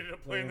we would end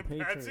up playing the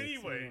Pats Patriots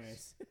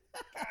anyways.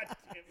 God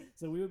damn it.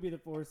 So we would be the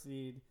 4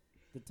 seed.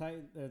 The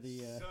Titan or the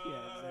Son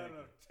yeah, exactly.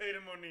 of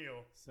Tatum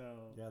O'Neal.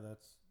 So Yeah,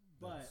 that's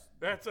But-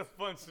 That's a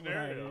fun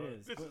scenario. Right, it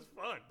is. This But- is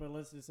fun. but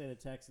let's just say the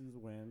Texans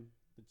win,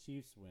 the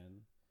Chiefs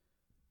win.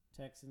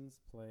 Texans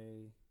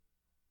play.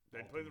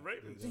 They play the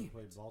Ravens. They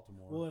played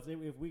Baltimore. Well,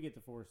 if we get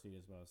the 4 seed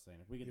is what I was saying.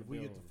 If we get if the we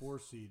Bills, get the 4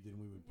 seed, then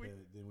we would play.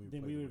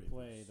 then we would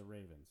play Ravens. the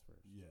Ravens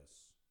first.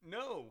 Yes.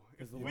 No. If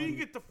 'Cause the we one-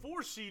 get the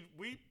 4 seed,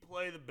 we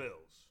play the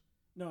Bills.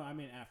 No, I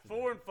mean after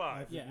 4 that. and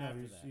 5. Yeah, no, after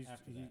he's, that, He's,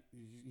 after he- that.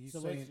 he's So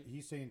saying let's-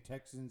 he's saying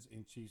Texans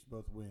and Chiefs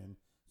both win,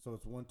 so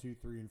it's 1, 2,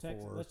 3, and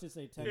Texas, 4. let's just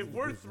say If Texans.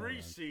 we're divisional 3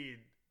 round. seed,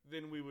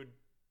 then we would.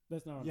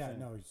 That's not what I'm Yeah, saying.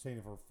 no, he's saying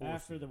if we're 4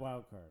 After seed. the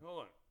wild card.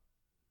 Hold on.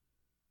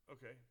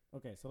 Okay.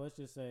 Okay, so let's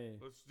just say.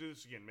 Let's do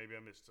this again. Maybe I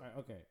missed All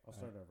something. right, okay, I'll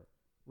start over.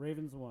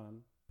 Ravens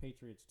 1,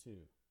 Patriots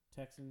 2,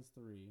 Texans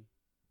 3,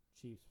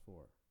 Chiefs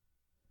 4.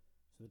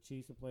 So the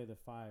Chiefs will play the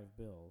 5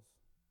 Bills.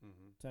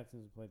 Mm-hmm.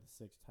 Texans will play the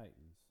 6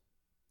 Titans.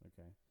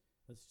 Okay.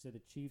 Let's say the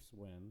Chiefs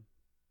win,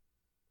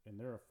 and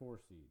they're a 4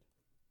 seed.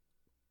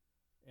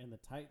 And the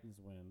Titans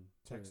win.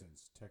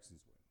 Texans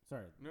win.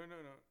 Sorry. No.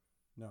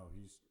 No,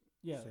 he's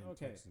Yeah, saying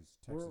okay. Texans.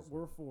 We're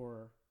Texans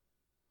 4.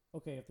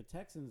 Okay, if the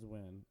Texans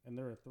win and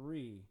they're a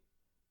 3,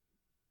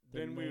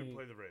 Then we would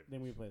play the Ravens.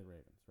 Then we play the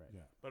Ravens, right?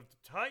 Yeah. But if the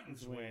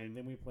Titans win,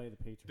 then we play the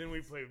Patriots. then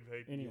we play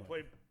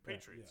Anyway.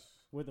 Patriots.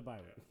 with the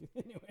bye week.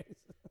 Anyways.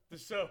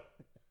 So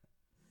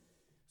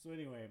So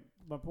anyway,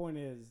 my point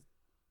is,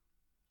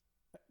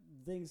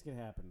 things could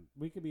happen.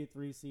 We could be a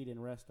 3 seed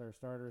and rest our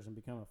starters and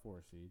become a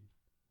 4 seed,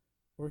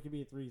 or it could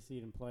be a 3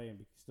 seed and play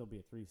and still be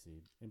a 3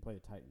 seed and play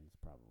the Titans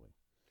probably.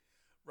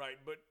 right,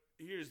 but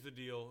here's the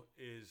deal: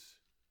 is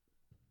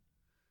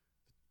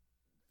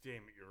damn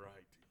it, you're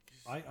right.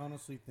 I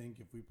honestly think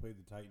if we played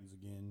the Titans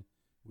again,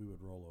 we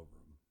would roll over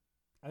them.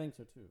 I think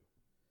so too.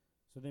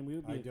 So then we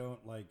would be.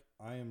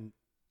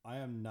 I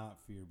am not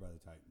feared by the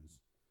Titans.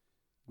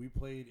 We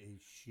played a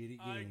shitty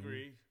game. I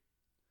agree,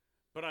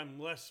 but I'm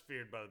less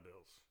feared by the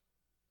Bills.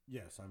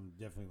 Yes, I'm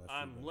definitely less.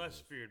 I'm feared by less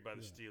the Bills. feared by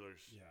the Yeah.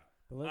 Steelers. Yeah.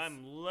 but let's,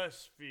 I'm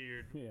less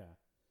feared yeah.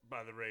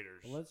 by the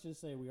Raiders. But let's just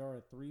say we are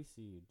a 3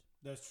 seed.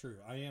 That's true.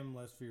 I am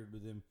less feared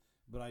with them,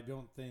 but I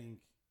don't think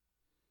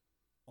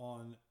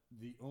on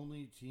the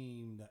only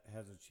team that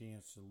has a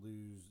chance to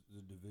lose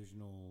the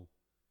divisional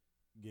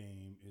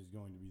game is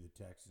going to be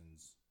the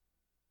Texans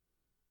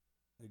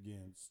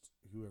against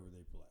whoever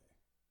they play.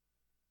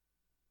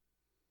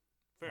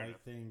 Fair I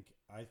enough.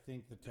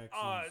 think the Texans.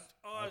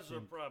 Odds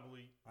are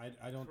probably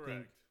I don't think.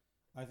 correct.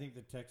 I think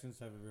the Texans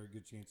have a very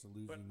good chance of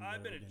losing. But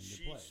I've been whatever a game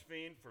they play. Chiefs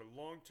fan for a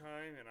long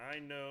time, and I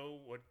know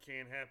what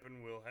can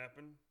happen will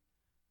happen.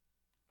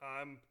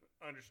 I'm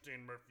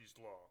understand Murphy's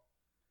law,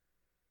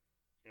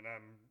 and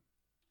I'm.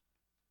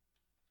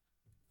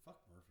 Fuck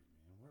Murphy,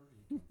 man. Where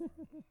did he come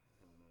from?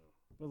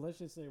 But let's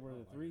just say we're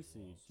I the like 3 his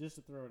seed, laws. just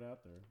to throw it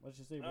out there. Let's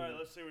just say All we're right,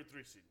 let's say we're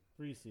 3 seed.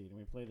 3 seed and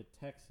we play the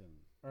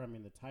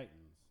the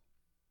Titans.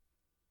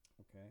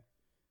 Okay,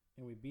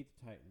 and we beat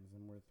the Titans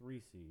and we're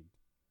 3 seed.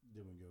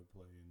 Then we go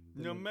play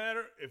in. No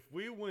matter if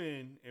we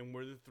win and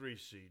we're the 3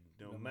 seed,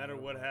 no matter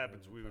what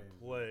happens, we would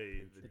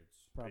play the Patriots.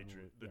 Probably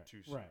Patriot, the right,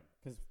 2 seed. right?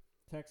 Because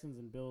Texans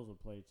and Bills would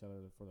play each other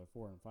for the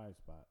 4 and 5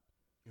 spot.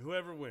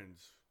 Whoever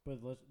wins. But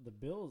the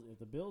Bills, if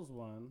the Bills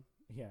won,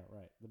 yeah,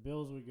 right. The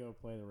Bills would go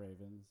play the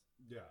Ravens.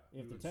 Yeah.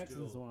 If the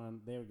Texans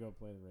won, they would go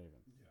play the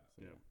Ravens.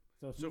 Yeah. Yeah.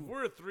 So So if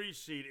we're a 3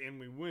 seed and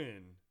we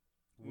win,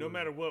 no We're-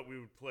 matter what, we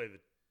would play the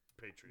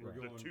Patriots,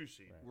 We're the going- 2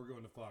 seed. Right. We're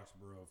going to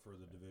Foxborough for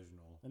the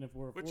divisional. and if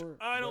we're Which 4,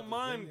 I But don't the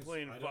mind thing is,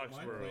 playing in I don't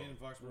mind Foxborough. playing in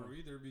Foxborough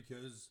either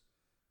because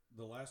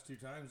the last 2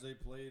 times they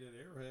played at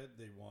Arrowhead,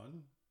 they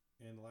won,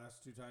 and the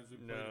last 2 times we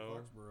played at No.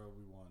 Foxborough,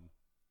 we won.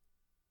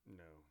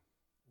 No.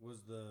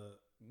 Was the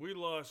We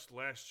lost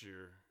last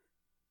year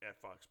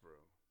at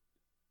Foxborough.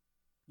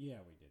 yeah,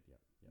 we did. Yeah,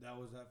 that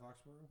was at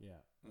Foxborough? yeah.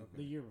 Okay.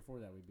 The year before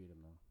that, we beat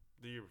them though.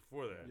 The year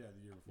before that. Yeah,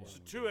 the year before. So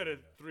we 2 did, out of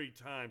yeah. 3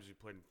 times we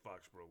played in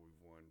Foxborough, we've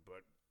won,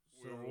 but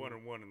we were So-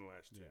 1-1 in the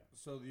last 2. Yeah.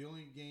 So the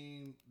only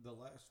game, the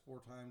last four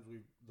times we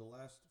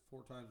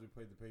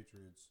played the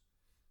Patriots,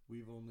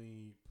 we've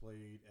only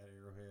played at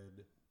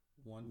Arrowhead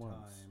one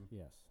Once, time.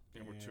 yes.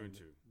 And we're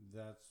 2-2.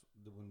 That's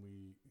when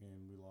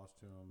we lost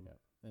to them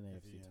Yeah, an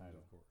at AFC the end, title,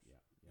 of course. Yeah,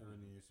 or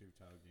in the AFC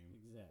title game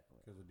exactly.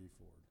 because of D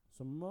Ford.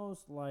 So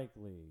most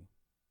likely,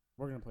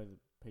 we're gonna play the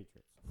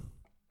Patriots.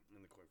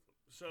 In the coin flip.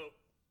 So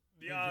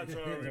the odds are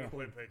we're going Yeah. to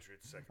play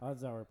Patriots second.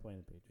 Odds are we're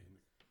playing the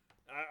Patriots,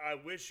 I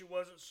wish it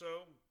wasn't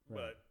so, Right.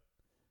 but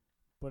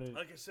but it,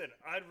 like I said,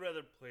 I'd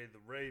rather play the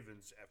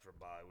Ravens after a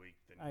bye week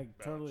than I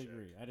totally Belichick.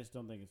 agree. I just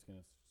don't think it's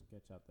gonna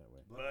sketch out that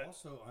way. But-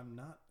 also, I'm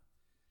not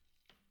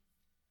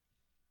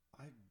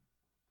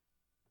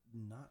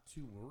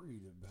too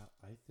worried about.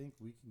 I think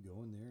we can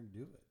go in there and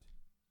do it.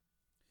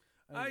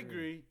 I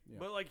agree, Yeah.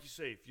 but like you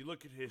say, if you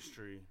look at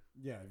history,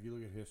 Yeah, if you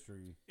look at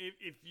history,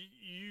 if you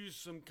use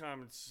some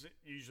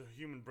use a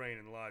human brain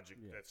and logic,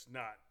 Yeah. that's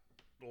not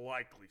the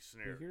likely But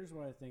scenario. here's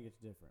why I think it's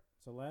different.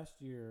 So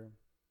last year,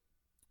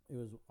 it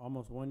was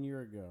almost 1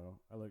 year ago.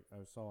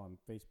 I saw on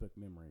Facebook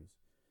Memories,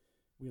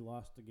 we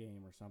lost a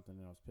game or something,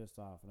 and I was pissed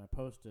off. And I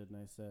posted, and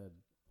I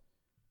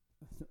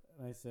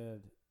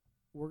said,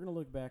 we're gonna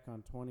look back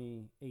on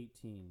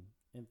 2018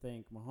 and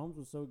think Mahomes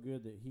was so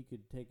good that he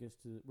could take us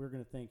to. We're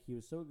gonna think he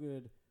was so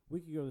good we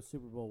could go to the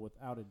Super Bowl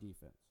without a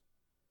defense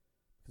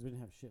because we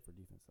didn't have shit for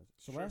defense.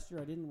 So Sure. last year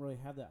I didn't really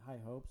have that high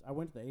hopes. I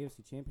went to the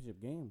AFC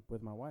Championship game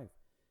with my wife,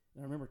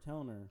 and I remember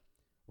telling her,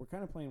 we're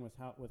kind of playing with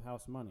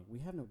house money. We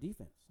have no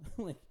defense.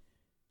 Like,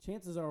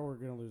 chances are we're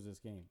going to lose this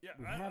game. Yeah,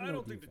 we I have don't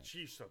no think the defense.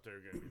 Chiefs up there are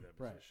going to be in that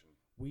Right. position.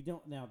 We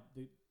don't now.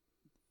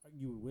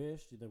 You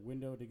wish the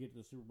window to get to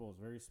the Super Bowl is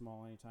very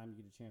small. Anytime you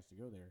get a chance to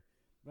go there,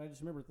 but I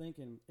just remember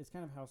thinking it's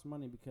kind of house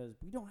money because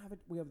we don't have it.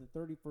 We have the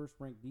 31st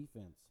ranked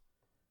defense,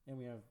 and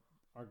we have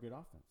our good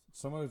offense.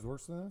 Somebody's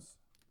worse than us?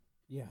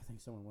 Yeah, I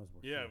think someone was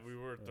worse. Yeah, than us. we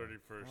were Yeah.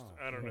 31st. Oh,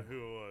 I don't know yeah. who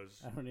it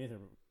was. I don't either.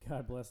 But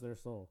God bless their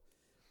soul.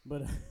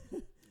 But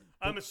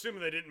I'm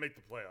assuming they didn't make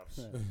the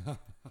playoffs. Right.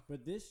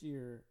 But this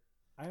year,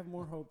 I have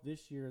more hope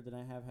this year than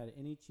I have had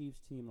any Chiefs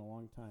team in a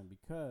long time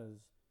because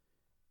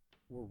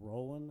we're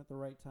rolling at the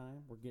right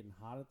time. We're getting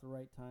hot at the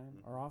right time.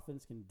 Mhm. Our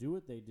offense can do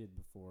what they did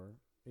before.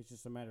 It's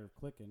just a matter of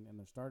clicking, and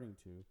they're starting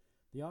to.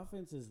 The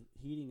offense is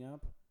heating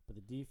up, but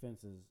the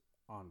defense is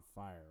on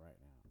fire right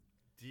now.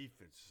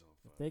 Defense is on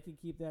If fire. they can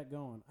keep that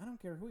going, I don't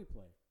care who we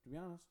play, to be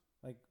honest.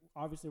 Like,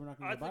 obviously, we're not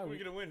going I to get a bye think we're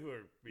week. going to win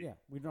whoever beat. Yeah,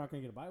 we're not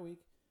going to get a bye week.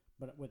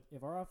 But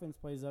if our offense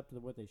plays up to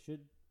what they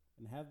should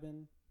and have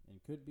been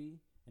and could be,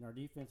 and our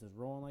defense is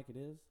rolling like it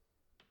is,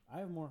 I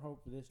have more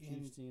hope for this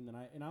Chiefs team than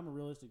and I'm a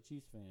realistic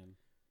Chiefs fan.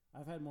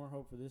 I've had more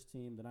hope for this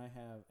team than I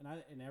have,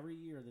 and every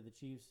year that the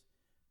Chiefs,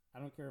 I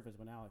don't care if it's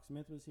when Alex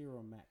Smith was here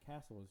or Matt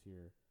Castle was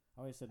here,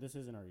 I always said this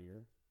isn't our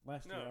year.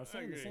 Last year No, I was I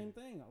saying the agree. same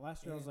thing.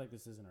 Last year I was And- like,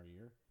 this isn't our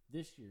year.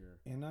 This year,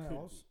 And I could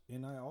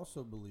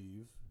also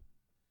believe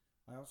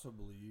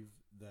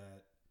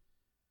that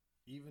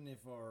even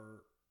if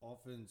our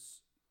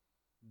offense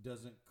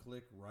doesn't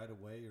click right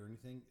away or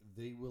anything,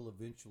 they will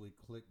eventually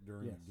click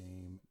during Yes. the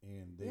game,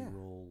 and they Yeah.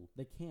 will,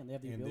 they can. They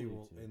have the and ability they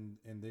will, to.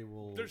 and they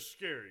will. They're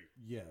scary.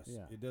 Yes,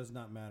 Yeah. it does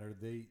not matter.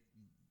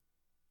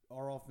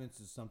 Our offense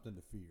is something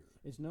to fear.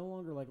 It's no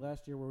longer like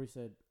last year where we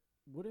said,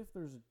 what if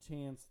there's a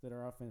chance that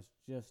our offense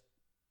just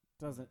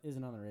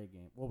isn't on their A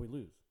game? Well, we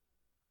lose.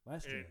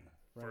 Last year. And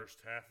Right.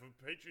 first half of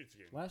Patriots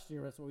game. Last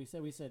year, that's what we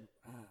said. We said,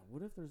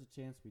 what if there's a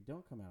chance we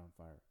don't come out on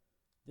fire?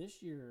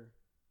 This year,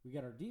 we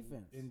got our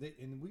defense. And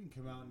we can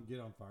come out and get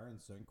on fire in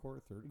the second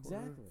quarter, third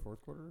Exactly. quarter,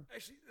 fourth quarter.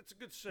 Actually, that's a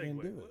good And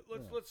segue. do it,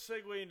 Let's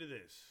segue into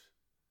this.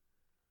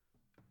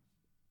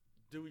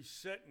 Do we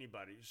set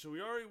anybody? So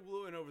we already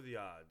went over the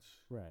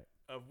odds Right.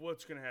 of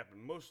what's going to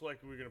happen. Most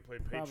likely, we're going to play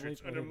Probably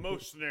Patriots play under the-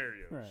 most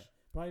scenarios. Right.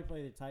 Probably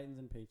play the Titans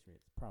and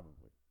Patriots.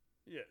 Probably.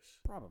 Yes,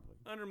 Probably.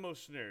 under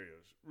most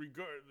scenarios,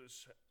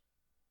 regardless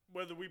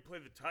whether we play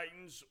the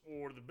Titans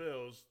or the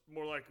Bills.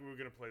 More likely, we're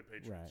going to play the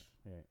Patriots.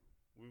 Right.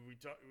 We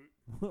talk.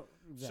 Right.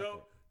 Exactly.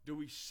 So, do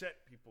we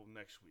set people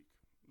next week?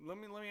 Let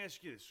me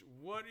ask you this: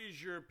 what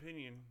is your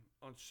opinion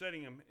on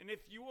setting them? And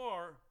if you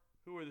are,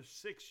 who are the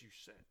 6 you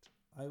set?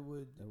 I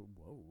would. Oh,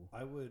 whoa.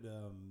 I would,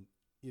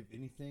 if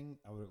anything,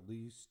 I would at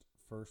least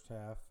first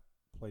half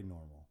play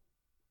normal.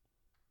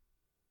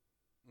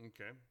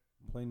 Okay.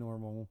 Play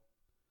normal,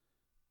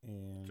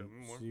 and Tell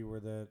me more. see where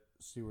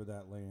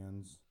that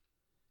lands,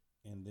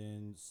 and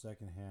then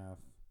second half,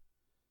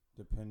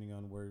 depending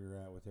on where you're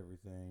at with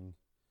everything,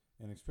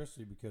 and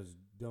especially because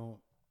don't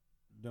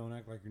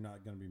act like you're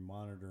not going to be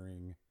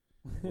monitoring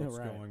what's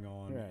Right. going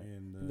on Right.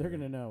 in the. They're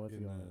going to know what's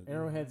in going on. the-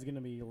 Arrowhead's going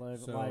to be live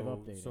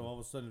updated. So all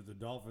of a sudden, if the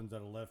Dolphins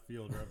out of left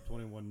field are up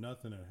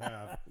 21-0 at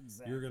half,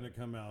 Exactly. you're going to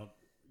come out,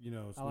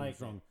 swinging like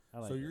strong. it. I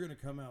like So it. you're going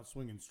to come out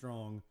swinging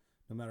strong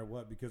no matter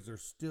what, because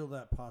there's still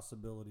that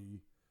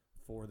possibility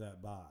for that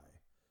bye.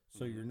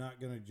 So Mhm. you're not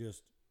going to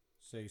just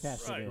say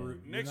Cash it Right. in.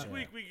 screw- you're Next not-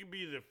 week we could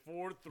be the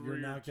 4, 3, You're or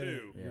not gonna.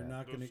 2. You're Yeah.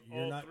 not gonna. Those-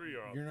 You're all not. 3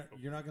 are You're up. not.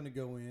 You're not gonna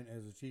go in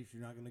as a Chiefs.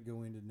 You're not gonna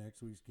go into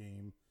next week's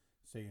game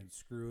saying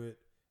screw it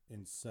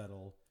and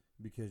settle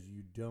because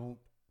you don't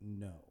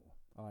know.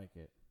 I like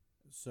it.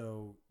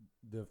 So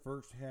the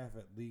first half,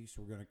 at least,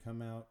 we're going to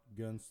come out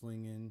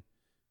gunslinging.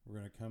 We're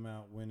going to come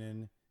out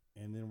winning,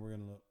 and then we're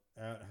going to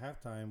at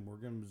halftime we're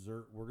going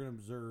to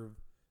observe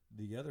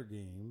the other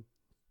game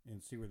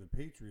and see where the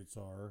Patriots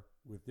are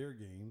with their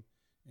game.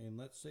 And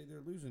let's say they're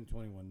losing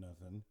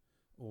 21-0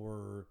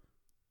 or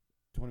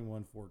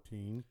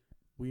 21-14.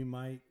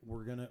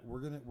 We're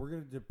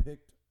gonna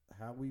depict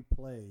how we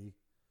play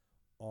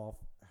off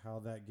how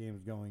that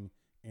game's going.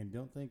 And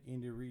don't think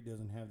Andy Reid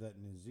doesn't have that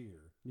in his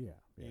ear. Yeah.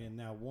 And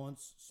now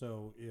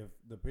if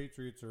the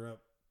Patriots are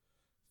up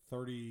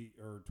 30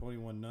 or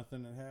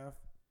 21-0 at half,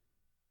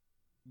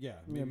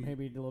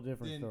 maybe a little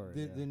different story.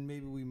 yeah. then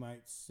maybe we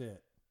might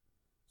sit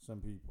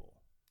some people.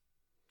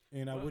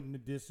 And I Well-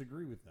 wouldn't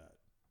disagree with that.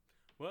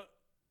 Well,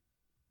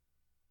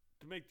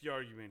 to make the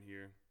argument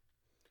here,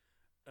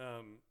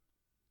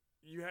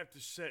 you have to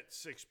set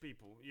 6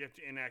 people. You have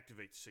to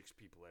inactivate 6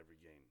 people every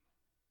game.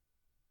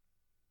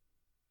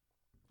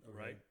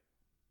 Right?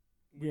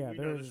 Yeah, we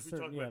there know is this. a We certain-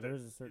 talked yeah, about that. there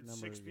is a certain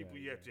It's number, 6 people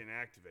yeah, you have yeah. to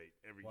inactivate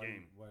every Why,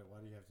 game. why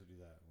do you have to do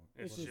that?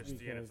 It's It's just just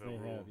the because NFL they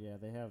rule.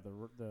 have they have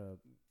the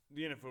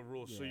The NFL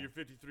rules. So Yeah. your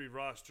 53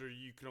 roster,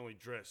 you can only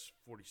dress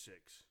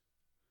 46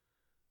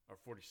 or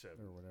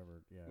 47. or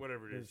whatever. Yeah,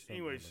 Whatever it there's is. some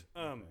Anyways,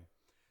 number. Okay.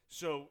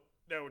 so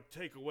that would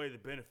take away the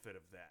benefit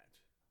of that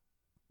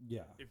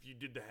Yeah. if you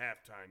did the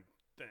halftime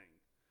thing.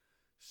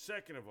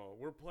 Second of all,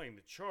 we're playing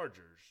the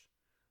Chargers,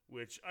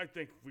 which I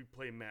think if we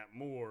play Matt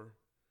Moore,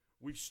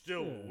 we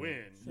still Should.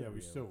 win. Should Yeah, we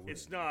be still able to. win.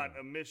 It's not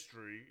a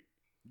mystery.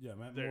 Yeah,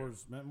 Matt there.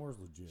 Moore's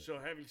legit. So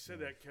having said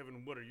that,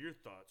 Kevin, what are your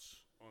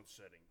thoughts on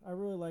setting? I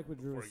really like what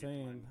Drew Before was I get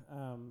to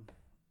saying.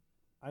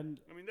 I I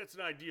mean, that's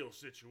an ideal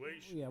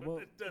situation, Yeah, but well-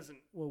 it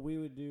doesn't. what we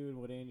would do and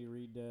what Andy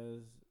Reid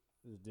does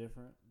is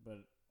different,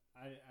 but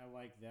I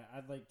like that.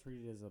 I'd like to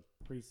treat it as a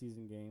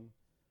preseason game.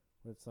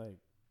 Where it's like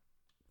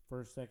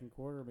first, second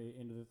quarter, maybe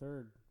into the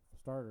third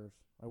starters.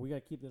 We got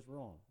to keep this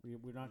rolling.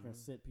 We're not going to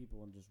sit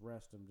people and just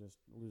rest them, just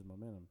lose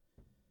momentum.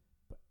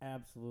 But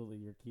absolutely,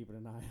 you're keeping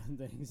an eye on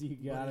things. You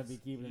got to be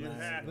keeping an you eye on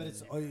have But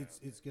things.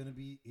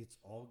 it's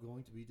all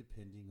going to be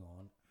depending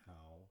on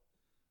how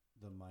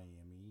the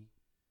Miami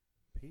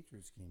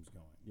Patriots game's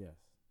going. Yes,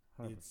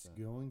 100%. It's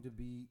going to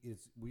be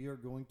we are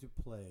going to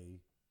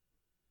play,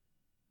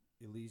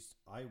 at least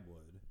I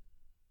would.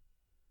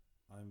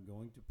 I'm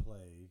going to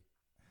play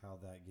how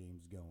that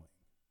game's going.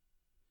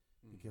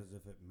 Because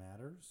if it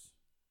matters,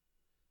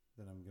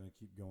 then I'm going to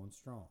keep going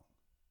strong.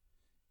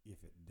 If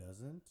it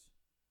doesn't,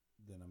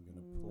 then I'm going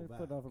to pull back.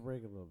 Foot off a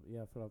brake a little bit.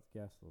 Yeah, foot off the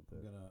gas a little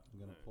bit. I'm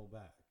gonna pull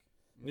back.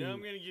 Now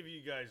I'm going to give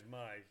you guys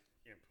my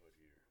input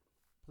here.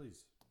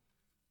 Please.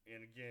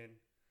 And again,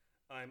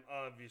 I'm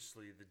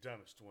obviously the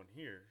dumbest one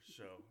here,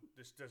 so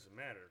this doesn't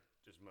matter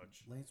as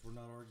much. Lance, we're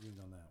not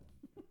arguing on that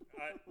one.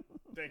 I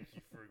thank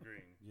you for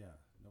agreeing. Yeah,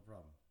 no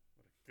problem.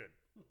 What a good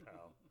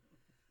pal.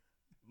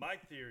 My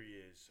theory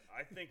is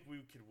I think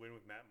we could win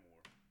with Matt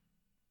Moore,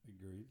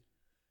 Agreed.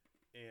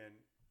 and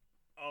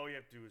all we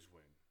have to do is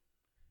win.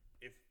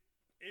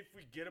 If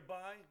we get a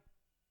bye,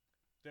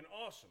 then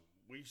awesome.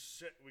 We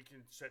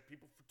can set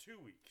people for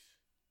 2 weeks.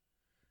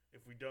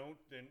 If we don't,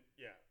 then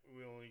yeah,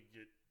 we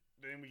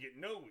get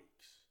no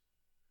weeks.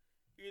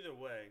 Either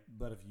way,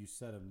 But if you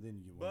set them,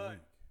 then you But- win.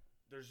 Week.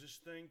 there's this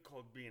thing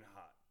called being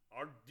hot.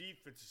 Our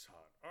defense is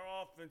hot.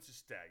 Our offense is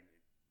stagnant.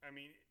 I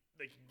mean,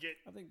 they can get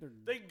I think they're.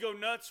 they can go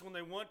nuts when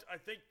they want. I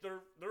think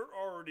they're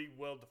already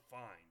well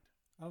defined.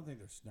 I don't think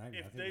they're snagging.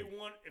 I If think they they're-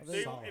 want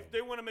they're solid. if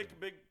they want to make a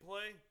big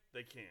play,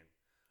 they can.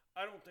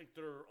 I don't think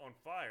they're on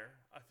fire.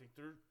 I think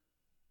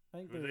I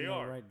think who they're they in the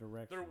are. right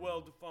direction. they're well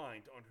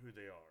defined on who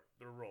they are,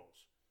 their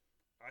roles.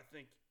 I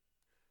think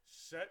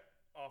set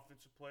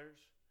offensive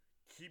players,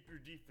 keep your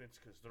defense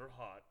because they're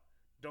hot.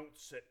 Don't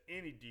set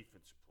any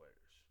defensive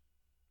players.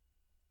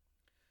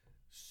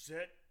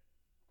 Set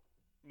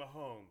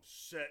Mahomes,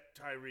 set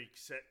Tyreek,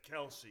 set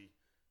Kelsey,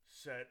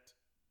 set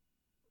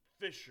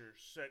Fisher,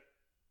 set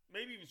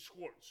maybe even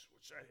Schwartz,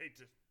 which I hate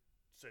to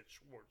set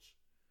Schwartz.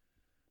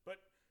 But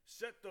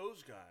set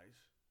those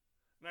guys,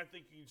 and I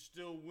think you can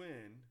still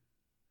win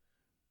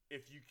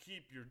if you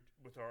keep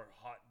with our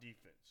hot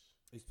defense.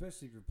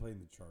 especially if you're playing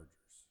the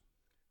Chargers.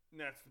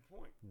 And that's the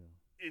point. Yeah.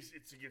 It's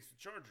against the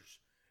Chargers.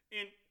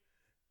 And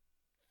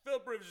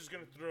Philip Rivers is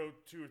going to throw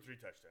 2 or 3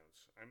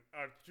 touchdowns.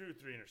 2 or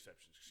 3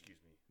 interceptions, excuse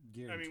me.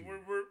 I mean,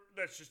 Guaranteed. we're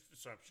that's just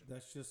assumption.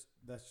 That's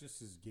just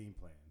his game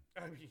plan.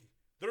 I mean,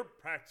 they're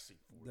practicing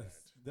for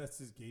That's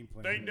his game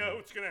plan. that. They know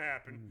it's going to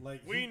happen.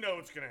 Like, we he- know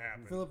it's going to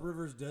happen. Philip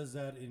Rivers does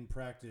that in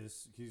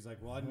practice. He's like,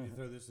 well, I need to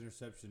throw this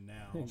interception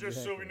now.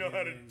 just so we know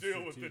how to And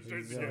deal with it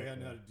during the strategically, game. I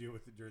know how to deal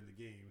with it during the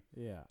game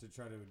Yeah. to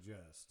try to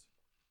adjust.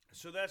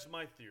 So that's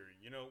my theory.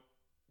 You know,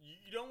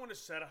 you don't want to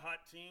set a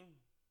hot team,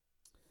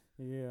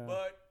 Yeah.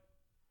 but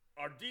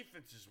our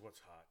defense is what's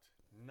hot,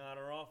 not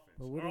our offense.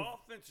 But what Our if-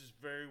 offense is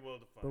very well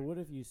defined. But what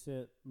if you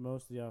sit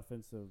most of the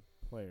offensive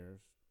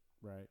players,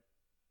 right?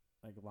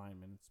 Like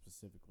linemen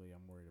specifically,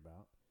 I'm worried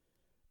about.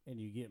 And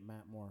you get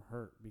Matt Moore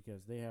hurt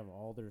because they have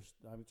all their.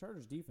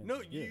 Chargers defense. No,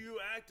 is good. you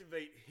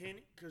activate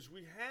Henny because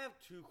we have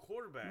 2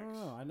 quarterbacks.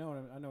 No, I know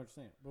what you're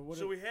saying. But what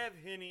So if, we have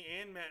Henny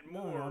and Matt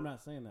no, Moore. no, I'm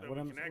not saying that. that What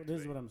we I'm can this is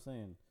activate. what I'm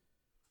saying.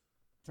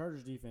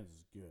 Chargers defense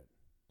is good.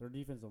 Their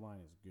defensive line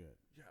is good.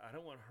 Yeah, I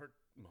don't want to hurt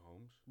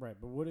Mahomes. Right,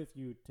 but what if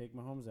you take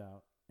Mahomes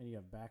out and you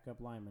have backup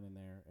linemen in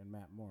there and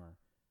Matt Moore,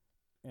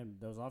 and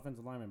those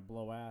offensive linemen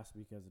blow ass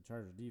because the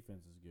Chargers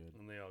defense is good,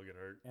 And they all get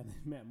hurt. and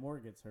then Matt Moore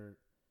gets hurt.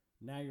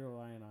 Now you're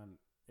relying on,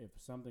 if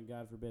something,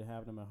 God forbid,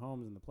 happened to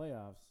Mahomes in the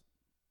playoffs,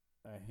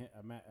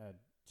 a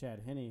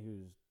Chad Henne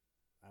who's,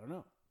 I don't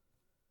know.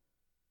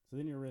 So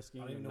then you're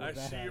risking. I don't even know your I what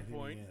back- see your Henny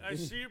point. is. I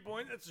see your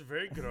point. That's a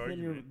very good then you're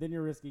argument. then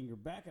you're risking your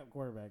backup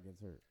quarterback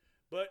gets hurt.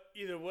 But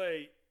either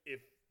way,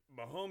 if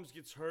Mahomes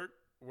gets hurt,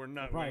 we're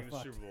not Probably winning the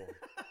fucked. Super Bowl.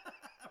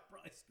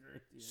 Probably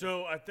screwed.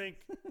 So I think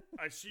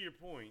I see your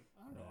point.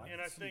 I don't know.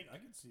 And I think I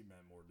can see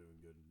Matt Moore doing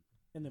good.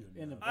 In the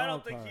Good in the job. I don't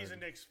wild think card, he's a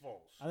Nick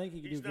Foles. I think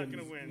he could he's do not good.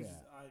 going to win.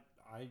 Yeah.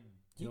 I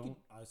He don't. could-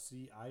 I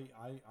see.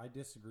 I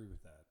disagree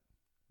with that.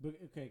 But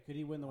okay, could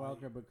he win the wild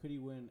card? But could he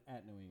win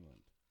at New England?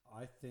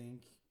 I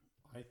think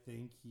I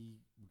think he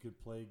could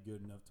play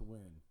good enough to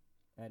win.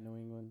 At New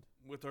England.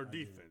 with our I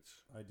do. defense.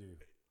 I do.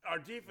 Our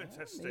defense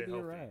has to stay Maybe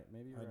healthy. you're right.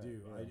 Maybe you're I right.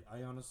 do. Yeah.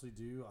 I honestly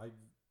do.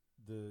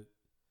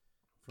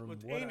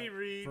 With Andy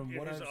Reid and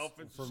his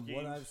offensive from schemes.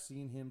 what I've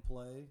seen him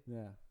play,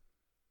 Yeah.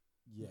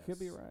 yes, You could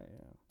be right.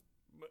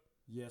 Yeah.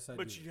 Yes, I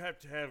But do. you have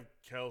to have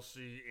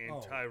Kelsey and Oh,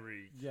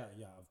 Tyreek. Yeah,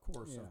 of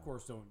course, Yeah. of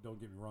course. Don't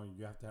get me wrong.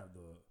 You have to have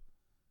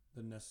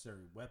the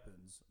necessary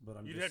weapons. But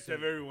I'm You'd just have to have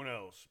saying- everyone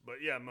else.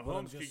 But yeah, but I'm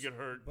Mahomes could just- get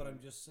hurt. But I'm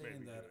just saying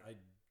maybe that get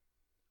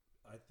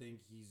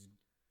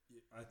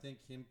I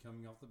think him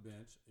coming off the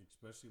bench,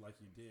 especially like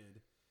he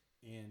did,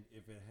 and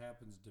if it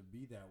happens to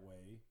be that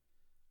way,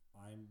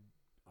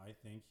 I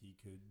think he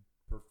could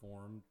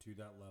perform to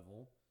that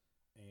level,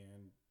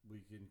 and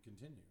we can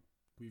continue.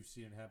 We've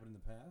seen it happen in the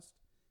past,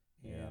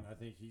 and Yeah. I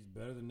think he's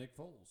better than Nick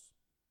Foles.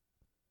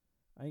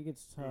 I think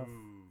it's tough.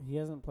 Ooh. He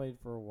hasn't played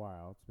for a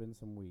while. It's been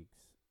some weeks.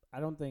 I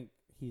don't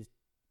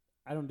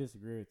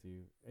disagree with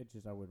you. It's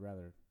just I would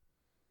rather.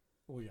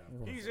 Oh yeah, of He's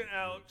course. He's an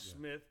Alex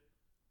Smith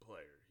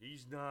player.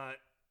 He's not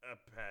a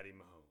Patty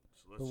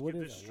Mahomes. Let's what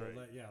get if- this Yeah,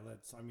 well,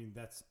 straight.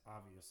 that's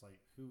obvious. Like,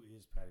 who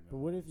is Patty Mahomes? But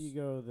what if you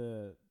go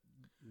the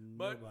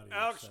But Nobody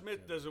Alex except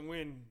Smith him. doesn't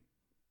win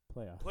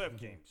playoff? playoff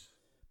games.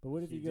 But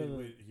what if He you go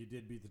did, the he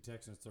did beat the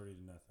Texans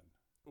 30-0.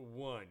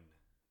 One.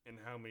 And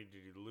how many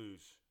did he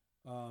lose?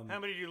 Um, How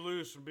many did he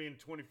lose from being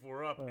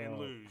 24 up and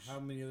lose? How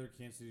many other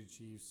Kansas City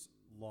Chiefs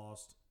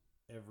lost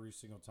every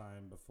single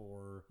time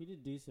before? he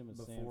did decent with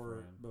San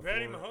Before, Fran. before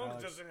Patty Mahomes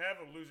Alex- doesn't have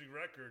a losing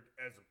record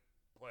as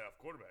a playoff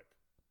quarterback.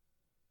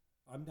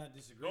 I'm not The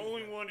disagreeing.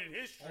 only with that. one in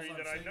history All I'm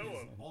that I saying know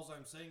is- of. All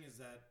I'm saying is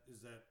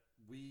that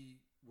we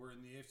were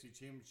in the AFC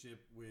Championship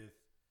with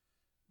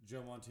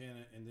Joe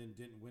Montana and then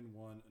didn't win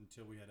one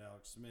until we had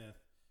Alex Smith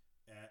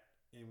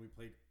and we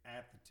played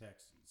at the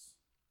Texans.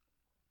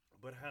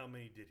 But how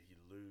many did he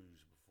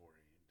lose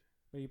beforehand?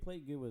 But he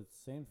played good with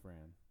San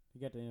Fran. He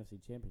got the NFC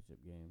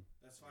Championship game.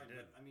 That's fine, He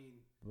did. but I mean,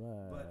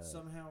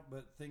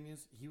 But thing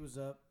is, he was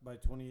up by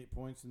 28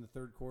 points in the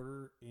third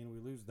quarter and we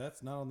lose.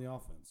 That's not on the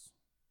offense.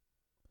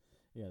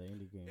 yeah, the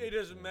Indy game. It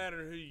doesn't yeah.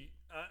 matter who you.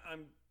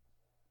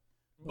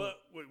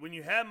 But when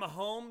you have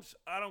Mahomes,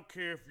 I don't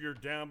care if you're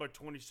down by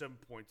 27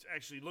 points.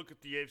 Actually, look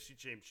at the AFC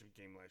Championship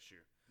game last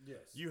year.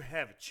 Yes. You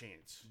have a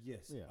chance.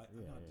 Yes. Yeah, I'm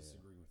yeah, not yeah, yeah.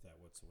 disagreeing with that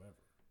whatsoever.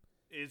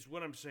 Is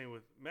what I'm saying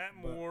with Matt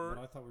But Moore.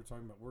 I thought we were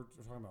talking about we're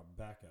talking about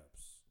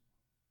backups.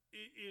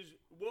 Is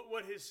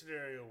what his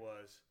scenario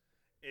was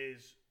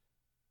is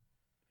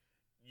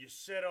you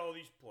set all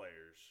these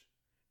players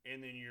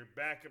and then your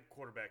backup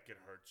quarterback get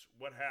hurts.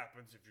 What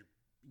happens if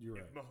You're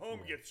if right.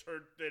 Mahomes You're right. gets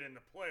hurt then in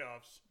the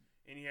playoffs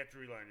and you have to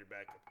rely on your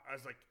backup? I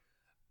was like,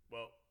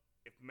 well,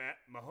 if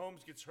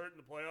Mahomes gets hurt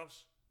in the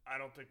playoffs, I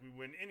don't think we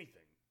win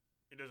anything.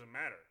 It doesn't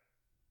matter.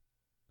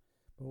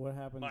 But what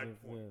happens My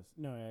if point. this?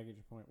 No, I get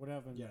your point. What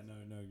happens? Yeah,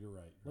 no, you're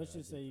right. Let's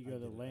just say you go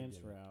the Lance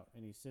route. route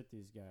and you sit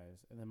these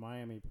guys, and then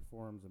Miami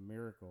performs a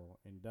miracle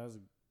and does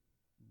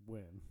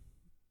win.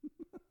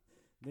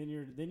 then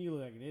you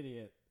look like an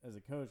idiot as a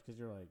coach because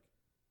you're like,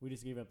 we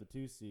just gave up the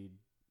 2 seed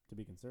to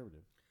be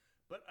conservative.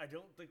 But I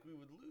don't think we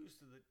would lose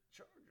to the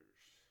Chargers.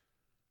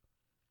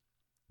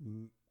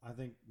 I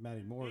think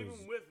Matty Moore Even is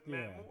with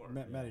Matt yeah.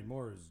 Moore. Matty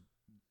Moore is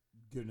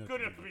good enough.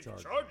 Good enough to beat the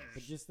Chargers.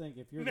 But just think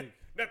if you're Not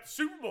the the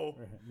Super Bowl.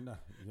 No,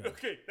 yeah.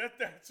 Okay,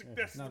 that's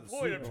the Not the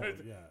point. Super I'm trying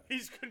Bowl, to, yeah.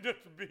 He's good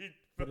enough to beat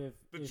But the if-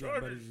 the if- Yeah,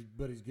 Chargers.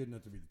 but he's good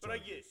enough to beat the But I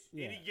Chargers.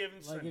 get any given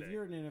like Sunday. if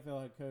you're an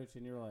NFL head coach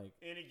and you're like,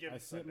 any given I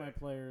sit my Sunday.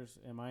 players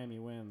and Miami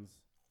wins,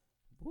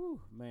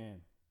 woo man,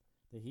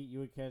 the heat you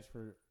would catch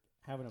for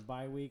having a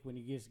bye week when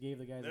you just gave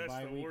the guys a That's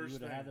bye the week, you worst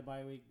would have had thing. the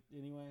bye week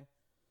anyway.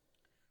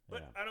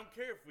 But I don't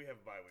care if we have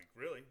a bye week,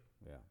 really.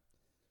 yeah.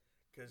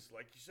 Because,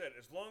 like you said,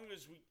 as long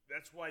as we.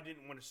 That's why I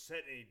didn't want to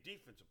set any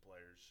defensive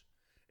players,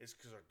 is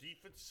because our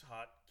defense is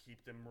hot,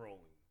 keep them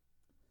rolling.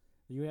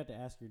 You have to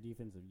ask your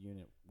defensive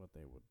unit what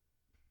they would.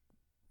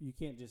 You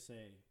can't just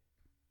say.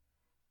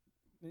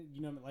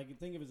 You know, like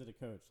think of it as a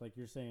coach, like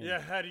you're saying.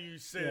 Yeah, how do you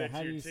say Yeah, that how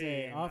to do your you team?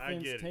 say I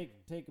offense? get it.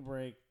 Take a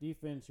break.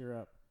 Defense, you're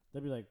up.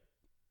 They'll be like,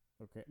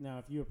 okay. Now,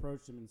 if you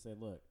approach them and say,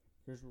 "Look,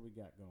 here's what we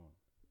got going.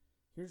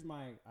 Here's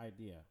my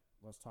idea.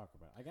 Let's talk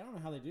about it." Like I don't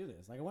know how they do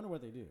this. Like I wonder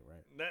what they do.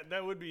 Right?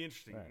 That would be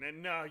interesting. Right.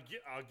 And now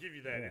I'll give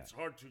you that. Yeah. It's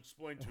hard to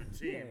explain to a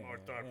team Yeah, our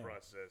thought yeah.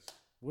 process.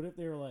 What if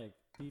they were like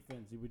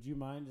defense? Would you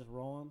mind just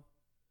rolling?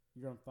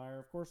 You're on fire.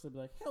 Of course they'd be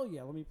like, "Hell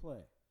yeah, let me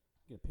play."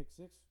 Get a pick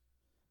six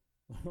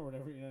or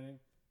whatever. You know what I mean?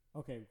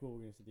 Okay, cool. We're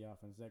gonna see the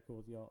offense. Is that cool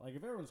with y'all? Like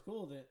if everyone's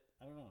cool with it,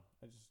 I don't know.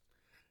 I just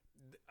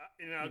And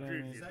I You know what I agree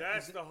mean? with you. Is that-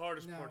 That's is it- the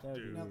hardest now- part to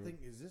That'd do. be Now, weird.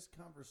 think, is this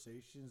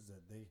conversations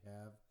that they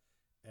have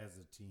as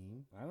a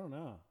team? I don't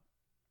know.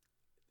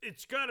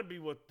 It's got to be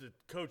what the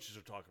coaches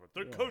are talking about.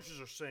 Their Yeah.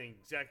 coaches are saying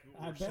exactly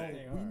what I we're bet saying.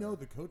 they We are. know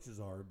the coaches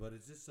are, but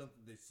is this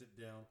something they sit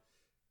down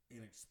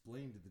and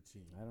explain to the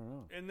team? I don't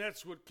know. And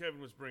that's what Kevin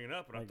was bringing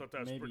up, and I Like, thought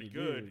that was maybe pretty you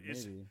good. do,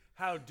 Is maybe.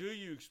 how do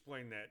you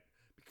explain that?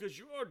 Because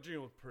you are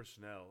dealing with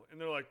personnel, and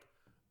they're like,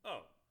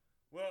 "Oh,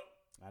 well,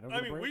 I don't.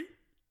 I get a mean, break.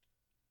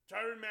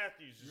 Tyrann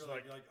Matthews is You're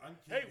like, I'm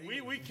hey, King we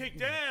England.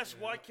 kicked ass.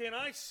 Why can't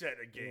I set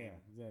a game?"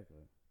 Yeah,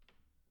 exactly.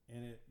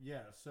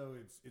 So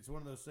it's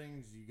one of those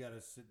things you got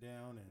to sit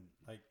down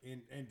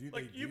and do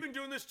Like they you've been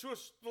doing this to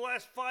us the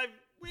last 5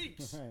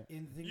 weeks. Right.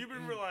 You've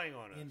been relying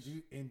on us.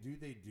 And do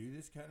they do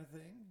this kind of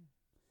thing?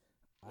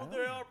 Well,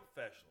 they are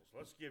professionals.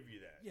 Let's give you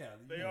that. Yeah,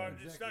 they yeah, are.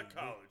 It's not exactly.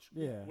 college.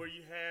 Yeah. Where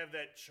you have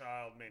that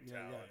child Yeah,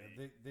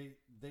 mentality. they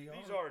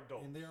These are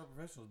adults. and they are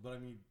professionals. But I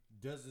mean,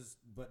 does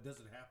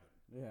it happen?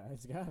 Yeah,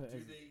 it's got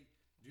it.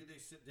 Do they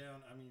sit down?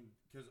 I mean,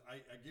 because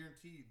I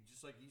guarantee you,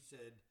 just like you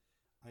said,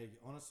 I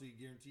honestly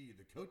guarantee you,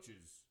 the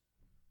coaches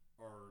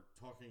are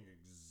talking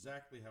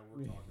exactly how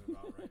we're talking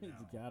about right now.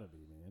 It's got to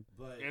be, man.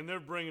 But And they're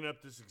bringing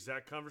up this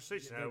exact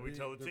conversation. How do we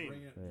tell the team?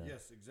 Yeah.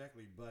 Yes,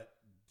 exactly. But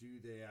do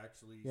they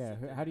actually? Yeah,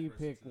 sit down how do you and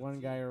express it pick to the one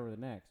team? guy over the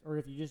next? Or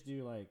if you just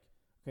do like,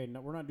 okay,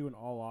 no, we're not doing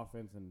all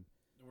offense and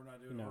We're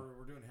not doing. No.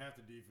 We're doing half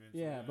the defense.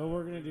 yeah, but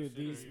we're gonna do sit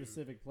these you.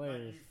 specific Not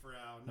players. you,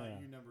 Frau. Not Yeah.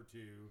 you, number 2.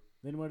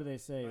 Then what do they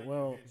say? Not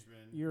Well, you,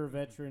 henchman. you're a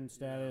veteran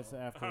status know,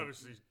 after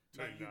Obviously,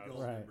 Not you, Tony goal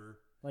Knott. Right. member.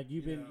 like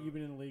you know. you've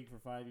been in the league for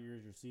 5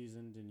 years, you're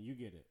seasoned, and you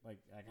get it. Like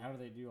how do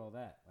they do all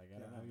that? Like I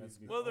don't Yeah, know. I mean, That's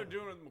good. Well, they're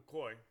doing it with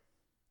McCoy.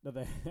 No,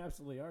 they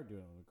absolutely are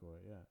doing it with McCoy.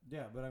 Yeah.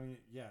 Yeah, but I mean,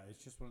 yeah,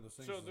 it's just one of those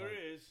things. So it's there like,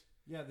 is.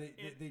 Yeah, they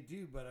it-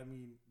 do, but I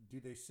mean, do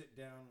they sit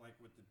down like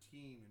with the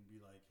team and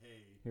be like,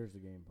 "Hey, Here's the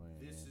game plan.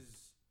 this yeah.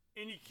 is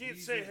And you can't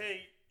These say, are-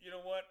 hey, you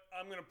know what?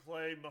 I'm going to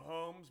play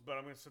Mahomes, but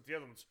I'm going to set the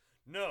other ones.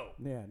 No.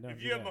 Yeah, no.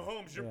 If you have yeah,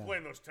 Mahomes, you're yeah.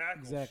 playing those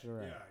tackles. Exactly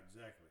right. yeah,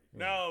 exactly."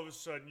 Now all of a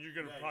sudden you're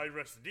going to Yeah, probably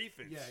rest the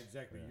defense. Yeah,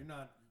 exactly. Yeah. You're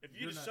not. If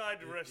you you're not- decide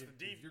to if- rest if,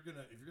 the def-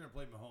 if you're gonna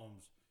play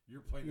Mahomes,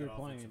 you're playing You're that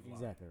playing offensive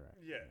line. exactly right.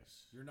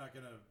 Yes. You're not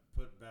gonna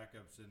put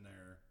backups in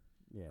there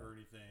Yeah. or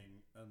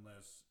anything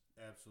unless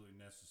absolutely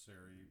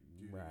necessary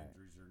due to Right,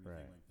 injuries or anything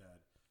right. like that.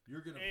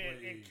 You're gonna And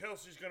play.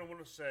 Kelsey's going to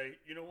want to say,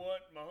 you know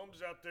what? Mahomes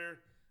is out there.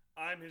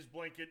 I'm his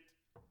blanket.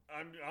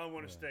 I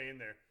want to Yeah. stay in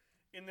there.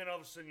 And then all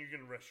of a sudden you're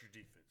going to rest your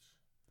defense.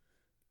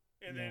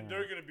 And then No.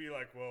 they're going to be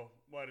like, well,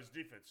 why does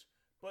defense?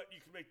 But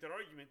you can make that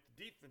argument.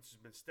 The defense has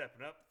been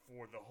stepping up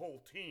for the whole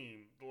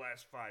team the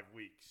last 5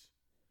 weeks.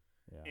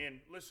 Yeah.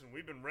 And listen,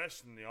 we've been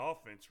resting the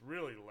offense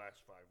really the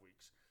last 5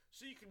 weeks.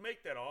 So you can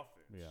make that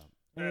offense. Yeah.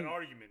 That And-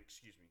 argument,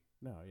 excuse me.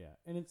 No, yeah,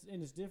 and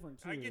it's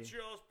different too. I get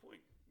your all's point.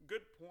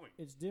 Good point.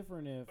 It's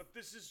different if But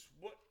this is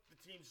what the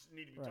teams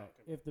need to be right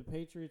talking about. if the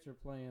Patriots are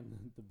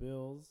playing the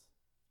Bills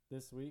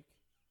this week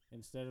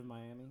instead of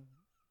Miami,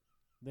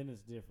 then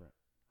it's different,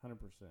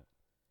 100%.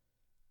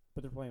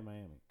 But they're playing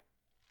Miami.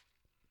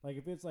 Like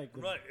if it's like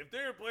the, Right. If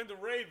they were playing the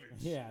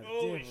Ravens, Yeah,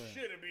 holy different.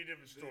 shit, it'd be a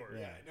different story.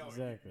 Yeah, no,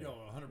 Exactly. No,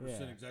 100%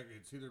 Yeah. exactly.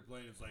 It's who they're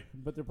playing. It's like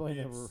but they're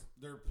playing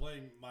they're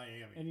playing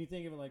Miami. and you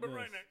think of it like But this.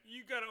 right now,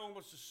 you got to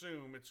almost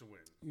assume it's a win.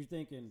 You're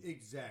thinking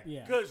exactly.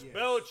 Yeah. Because Yes.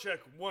 Belichick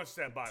wants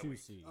that bye 2 week.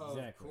 seed Oh,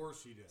 exactly. Of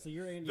course he does. So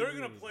you're Andy They're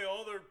going to Reid. play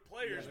all their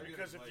players they're gonna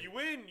because if play- you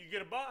win, you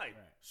get a bye. Right.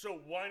 So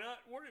why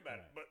not worry about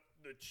it? Right. But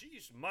the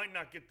Chiefs might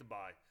not get the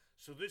bye.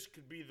 So this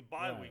could be the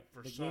bye Right. week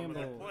for The some of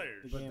their gamble-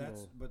 players.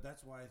 the But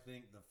that's why I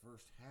think the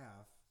first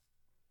half.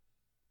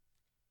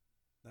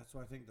 That's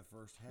why I think the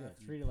first half. Yeah,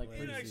 you treat it like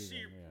play- And I preseason, see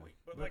your yeah. point.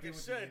 But like I then with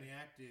said, the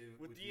inactive,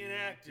 with the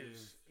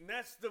inactives, and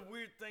that's the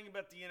weird thing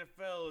about the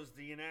NFL is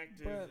the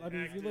inactive. But, I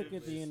mean, if you look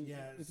at the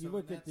inactive. in- if you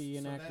look at the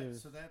inactives-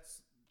 so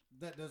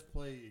that does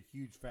play a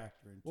huge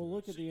factor into. Well, it.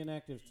 look at the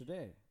inactives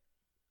today.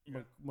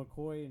 Yeah.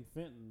 McCoy and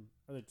Fenton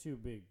are the two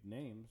big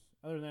names.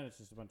 Other than that, it's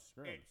just a bunch of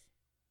scrubs.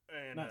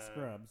 and Not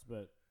scrubs,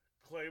 but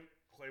Claiborne.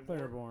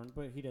 Claiborne,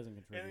 but he doesn't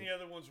contribute. And the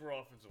other ones were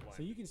offensive line.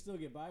 So you can still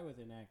get by with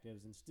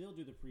inactives and still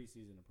do the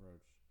preseason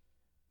approach.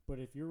 But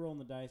if you're rolling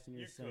the dice and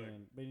you're You could.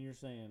 saying, but you're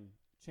saying,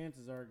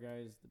 chances are,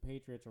 guys, the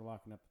Patriots are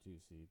locking up the 2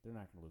 seed. They're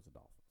not going to lose the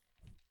Dolphins.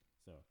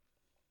 So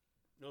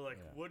They're like,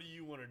 Yeah. what do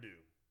you want to do?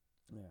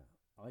 yeah,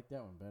 I like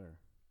that one better.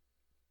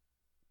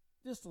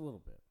 Just a little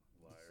bit.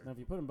 Liar. Now, if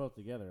you put them both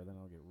together, then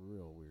it'll get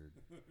real weird.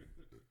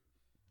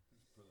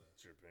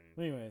 That's your opinion.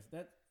 But anyways,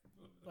 that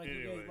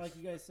Anyways. like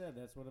you guys said,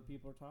 that's what the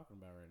people are talking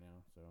about right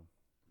now. So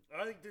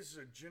I think this is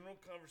a general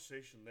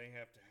conversation they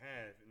have to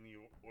have in the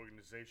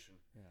organization.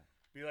 yeah,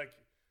 Be like,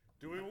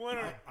 do we want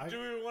I-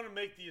 to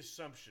make the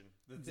assumption?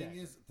 The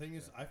Exactly. thing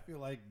is, I feel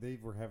like they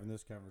were having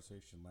this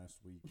conversation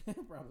last week.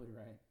 probably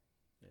right.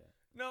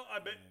 No, I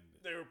bet And-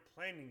 they were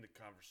planning the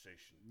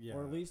conversation. Yeah,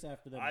 Or at least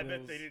after the I Bills,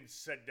 bet they didn't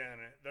sit down.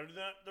 They're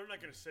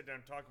not going to sit down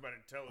and talk about it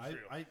and tell us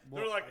real. well,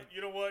 They're like,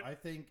 you know what? I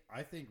think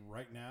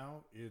right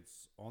now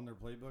it's on their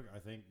playbook. I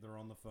think they're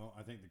on the phone.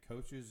 I think the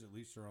coaches at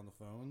least are on the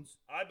phones.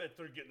 I bet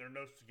they're getting their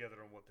notes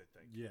together on what they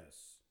think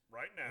Yes,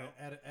 right now.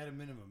 at a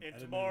minimum. And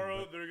at a tomorrow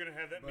minimum, they're going to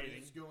have that but meeting.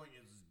 it's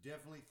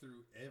definitely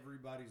through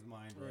everybody's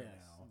mind right yes,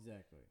 now.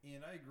 exactly.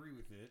 And I agree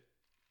with it.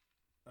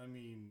 I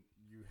mean,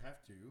 you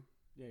have to.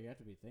 Yeah, you have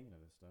to be thinking of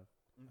this stuff.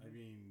 I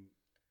mean,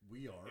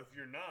 we are. If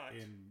you're not,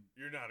 and,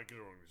 you're not a good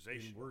and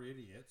organization. we're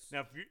idiots.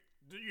 Now,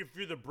 if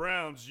you're the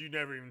Browns, you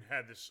never even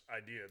had this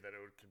idea that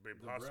it could be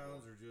the possible.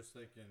 Browns are just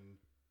thinking,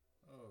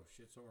 "Oh,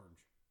 shit's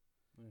orange."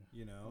 Yeah.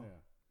 You know, Yeah.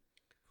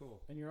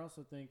 cool. And you're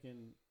also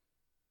thinking,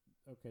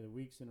 okay, the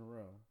weeks in a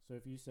row. So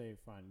if you say,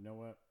 fine, you know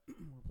what,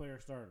 we'll play our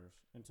starters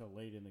until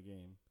late in the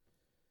game.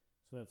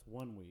 So that's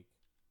 1 week.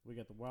 We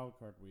got the wild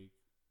card week,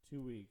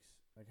 2 weeks.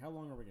 Like, how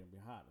long are we going to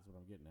be hot? Is what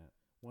I'm getting at.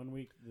 1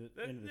 week, the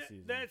end of the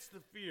season. That's the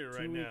fear 2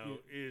 right week- now.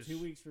 Is 2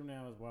 weeks from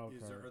now is wild Is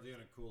card. there, are they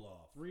going to cool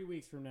off? 3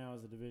 weeks from now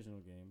is a divisional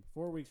game.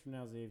 4 weeks from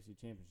now is the AFC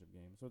Championship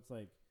game. So it's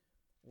like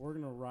we're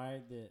gonna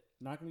ride that.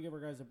 Not gonna give our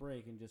guys a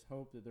break and just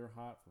hope that they're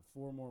hot for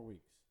 4 more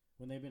weeks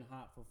when they've been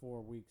hot for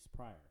 4 weeks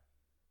prior.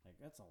 Like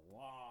that's a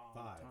long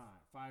 5. time.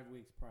 5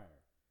 weeks prior.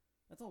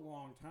 That's a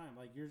long time.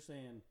 Like you're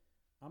saying,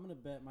 I'm gonna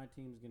bet my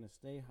team's gonna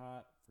stay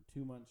hot for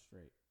 2 months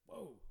straight.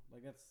 Whoa,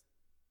 like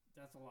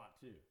that's a lot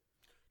too.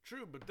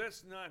 true, but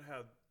that's not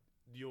how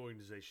the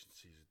organization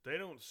sees it. They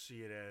don't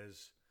see it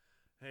as,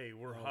 hey,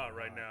 we're Oh, hot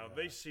right hot, now. yeah.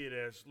 They see it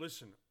as,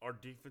 listen, our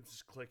defense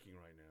is clicking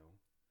right now.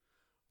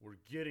 We're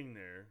getting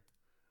there.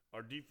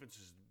 Our defense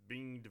is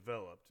being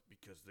developed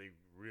because they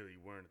really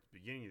weren't at the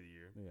beginning of the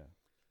year. Yeah.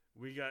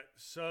 We got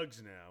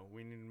Suggs now.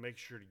 We need to make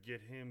sure to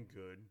get him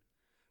good.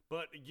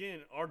 But again,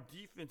 our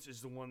defense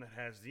is the one that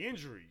has the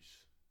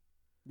injuries.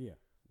 Yeah.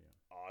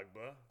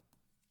 Agba,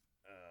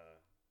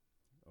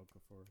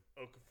 Okafor.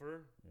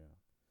 Okafor. Yeah.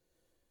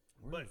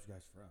 Where But- are those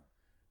guys from?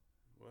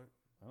 What?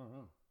 I don't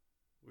know.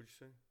 What'd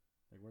you say?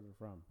 Like where they're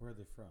from. Where are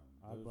they from?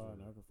 Those Agba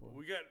and are- Okafor.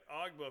 We got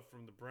Agba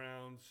from the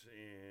Browns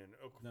and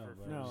Okafor No, from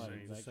but the No, I'm like-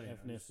 Saints. just saying,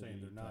 I'm just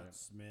saying they're ethnicity not type.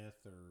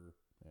 Smith or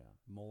Yeah.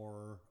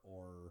 Moore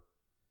or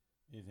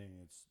anything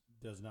that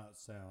does not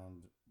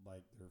sound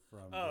like they're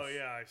from. Oh this-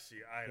 yeah, I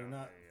see. I They're don't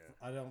not. know. Yeah.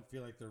 I don't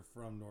feel like they're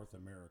from North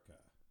America.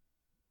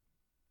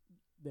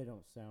 They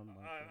don't sound like.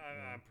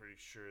 I'm pretty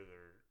sure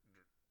they're.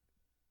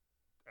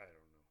 I don't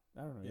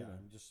know. I don't know. Yeah, either.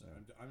 I'm just.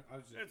 I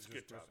was just. That's just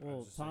good topic. I was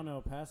Well, just saying- Tano I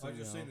was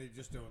just Passanio. saying they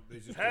just don't. They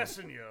just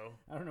Passanio.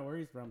 I don't know where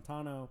he's from.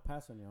 Tano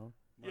Passanio.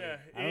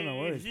 Yeah, I don't know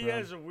where he's he from.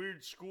 has a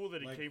weird school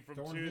that he like came from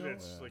too. Thornhill?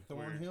 That's Yeah. like weird.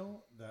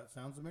 Thornhill. That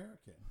sounds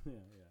American. yeah.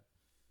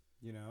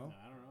 You know. No,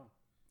 I don't know.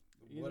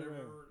 Either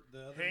Whatever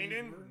the other names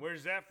Hanan, were.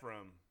 where's that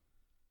from?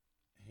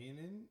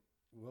 Hanan.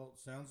 Well, it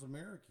sounds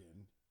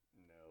American,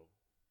 No.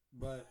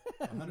 but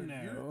 100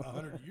 No.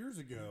 100 years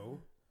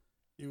ago,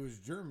 it was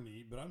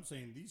Germany. But I'm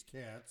saying these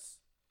cats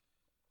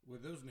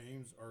with those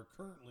names are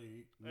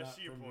currently I not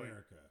see your from point.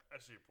 America. I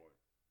see your point.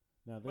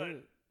 No, But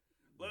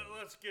they're.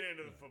 let's get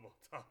into the football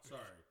topic.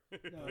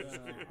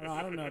 Sorry. No,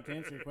 I don't know. To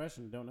answer your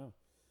question, don't know.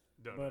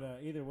 Don't But know.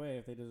 either way,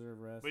 if they deserve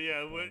rest. But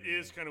yeah, then, what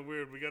is kind of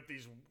weird, we got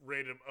these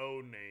rated O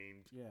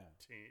named Yeah.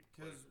 team.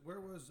 Because where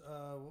was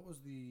what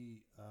was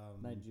the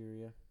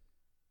Nigeria.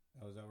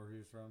 Oh, is that where he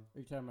was from? Are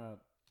you talking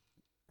about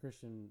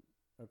Christian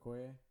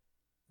Okoye?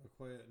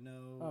 Okoye?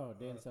 No. Oh,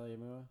 Dan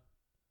Saliamua.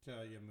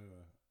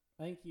 Talyamua.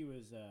 I think he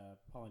was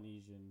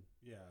Polynesian.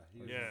 Yeah. He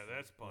Yeah, was-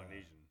 that's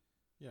Polynesian.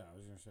 Yeah, I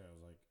was gonna say. I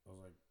was like.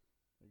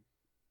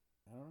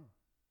 I don't know.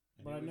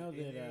 and But he I was- know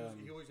and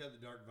that, he always had the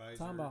dark visor.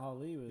 Tamba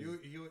Hali was.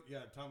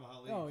 Yeah,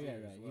 Tamahali. Oh too, yeah,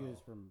 as yeah. He well. was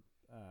from.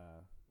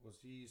 Was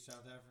he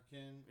South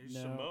African? He's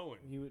no, Samoan.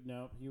 He would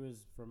no. He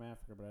was from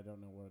Africa, but I don't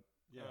know what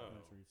Yeah. Oh.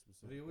 country But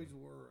specifically. he always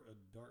wore a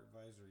dark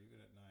visor even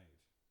at night.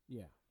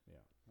 Yeah,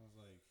 yeah. I was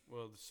like,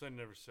 Well, the sun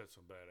never sets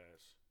on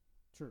badass.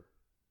 True.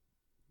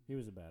 He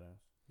was a badass.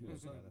 He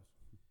was a Mhm. badass.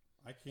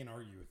 I can't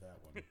argue with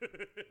that one.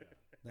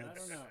 I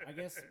That's, don't know. I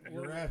guess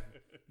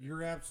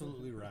you're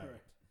absolutely right.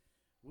 Right.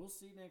 We'll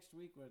see next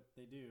week what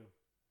they do.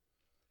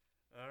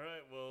 All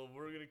right, well,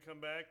 we're going to come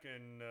back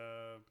and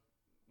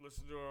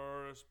listen to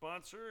our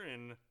sponsor.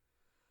 And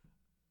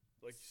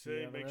like you See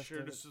say, how the make rest sure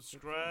of to it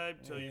subscribe,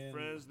 fits tell your And-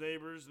 friends,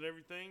 neighbors, and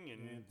everything.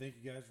 And And thank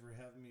you guys for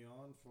having me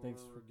on for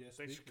Thanks for- guest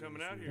thanks for speaker coming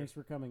this out week. here. Thanks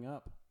for coming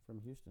up from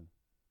Houston.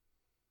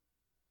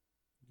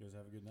 You guys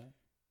have a good night.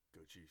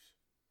 go Chiefs.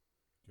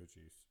 Go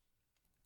Chiefs.